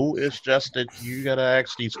know. It's just that you got to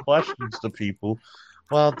ask these questions to people.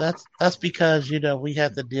 Well, that's because we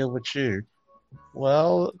have to deal with you.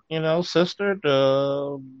 Well, sister,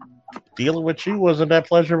 dealing with you wasn't that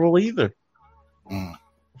pleasurable either.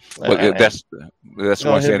 But that's what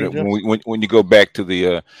I'm saying. When you go back to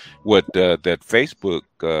the that Facebook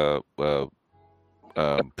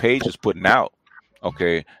page is putting out,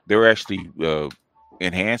 okay, they're actually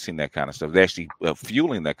enhancing that kind of stuff. They're actually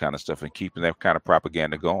fueling that kind of stuff and keeping that kind of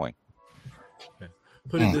propaganda going.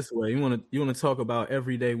 Put it this way: you want to talk about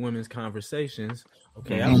everyday women's conversations.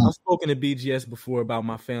 Okay, I've spoken to BGS before about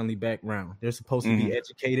my family background. They're supposed to be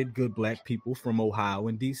educated, good black people from Ohio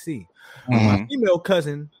and DC. My female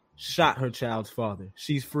cousin shot her child's father.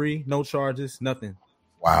 She's free, no charges, nothing.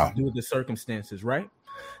 Wow. Due to the circumstances, right?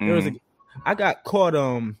 I got caught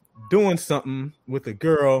doing something with a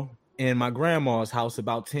girl in my grandma's house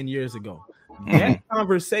about 10 years ago. That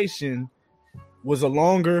conversation was a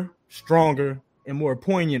longer, stronger, and more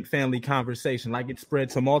poignant family conversation. Like, it spread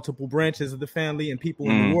to multiple branches of the family, and people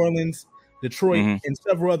in New Orleans, Detroit, and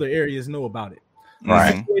several other areas know about it.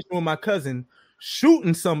 Right. The situation with my cousin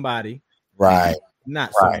shooting somebody. Right.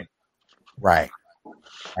 Not so. Right.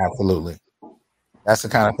 Absolutely. That's the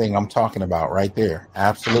kind of thing I'm talking about right there.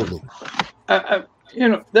 Absolutely.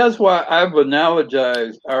 That's why I've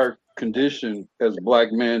analogized our condition as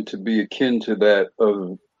black men to be akin to that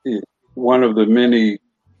of one of the many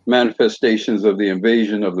manifestations of the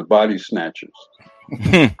invasion of the body snatchers,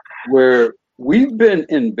 where we've been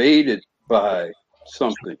invaded by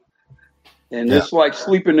something, and it's like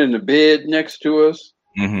sleeping in the bed next to us.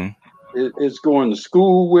 It's going to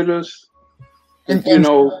school with us, but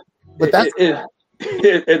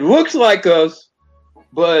it looks like us,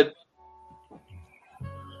 but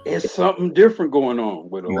it's something different going on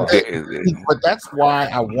with a lot. But that's why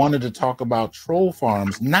I wanted to talk about troll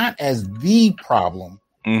farms, not as the problem,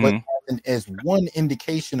 but as one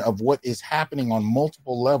indication of what is happening on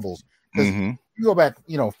multiple levels. Because you go back,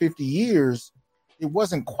 50 years, it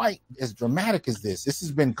wasn't quite as dramatic as this. This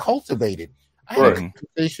has been cultivated. I had a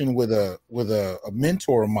conversation with a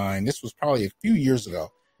mentor of mine. This was probably a few years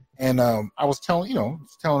ago, and I was telling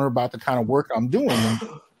her about the kind of work I'm doing,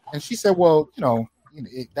 and she said, "Well,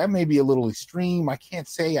 that may be a little extreme. I can't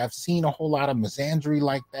say I've seen a whole lot of misandry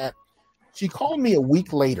like that." She called me a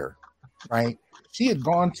week later, right? She had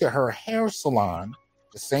gone to her hair salon,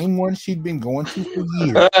 the same one she'd been going to for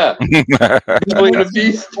years. It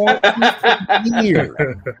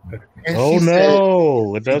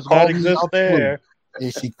does not exist there.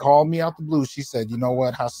 And she called me out the blue. She said, "You know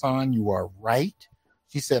what, Hassan, you are right."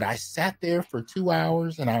 She said, "I sat there for 2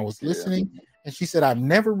 hours and I was listening." And she said, "I've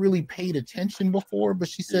never really paid attention before," but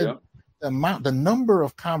she said the number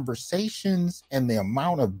of conversations and the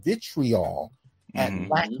amount of vitriol at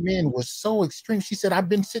black men was so extreme. She said, "I've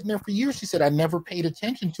been sitting there for years." She said, "I never paid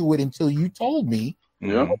attention to it until you told me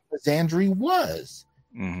what misandry was."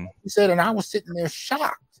 She said, and I was sitting there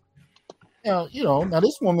shocked. Now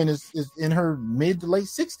this woman is in her mid to late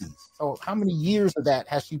 60s. So how many years of that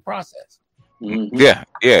has she processed?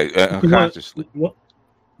 Unconsciously.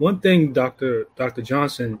 One thing, Dr.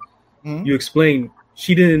 Johnson, you explained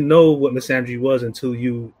she didn't know what misandry was until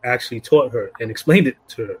you actually taught her and explained it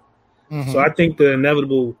to her. So I think the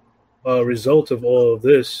inevitable result of all of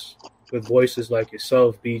this with voices like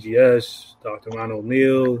yourself, BGS, Dr. Ron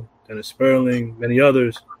O'Neill, Dennis Sperling, many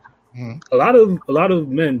others. A lot of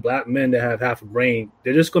men, black men that have half a brain,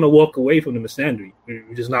 they're just going to walk away from the misandry.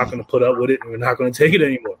 We're just not going to put up with it, and we're not going to take it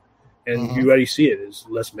anymore. And you already see it. There's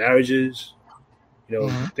less marriages,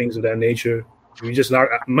 things of that nature. We just not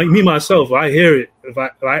me myself. If I hear it, if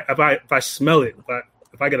I smell it,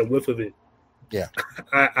 if I get a whiff of it, yeah,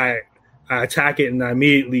 I attack it and I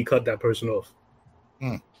immediately cut that person off.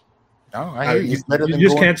 No, I hear you. You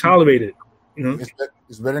just can't tolerate it.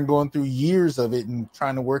 It's better than going through years of it and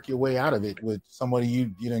trying to work your way out of it with somebody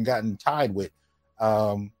you done gotten tied with.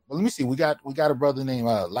 Well, let me see. We got a brother named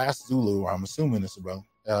Last Zulu. I'm assuming it's a brother.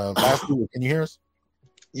 Last Zulu, can you hear us?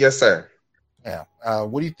 Yes, sir. Yeah.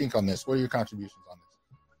 What do you think on this? What are your contributions on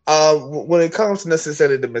this? When it comes to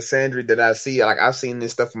necessarily the misandry that I see, like I've seen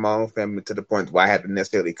this stuff from my own family to the point where I had to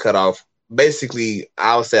necessarily cut off. Basically,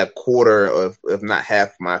 I would say a quarter of, if not half,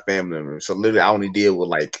 of my family members. So literally, I only deal with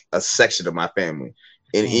like a section of my family,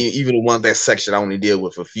 and even the one that section, I only deal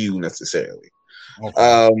with a few necessarily.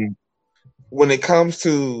 Okay. When it comes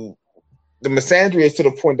to the misandry, is to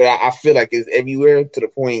the point that I feel like it's everywhere. To the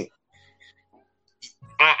point,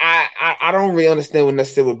 I don't really understand what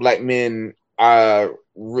necessarily black men are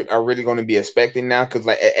really going to be expecting now, because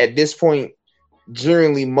like at this point.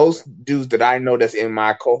 Generally, most dudes that I know that's in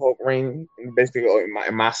my cohort ring, basically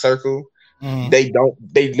in my circle, they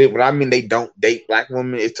don't date black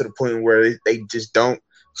women. It's to the point where they just don't.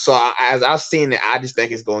 So as I've seen it, I just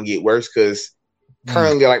think it's going to get worse, because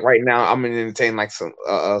currently, like right now, I'm gonna entertain like some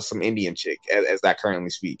Indian chick as I currently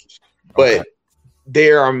speak. But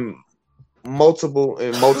there are multiple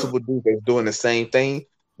dudes that's doing the same thing.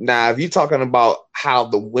 Now, if you're talking about how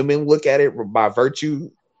the women look at it by virtue,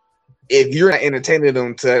 if you're not entertaining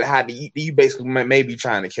them to how you basically may be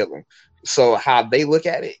trying to kill them. So how they look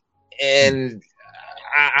at it, and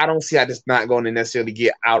I don't see how it's not going to necessarily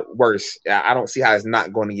get out worse. I don't see how it's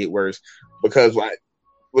not going to get worse, because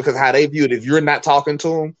how they view it, if you're not talking to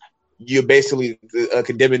them, you're basically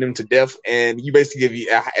condemning them to death, and you basically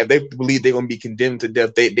if they believe they're going to be condemned to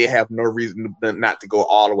death, they have no reason not to go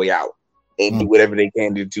all the way out and do whatever they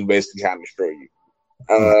can do to basically kind of destroy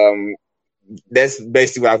you. That's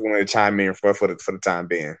basically what I wanted to chime in for the time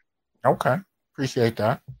being. Okay, appreciate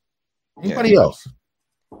that. Anybody else?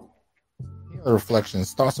 Any other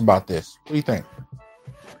reflections, thoughts about this? What do you think?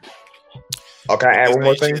 Okay, add one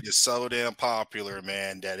more thing. It's so damn popular,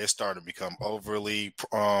 man, that it's starting to become overly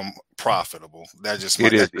profitable. That's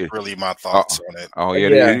really my thoughts on it. Oh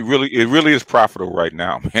yeah, it really is profitable right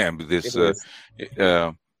now, man. This they've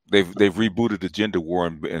rebooted the gender war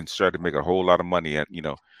and started to make a whole lot of money. At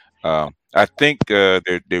I think they're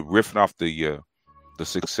riffing off the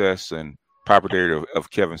success and popularity of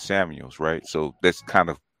Kevin Samuels, right? So that's kind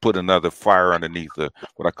of put another fire underneath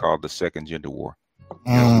what I call the second gender war.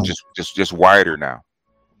 Just wider now.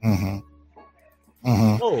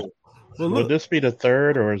 Oh, will this be the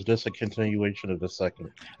third, or is this a continuation of the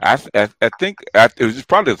second? I think it was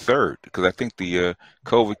probably the third, because I think the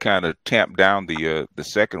COVID kind of tamped down the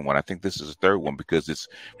second one. I think this is the third one because it's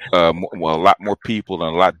a lot more people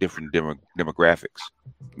and a lot different demographics,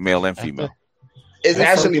 male and female. It's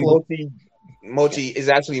actually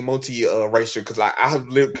multi-racial, because I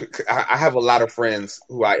have a lot of friends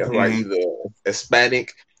who are either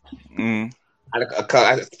Hispanic. I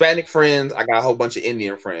got Hispanic friends. I got a whole bunch of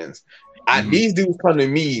Indian friends. These dudes come to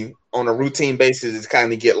me on a routine basis to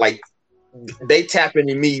kind of get like, they tap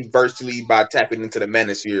into me virtually by tapping into the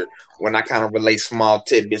manosphere when I kind of relate small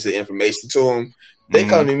tidbits of information to them. They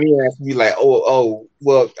come to me and ask me like, well,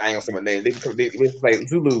 I ain't gonna say my name. They like,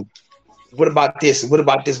 Zulu, what about this? What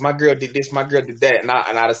about this? My girl did this. My girl did that. And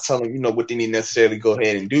I just tell them, what they need necessarily go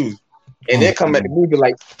ahead and do. And they come at the movie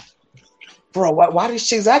like, bro, why these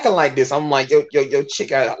chicks acting like this? I'm like, yo, chick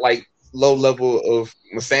got like low level of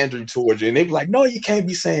misandry towards you. And they be like, no, you can't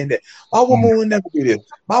be saying that. My woman will never do this.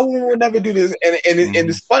 My woman will never do this. And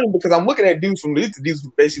it's funny because I'm looking at dudes from these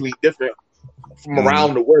basically different from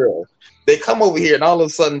around the world. They come over here and all of a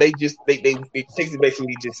sudden they chicks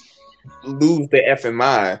basically just lose their effing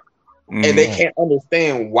mind. And they can't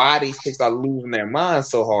understand why these chicks are losing their minds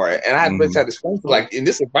so hard. And I had to explain to like, in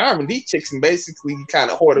this environment, these chicks can basically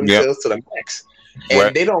kind of whore themselves to the max.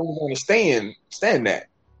 And they don't understand that.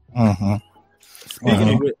 Speaking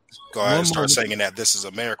of which, go ahead and start singing that "This Is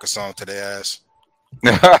America" song to their ass.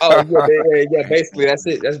 Basically that's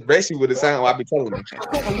it. That's basically what it sounds like. I be telling them.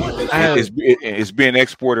 It's being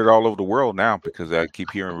exported all over the world now, because I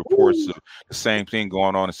keep hearing reports of the same thing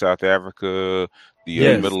going on in South Africa,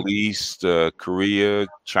 the Middle East, Korea,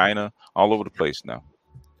 China, all over the place now.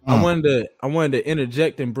 I wanted to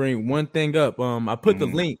interject and bring one thing up. I put the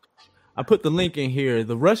link I put the link in here.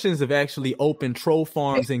 The Russians have actually opened troll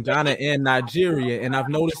farms in Ghana and Nigeria, and I've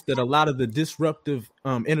noticed that a lot of the disruptive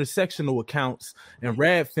intersectional accounts and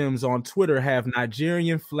rad films on Twitter have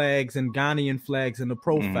Nigerian flags and Ghanaian flags in the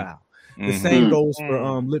profile. The same goes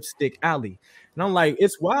for Lipstick Alley. And I'm like,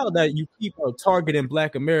 it's wild that you keep targeting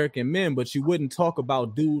Black American men, but you wouldn't talk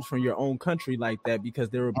about dudes from your own country like that because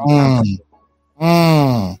there would be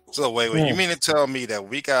So wait, you mean to tell me that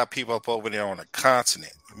we got people up over there on the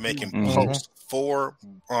continent making posts for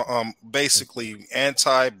basically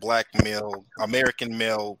anti-black male, American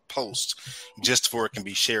male posts just for it can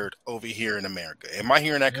be shared over here in America? Am I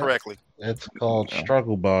hearing that correctly? It's called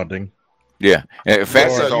struggle bonding. Yeah, in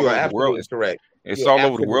fact, Yes, it's all you are over the world. absolutely correct. It's You are all over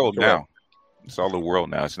the absolutely world correct. now. It's all over the world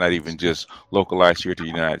now. It's not even just localized here to the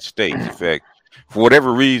United States. In fact, for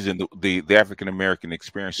whatever reason, the African American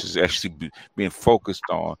experience is actually being focused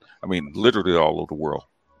on. I mean, literally all over the world.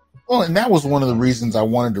 Well, and that was one of the reasons I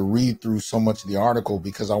wanted to read through so much of the article,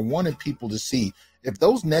 because I wanted people to see if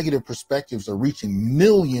those negative perspectives are reaching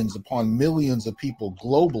millions upon millions of people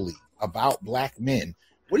globally about Black men.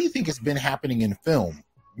 What do you think has been happening in film,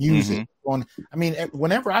 music? I mean,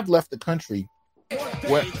 whenever I've left the country,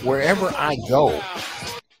 wherever I go,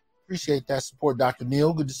 appreciate that support, Dr.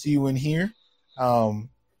 Neil. Good to see you in here. Whenever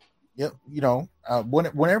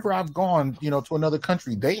I've gone, to another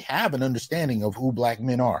country, they have an understanding of who Black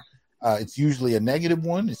men are. It's usually a negative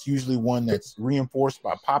one. It's usually one that's reinforced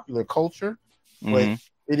by popular culture, but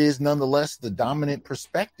it is nonetheless the dominant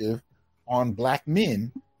perspective on Black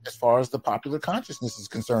men as far as the popular consciousness is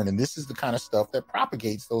concerned. And this is the kind of stuff that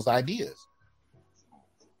propagates those ideas.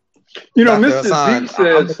 Mr. Z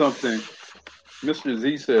said something. Mr.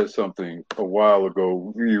 Z said something a while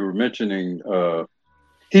ago. You were mentioning.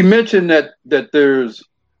 He mentioned that there's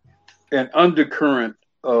an undercurrent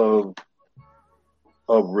of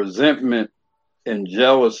resentment and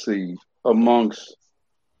jealousy amongst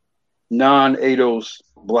non-ADOS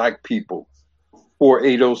Black people for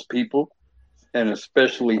ADOS people, and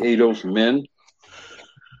especially ADOS men.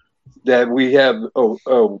 That we have a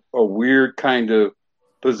weird kind of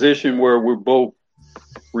position where we're both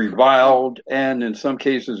reviled and in some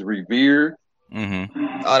cases revered, in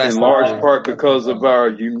large part because of our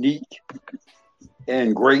unique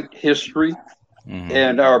and great history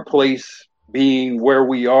and our place being where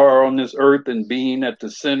we are on this earth and being at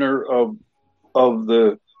the center of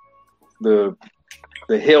the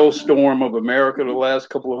hailstorm of America the last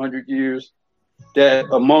couple of 100 years. That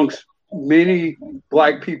amongst many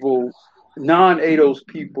Black people, non-ADOS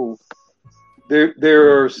people,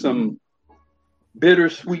 there are some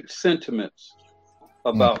bittersweet sentiments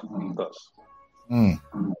about us.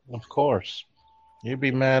 Of course. You'd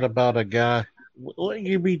be mad about a guy. Wouldn't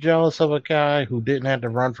you be jealous of a guy who didn't have to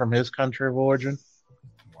run from his country of origin?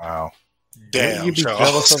 Wow. Damn, Wouldn't you be Charles.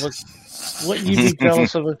 jealous of a? Wouldn't you be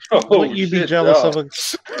jealous of a? Wouldn't you be jealous of a?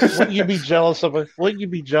 Wouldn't you be jealous of a? Wouldn't you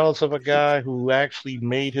be jealous of a guy who actually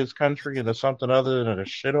made his country into something other than a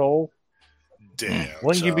shithole? Damn.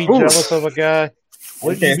 Wouldn't you be jealous of a guy?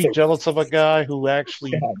 Wouldn't you be jealous of a guy who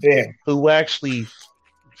actually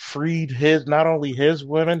freed his not only his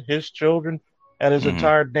women, his children, and his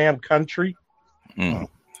entire damn country? Yeah.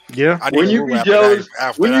 When you be jealous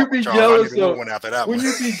of the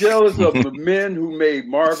men who made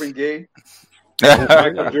Marvin Gaye,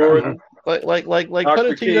 Michael Jordan, like put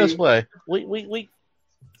it to you this way: we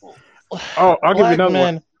I'll give you another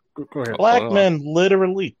one. Go ahead.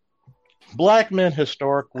 Black men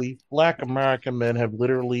historically, Black American men have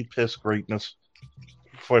literally pissed greatness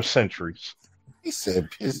for centuries. He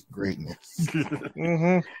said piss greatness.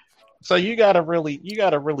 So you gotta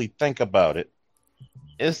really think about it.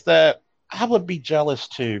 Is that I would be jealous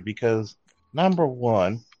too, because number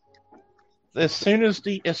one, as soon as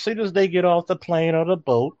they get off the plane or the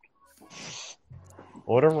boat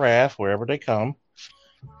or the raft, wherever they come,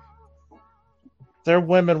 their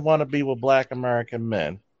women want to be with Black American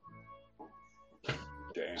men.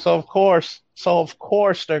 So of course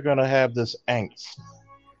they're gonna have this angst.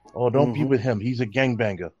 Oh, don't be with him. He's a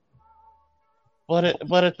gangbanger. But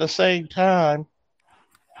at the same time,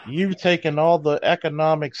 you've taken all the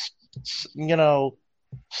economic,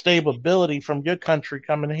 stability from your country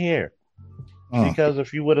coming here. Because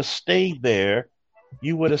if you would have stayed there,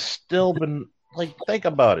 you would have still been think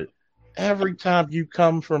about it. Every time you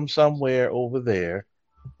come from somewhere over there,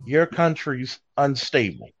 your country's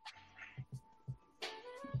unstable.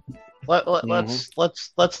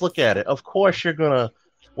 Let's look at it. Of course, you're gonna.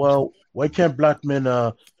 Well, why can't Black men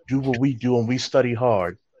do what we do and we study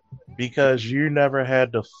hard? Because you never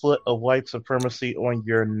had the foot of white supremacy on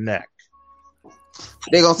your neck.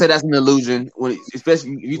 they're gonna say that's an illusion. When,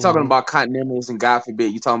 especially if you're talking about continentals, and God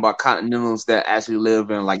forbid, you're talking about continentals that actually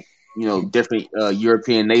live in like different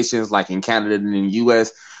European nations, like in Canada and in the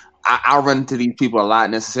U.S. I run into these people a lot,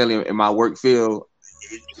 necessarily in my work field.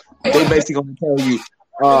 They basically gonna tell you,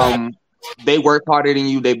 they work harder than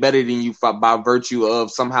you, they better than you by virtue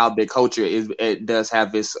of somehow their culture it does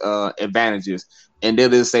have its advantages, and they'll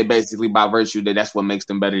just say basically by virtue that's what makes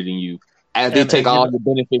them better than you. As they take all the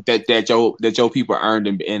benefits that your people earned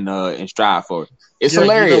and strive for. It's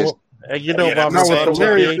hilarious. That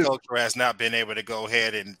same culture has not been able to go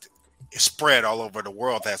ahead and spread all over the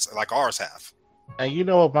world that's like ours have. And you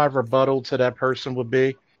know what my rebuttal to that person would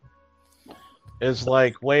be? Is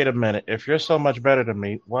like, wait a minute, if you're so much better than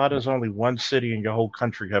me, why does only one city in your whole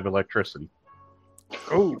country have electricity?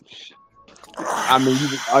 Oh, I mean,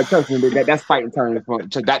 trust me, that's fighting terms.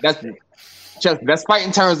 That's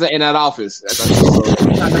fighting terms in that office.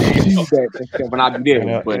 When I be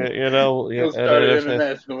there, but you'll start an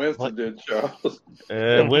international incident, Charles.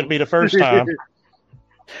 It wouldn't be the first time.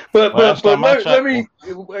 But let me.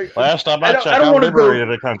 Last time I checked, I liberated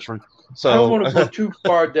the country. So I don't want to go too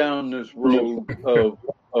far down this road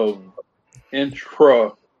of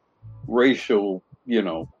intra-racial,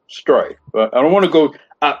 strife. But I don't want to go.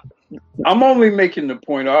 I'm only making the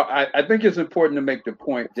point. I think it's important to make the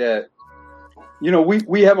point that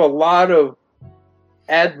we have a lot of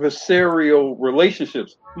adversarial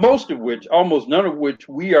relationships, almost none of which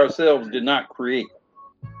we ourselves did not create.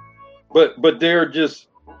 But they're just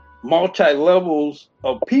multi-levels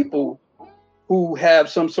of people who have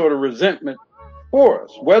some sort of resentment for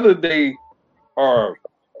us, whether they are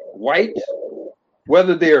white,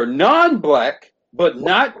 whether they are non-black, but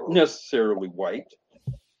not necessarily white.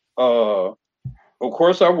 Of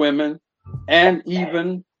course, our women, and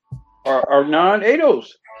even our non-ADOS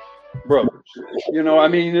brothers.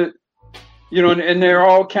 And they're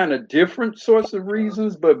all kind of different sorts of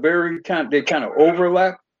reasons, but they kind of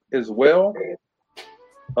overlap as well.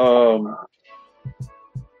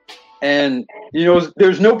 And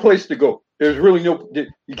there's no place to go. There's really you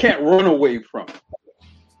can't run away from it.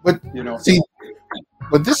 But see,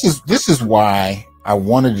 but this is why I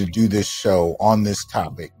wanted to do this show on this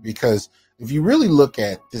topic, because if you really look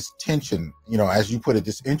at this tension, as you put it,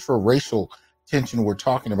 this intraracial tension we're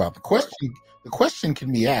talking about, the question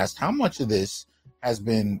can be asked: how much of this has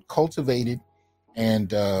been cultivated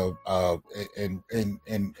and what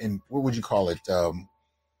would you call it?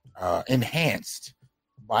 Enhanced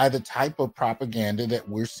by the type of propaganda that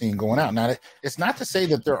we're seeing going out. Now, it's not to say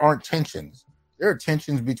that there aren't tensions. There are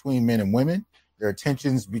tensions between men and women. There are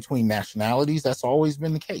tensions between nationalities. That's always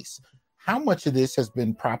been the case. How much of this has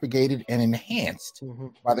been propagated and enhanced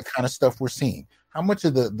by the kind of stuff we're seeing? How much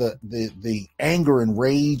of the anger and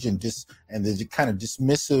rage and the kind of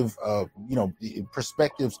dismissive,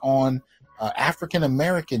 perspectives on African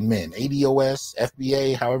American men, ADOS,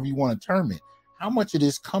 FBA, however you want to term it? How much it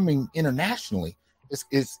is coming internationally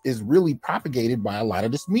is really propagated by a lot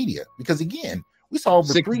of this media? Because again, we saw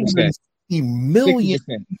over 360 million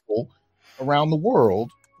people around the world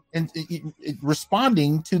and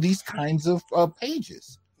responding to these kinds of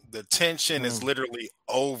pages. The tension is literally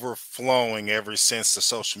overflowing ever since the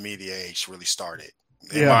social media age really started.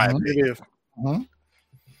 It is.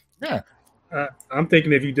 Yeah. I'm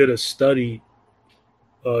thinking if you did a study,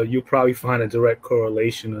 you'll probably find a direct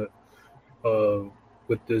correlation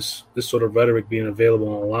with this sort of rhetoric being available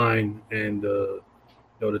online and the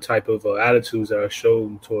type of attitudes that are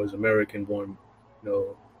shown towards American-born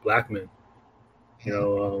black men.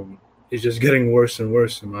 It's just getting worse and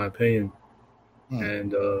worse, in my opinion.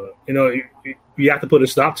 And you have to put a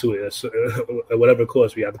stop to it. At whatever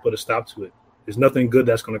cost, we have to put a stop to it. There's nothing good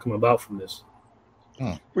that's going to come about from this.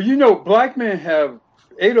 Well, black men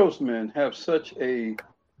ADOS men have such a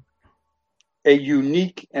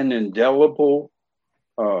unique and indelible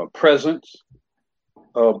presence,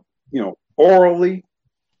 orally,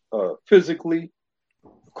 physically,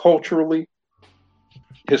 culturally,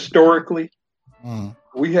 historically.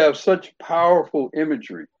 We have such powerful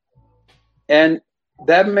imagery, and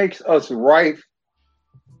that makes us rife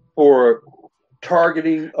for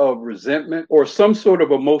targeting of resentment or some sort of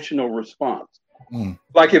emotional response.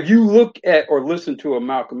 Like if you look at or listen to a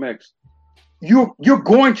Malcolm X, you're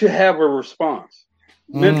going to have a response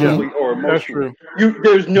mentally or emotionally.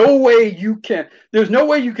 There's no way you can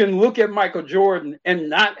look at Michael Jordan and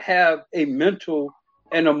not have a mental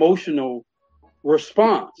and emotional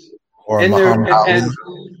response. And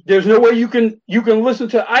there's no way you can listen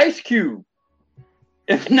to Ice Cube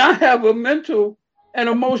and not have a mental and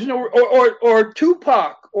emotional, or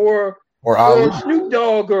Tupac or Snoop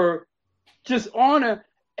Dogg, or just on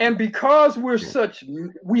And because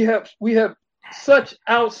we have such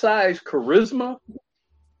outsized charisma,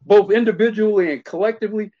 both individually and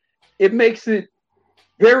collectively, it makes it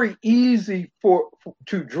very easy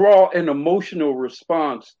to draw an emotional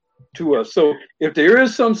response to us. So if there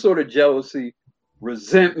is some sort of jealousy,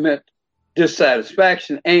 resentment,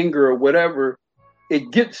 dissatisfaction, anger, or whatever,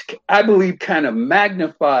 it gets, I believe, kind of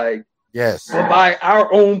magnified. Yes. By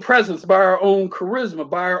our own presence, by our own charisma,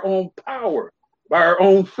 by our own power, by our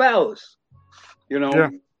own phallus, you know.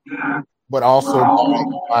 Yeah. But also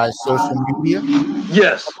by social media.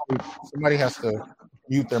 Yes. Somebody has to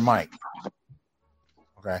mute their mic.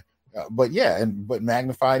 Okay. But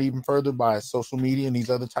magnified even further by social media and these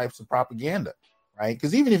other types of propaganda, right?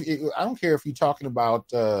 Because even if I don't care if you're talking about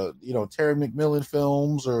Terry McMillan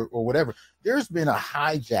films or whatever, there's been a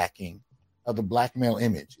hijacking of the black male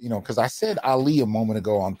image, because I said Ali a moment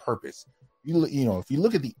ago on purpose. If you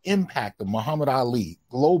look at the impact of Muhammad Ali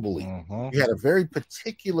globally, he had a very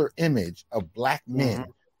particular image of black men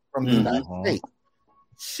from the United States.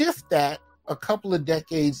 Shift that a couple of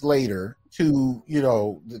decades later to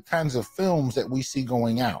the kinds of films that we see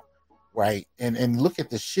going out, right? And look at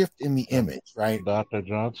the shift in the image, right? Dr.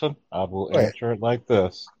 Johnson, I will answer it like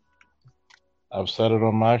this. I've said it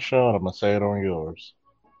on my show, and I'm gonna say it on yours.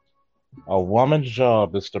 A woman's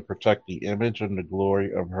job is to protect the image and the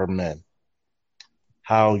glory of her men.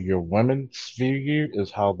 How your women view you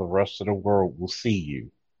is how the rest of the world will see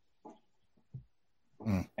you.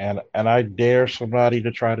 And I dare somebody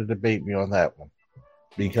to try to debate me on that one,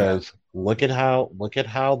 because look at how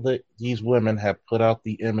these women have put out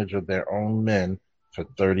the image of their own men for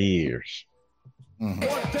 30 years. The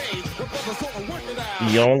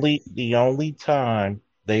only time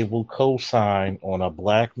they will co-sign on a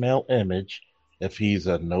black male image if he's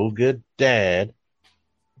a no good dad,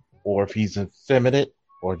 or if he's effeminate,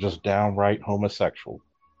 or just downright homosexual.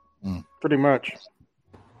 Pretty much.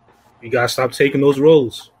 You gotta stop taking those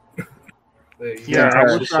roles. Is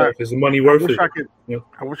the money worth it?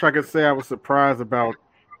 I wish I could say I was surprised about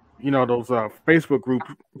those Facebook groups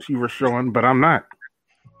you were showing, but I'm not.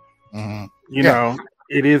 You know,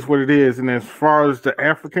 it is what it is. And as far as the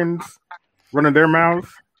Africans running their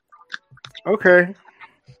mouths, okay,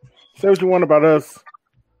 say what you want about us.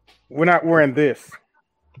 We're not wearing this.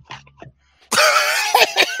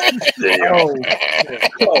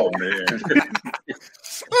 Oh man.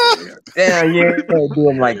 Damn, don't do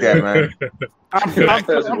him like that, man. I'm sorry.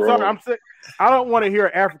 I'm sick. I don't want to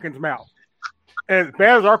hear Africans' mouth. As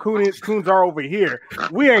bad as our coons are over here,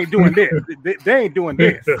 we ain't doing this. They ain't doing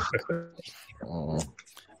this. No,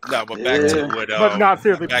 but back to what. But not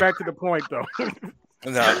seriously. Back to the point, though.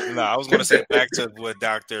 No. I was going to say back to what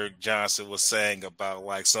Dr. Johnson was saying about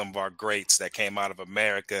like some of our greats that came out of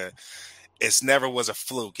America. It's never was a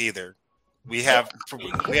fluke either. We have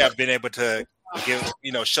been able to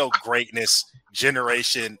show greatness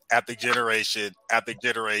generation after generation after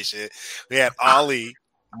generation. We had Ali,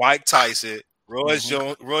 Mike Tyson, Roy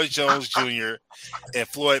Jones Jr., and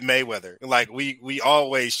Floyd Mayweather. Like we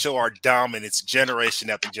always show our dominance generation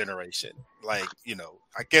after generation. Like,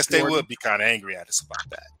 I guess they would be kind of angry at us about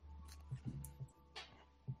that.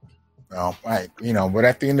 Well, right, but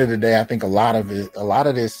at the end of the day, I think a lot of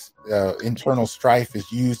this internal strife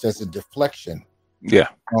is used as a deflection. Yeah.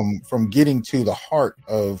 From getting to the heart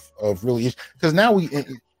of really, because now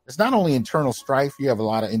it's not only internal strife. You have a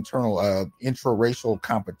lot of internal intra-racial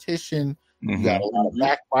competition. You got a lot of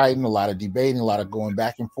backbiting, a lot of debating, a lot of going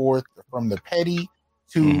back and forth from the petty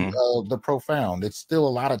to the profound. It's still a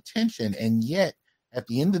lot of tension, and yet at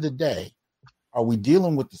the end of the day, are we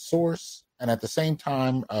dealing with the source? And at the same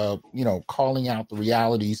time, calling out the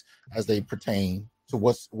realities as they pertain to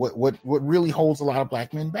what really holds a lot of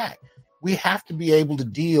black men back. We have to be able to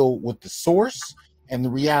deal with the source and the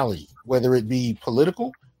reality, whether it be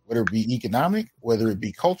political, whether it be economic, whether it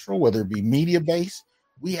be cultural, whether it be media-based.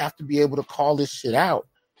 We have to be able to call this shit out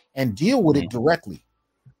and deal with it directly.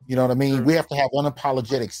 You know what I mean? We have to have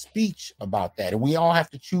unapologetic speech about that. And we all have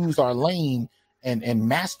to choose our lane and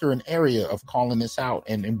master an area of calling this out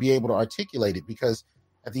and be able to articulate it, because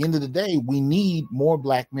at the end of the day, we need more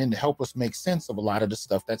black men to help us make sense of a lot of the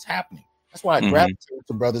stuff that's happening. That's why I gravitate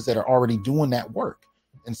to brothers that are already doing that work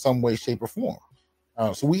in some way, shape, or form.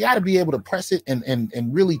 So we got to be able to press it and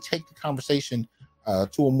really take the conversation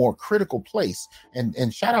to a more critical place.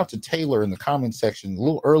 And shout out to Taylor in the comment section. A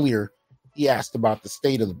little earlier, he asked about the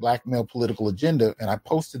state of the black male political agenda, and I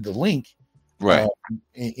posted the link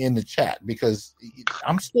in the chat, because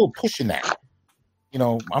I'm still pushing that.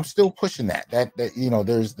 I'm still pushing that there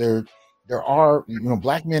are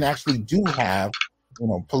black men actually do have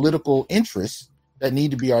political interests that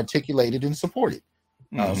need to be articulated and supported.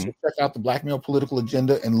 So check out the Black Male Political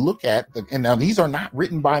Agenda and look at and now these are not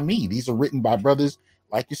written by me. These are written by brothers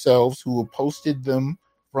like yourselves who have posted them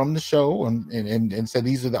from the show and said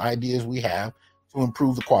these are the ideas we have to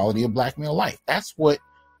improve the quality of Black male life. That's what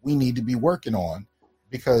we need to be working on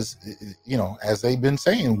because, as they've been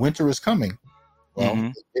saying, winter is coming.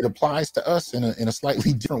 Well, it applies to us in a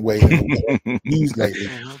slightly different way than the news lately.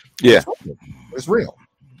 Yeah, it's real.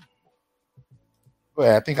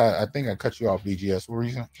 But I think I cut you off, BGS. What were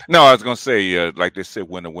you saying? No, I was gonna say, like they said,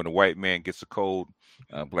 when a white man gets a cold,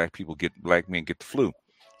 black men get the flu.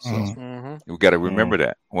 So we got to remember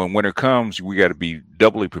that when winter comes, we got to be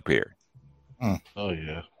doubly prepared. Oh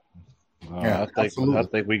yeah. Yeah, I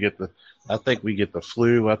think we get the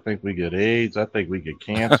flu. I think we get AIDS. I think we get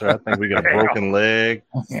cancer. I think we get a broken leg.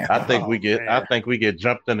 Yeah. I think we get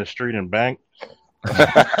jumped in the street and banked.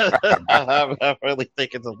 I really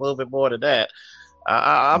think it's a little bit more than that.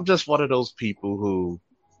 I'm just one of those people who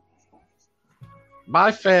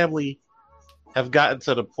my family have gotten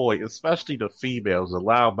to the point, especially the females, the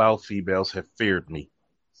loudmouth females have feared me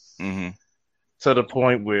to the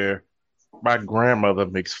point where my grandmother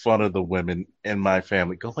makes fun of the women in my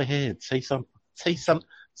family. Go ahead, say something. Tell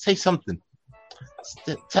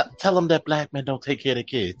them that black men don't take care of the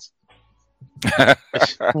kids.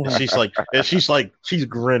 she's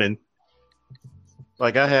grinning.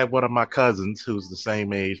 Like I had one of my cousins who's the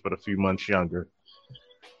same age but a few months younger,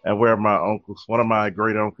 and one of my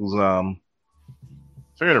great uncles'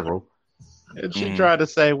 funeral, and she tried to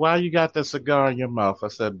say, "Why you got that cigar in your mouth?" I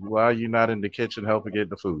said, "Why are you not in the kitchen helping get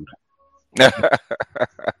the food?"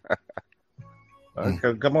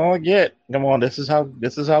 Come on. This is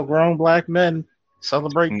how grown black men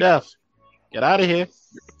celebrate death. Get out of here.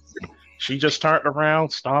 She just turned around,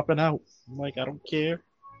 stomping out. I'm like, I don't care.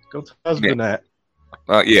 Go to husband that.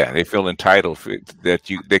 They feel entitled that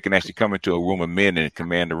they can actually come into a room of men and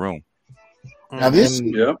command the room. Now this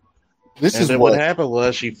is what happened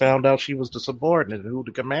was she found out she was the subordinate, who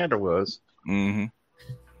the commander was.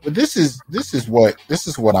 But this is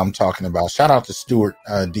what I'm talking about. Shout out to Stuart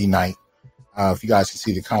D Knight. If you guys can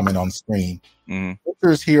see the comment on the screen, Winter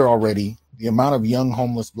is here already. The amount of young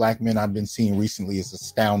homeless black men I've been seeing recently is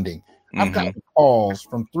astounding. I've gotten calls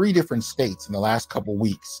from 3 different states in the last couple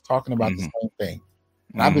weeks talking about the same thing.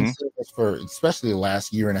 And I've been seeing this for especially the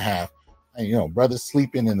last year and a half. And, brothers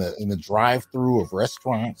sleeping in the drive-through of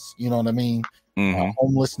restaurants. You know what I mean?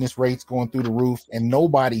 Homelessness rates going through the roof, and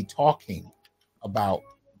nobody talking about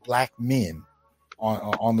black men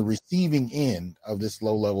on the receiving end of this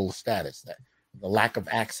low level of status. That the lack of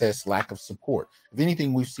access, lack of support. If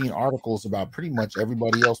anything, we've seen articles about pretty much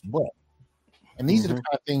everybody else but. And these are the kind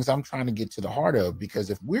of things I'm trying to get to the heart of, because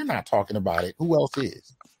if we're not talking about it, who else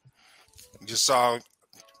is? Just saw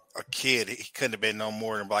a kid. He couldn't have been no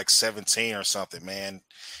more than like 17 or something, man.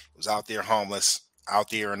 He was out there homeless, out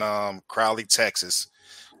there in Crowley, Texas,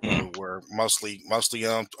 where mostly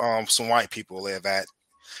some white people live at.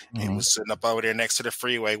 He was sitting up over there next to the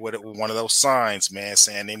freeway with one of those signs, man,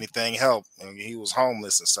 saying anything help. And he was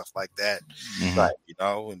homeless and stuff like that. Right. And the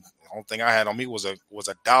only thing I had on me was a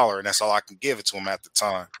 $1, and that's all I could give it to him at the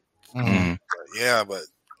time. I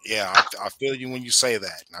feel you when you say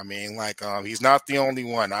that. I mean, like, he's not the only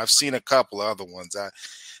one. I've seen a couple of other ones.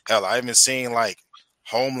 I even seen like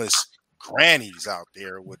homeless grannies out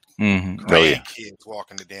there with grandkids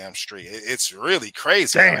walking the damn street. It's really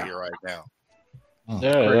crazy out here right now.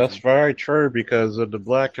 Yeah, crazy. That's very true, because of the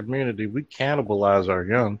black community, we cannibalize our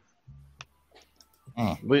young.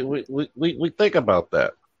 We think about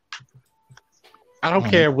that. I don't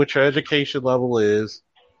care what your education level is.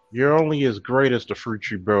 You're only as great as the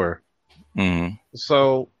fruit you bear.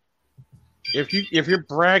 So if you're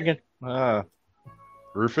bragging,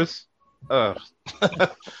 Rufus,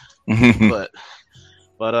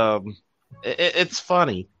 it's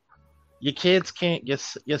funny. Your kids can't get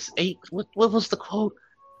 8. What was the quote?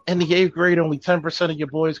 In the 8th grade, only 10% of your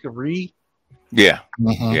boys can read. Yeah,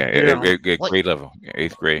 grade level,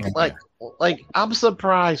 8th grade. Like I'm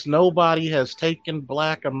surprised nobody has taken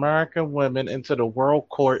black American women into the world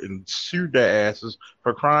court and sued their asses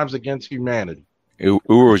for crimes against humanity. Who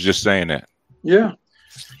was just saying that? Yeah.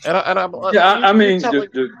 I mean,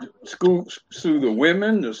 the school sue the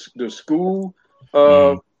women, the school,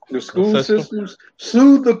 the school systems,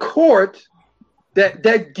 sue the court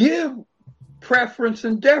that give preference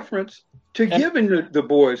and deference to giving the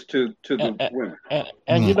boys to the women.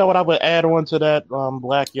 And you know what I would add on to that,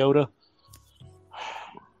 Black Yoda?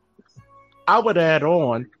 I would add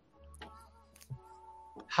on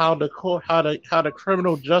how the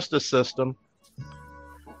criminal justice system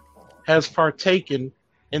has partaken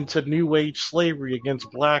into New Age slavery against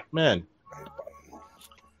black men.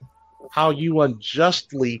 how you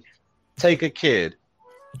unjustly take a kid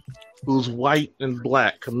who's white and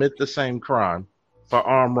black, commit the same crime for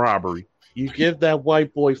armed robbery. You give that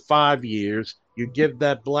white boy 5 years, you give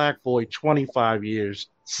that black boy 25 years,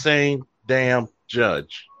 same damn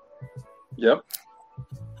judge. Yep.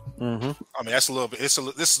 I mean, that's a little bit. This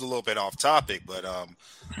is a little bit off topic, but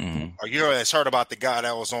you guys heard about the guy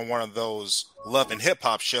that was on one of those Love and Hip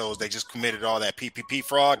Hop shows? They just committed all that PPP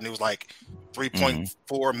fraud, and it was like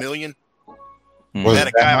 3.4 million. Was Had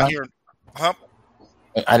a guy out here, huh?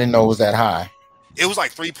 I didn't know it was that high. It was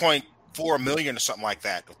like 3.4 million or something like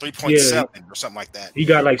that, or 3.7 or something like that. He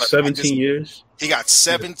got like 17 years. He got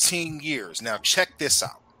 17 years. Now check this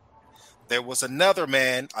out. There was another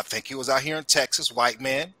man, I think he was out here in Texas, white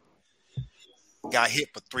man, got hit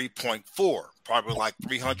for 3.4, probably like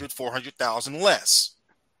 300, 400,000 less.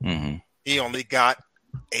 He only got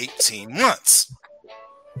 18 months.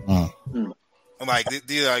 I'm like,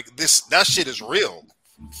 this, that shit is real.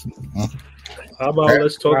 How about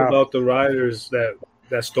let's talk about the rioters that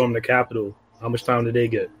stormed the Capitol? How much time did they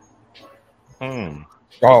get?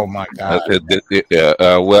 Oh my God!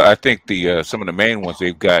 Well, I think some of the main ones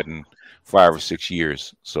they've gotten 5 or 6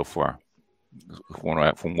 years so far,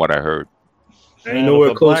 from what I heard. Ain't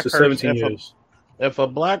nowhere close to 17 years. If a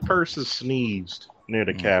black person sneezed near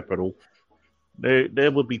the Capitol,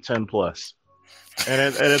 there would be 10 plus.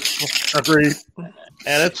 And it's agreed.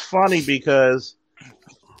 And it's funny because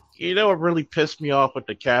you know what really pissed me off with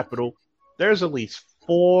the Capitol? There's at least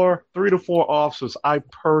 3 to 4 officers I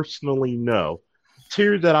personally know,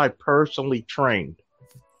 2 that I personally trained,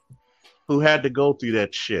 who had to go through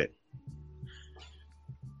that shit.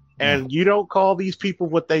 And you don't call these people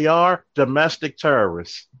what they are? Domestic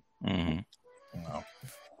terrorists. No.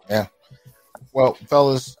 Yeah. Well,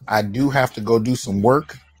 fellas, I do have to go do some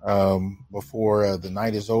work before the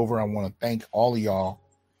night is over. I want to thank all of y'all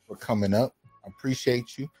for coming up. I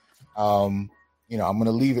appreciate you. I'm going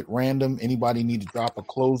to leave it random. Anybody need to drop a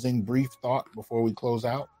closing brief thought before we close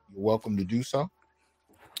out? You're welcome to do so.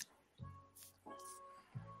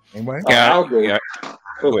 Anybody? I'll go. Yeah.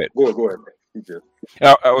 Go ahead. Go ahead.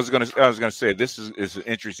 I was gonna say this is an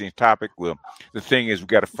interesting topic. Well, the thing is, we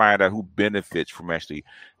got to find out who benefits from actually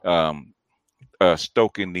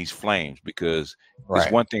stoking these flames, because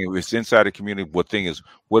it's one thing if it's inside the community. What thing is,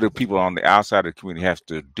 what do people on the outside of the community have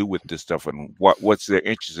to do with this stuff, and what's their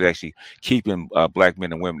interest in actually keeping black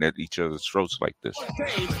men and women at each other's throats like this?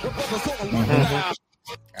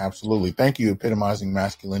 Absolutely. Thank you, epitomizing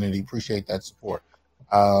masculinity. Appreciate that support.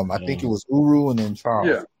 I think it was Uru and then Charles.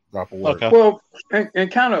 Yeah. Drop a word. Okay. Well,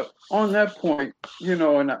 and kind of on that point,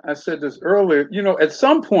 and I said this earlier, at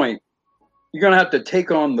some point, you're going to have to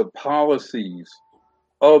take on the policies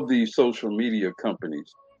of these social media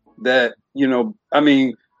companies that,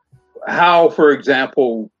 how, for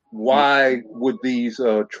example, why would these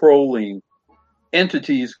trolling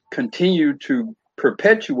entities continue to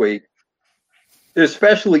perpetuate,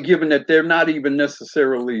 especially given that they're not even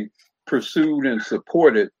necessarily pursued and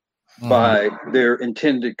supported by their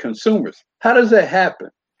intended consumers? How does that happen?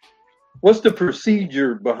 What's the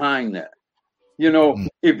procedure behind that?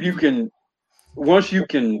 If you can, once you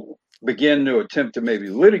can begin to attempt to maybe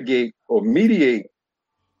litigate or mediate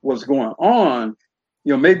what's going on,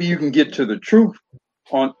 maybe you can get to the truth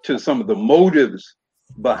to some of the motives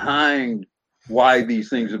behind why these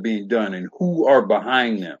things are being done and who are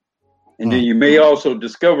behind them. And then you may also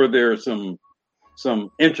discover there are some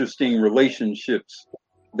interesting relationships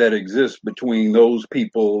that exist between those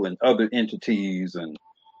people and other entities and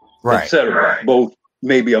et cetera, both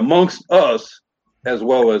maybe amongst us as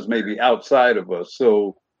well as maybe outside of us.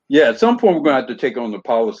 So yeah, at some point we're going to have to take on the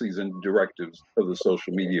policies and directives of the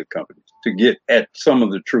social media companies to get at some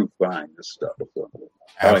of the truth behind this stuff.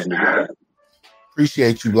 So,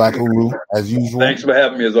 appreciate you, Black Uru, as usual. Thanks for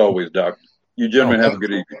having me as always, Doc. You gentlemen have a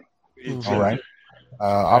good evening. All right.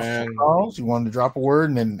 Officer Charles, you wanted to drop a word,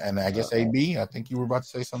 and I guess AB, I think you were about to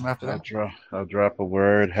say something after that. I'll drop a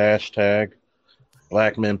word. Hashtag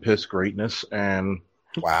Black Men Piss Greatness, and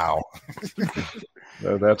wow,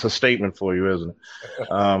 that's a statement for you, isn't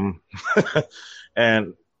it?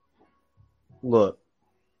 And look,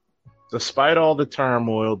 despite all the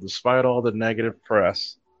turmoil, despite all the negative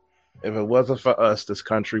press, if it wasn't for us, this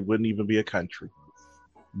country wouldn't even be a country.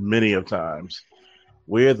 Many of times,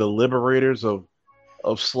 we're the liberators of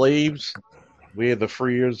slaves. We're the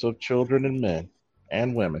freers of children and men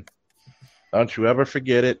and women. Don't you ever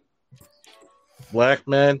forget it. Black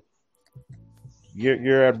men,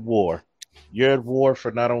 you're at war. You're at war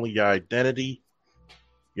for not only your identity,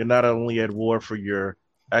 you're not only at war for your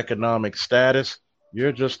economic status,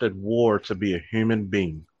 you're just at war to be a human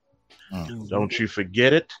being. Don't you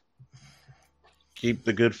forget it. Keep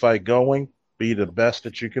the good fight going. Be the best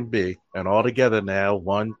that you can be. And all together now,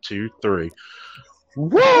 1, 2, 3.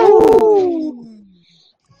 Woo!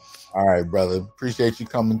 All right, brother. Appreciate you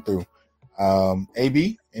coming through.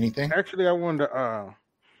 AB, anything? Actually, I wanted to.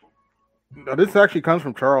 No, this actually comes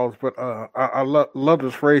from Charles, but I love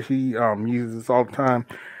this phrase he uses all the time.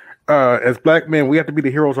 As black men, we have to be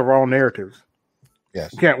the heroes of our own narratives.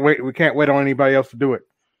 Yes. We can't wait on anybody else to do it.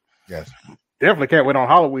 Yes. Definitely can't wait on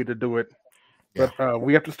Halloween to do it. Yeah. But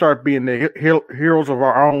we have to start being the heroes of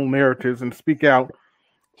our own narratives and speak out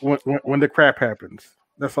when the crap happens.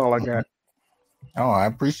 That's all I got. Oh, I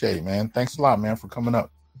appreciate it, man. Thanks a lot, man, for coming up.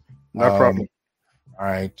 No problem. All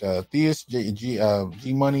right, Theus,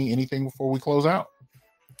 G Money, anything before we close out?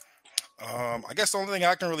 I guess the only thing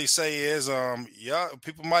I can really say is,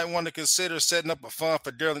 people might want to consider setting up a fund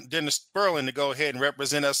for Dennis Sperling to go ahead and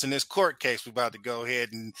represent us in this court case we're about to go ahead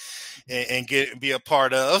and be a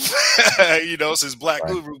part of. Since Black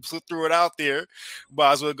Guru threw it out there,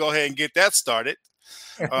 might as well go ahead and get that started.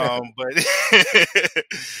 I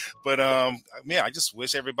just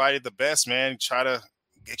wish everybody the best, man. Try to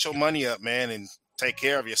get your money up, man, and take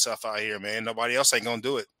care of yourself out here, man. Nobody else ain't gonna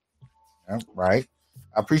do it. Yeah, right.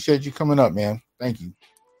 I appreciate you coming up, man. Thank you.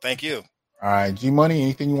 Thank you. All right, G Money,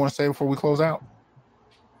 anything you want to say before we close out?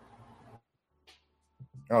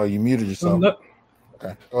 Oh, you muted yourself.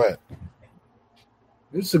 Okay, go ahead.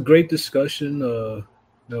 It's a great discussion. I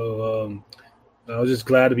was just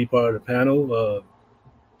glad to be part of the panel.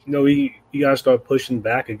 We gotta start pushing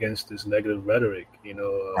back against this negative rhetoric.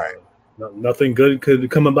 Nothing good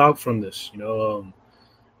could come about from this. And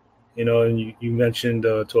you mentioned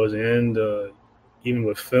towards the end, even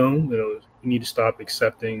with film, we need to stop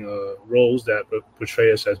accepting roles that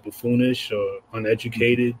portray us as buffoonish or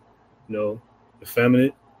uneducated,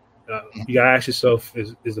 effeminate. You gotta ask yourself,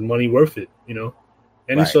 is the money worth it?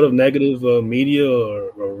 Any sort of negative media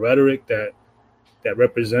or rhetoric that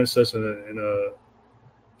represents us in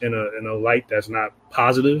a light that's not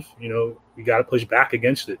positive, we got to push back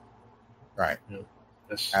against it. Right.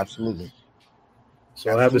 That's absolutely. So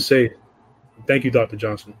absolutely. I have to say, thank you, Dr.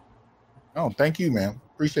 Johnson. Oh, thank you, man.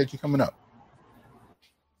 Appreciate you coming up.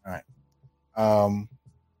 All right.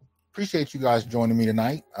 Appreciate you guys joining me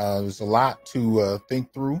tonight. There's a lot to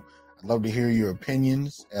think through. I'd love to hear your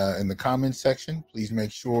opinions in the comments section. Please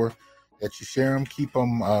make sure that you share them. Keep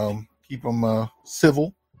them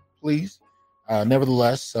civil, please.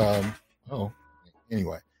 Nevertheless,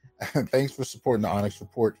 anyway, thanks for supporting the Onyx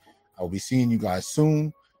Report. I'll be seeing you guys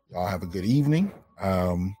soon. Y'all have a good evening.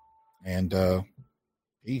 And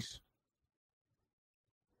peace.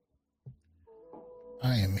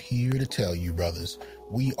 I am here to tell you, brothers,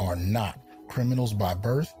 we are not criminals by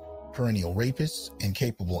birth, perennial rapists,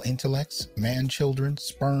 incapable intellects, man-children,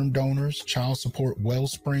 sperm donors, child support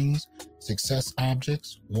wellsprings, success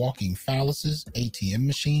objects, walking phalluses, ATM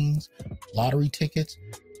machines, lottery tickets,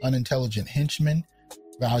 unintelligent henchmen,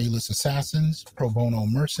 valueless assassins, pro bono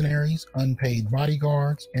mercenaries, unpaid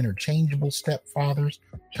bodyguards, interchangeable stepfathers,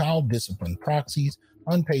 child discipline proxies,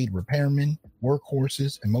 unpaid repairmen,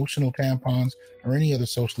 workhorses, emotional tampons, or any other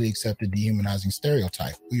socially accepted dehumanizing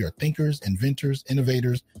stereotype. We are thinkers, inventors,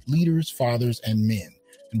 innovators, leaders, fathers, and men.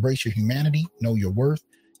 Embrace your humanity, know your worth,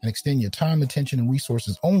 and extend your time, attention, and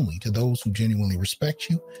resources only to those who genuinely respect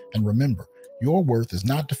you. And remember, your worth is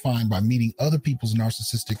not defined by meeting other people's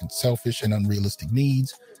narcissistic and selfish and unrealistic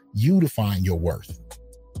needs. You define your worth.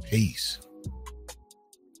 Peace.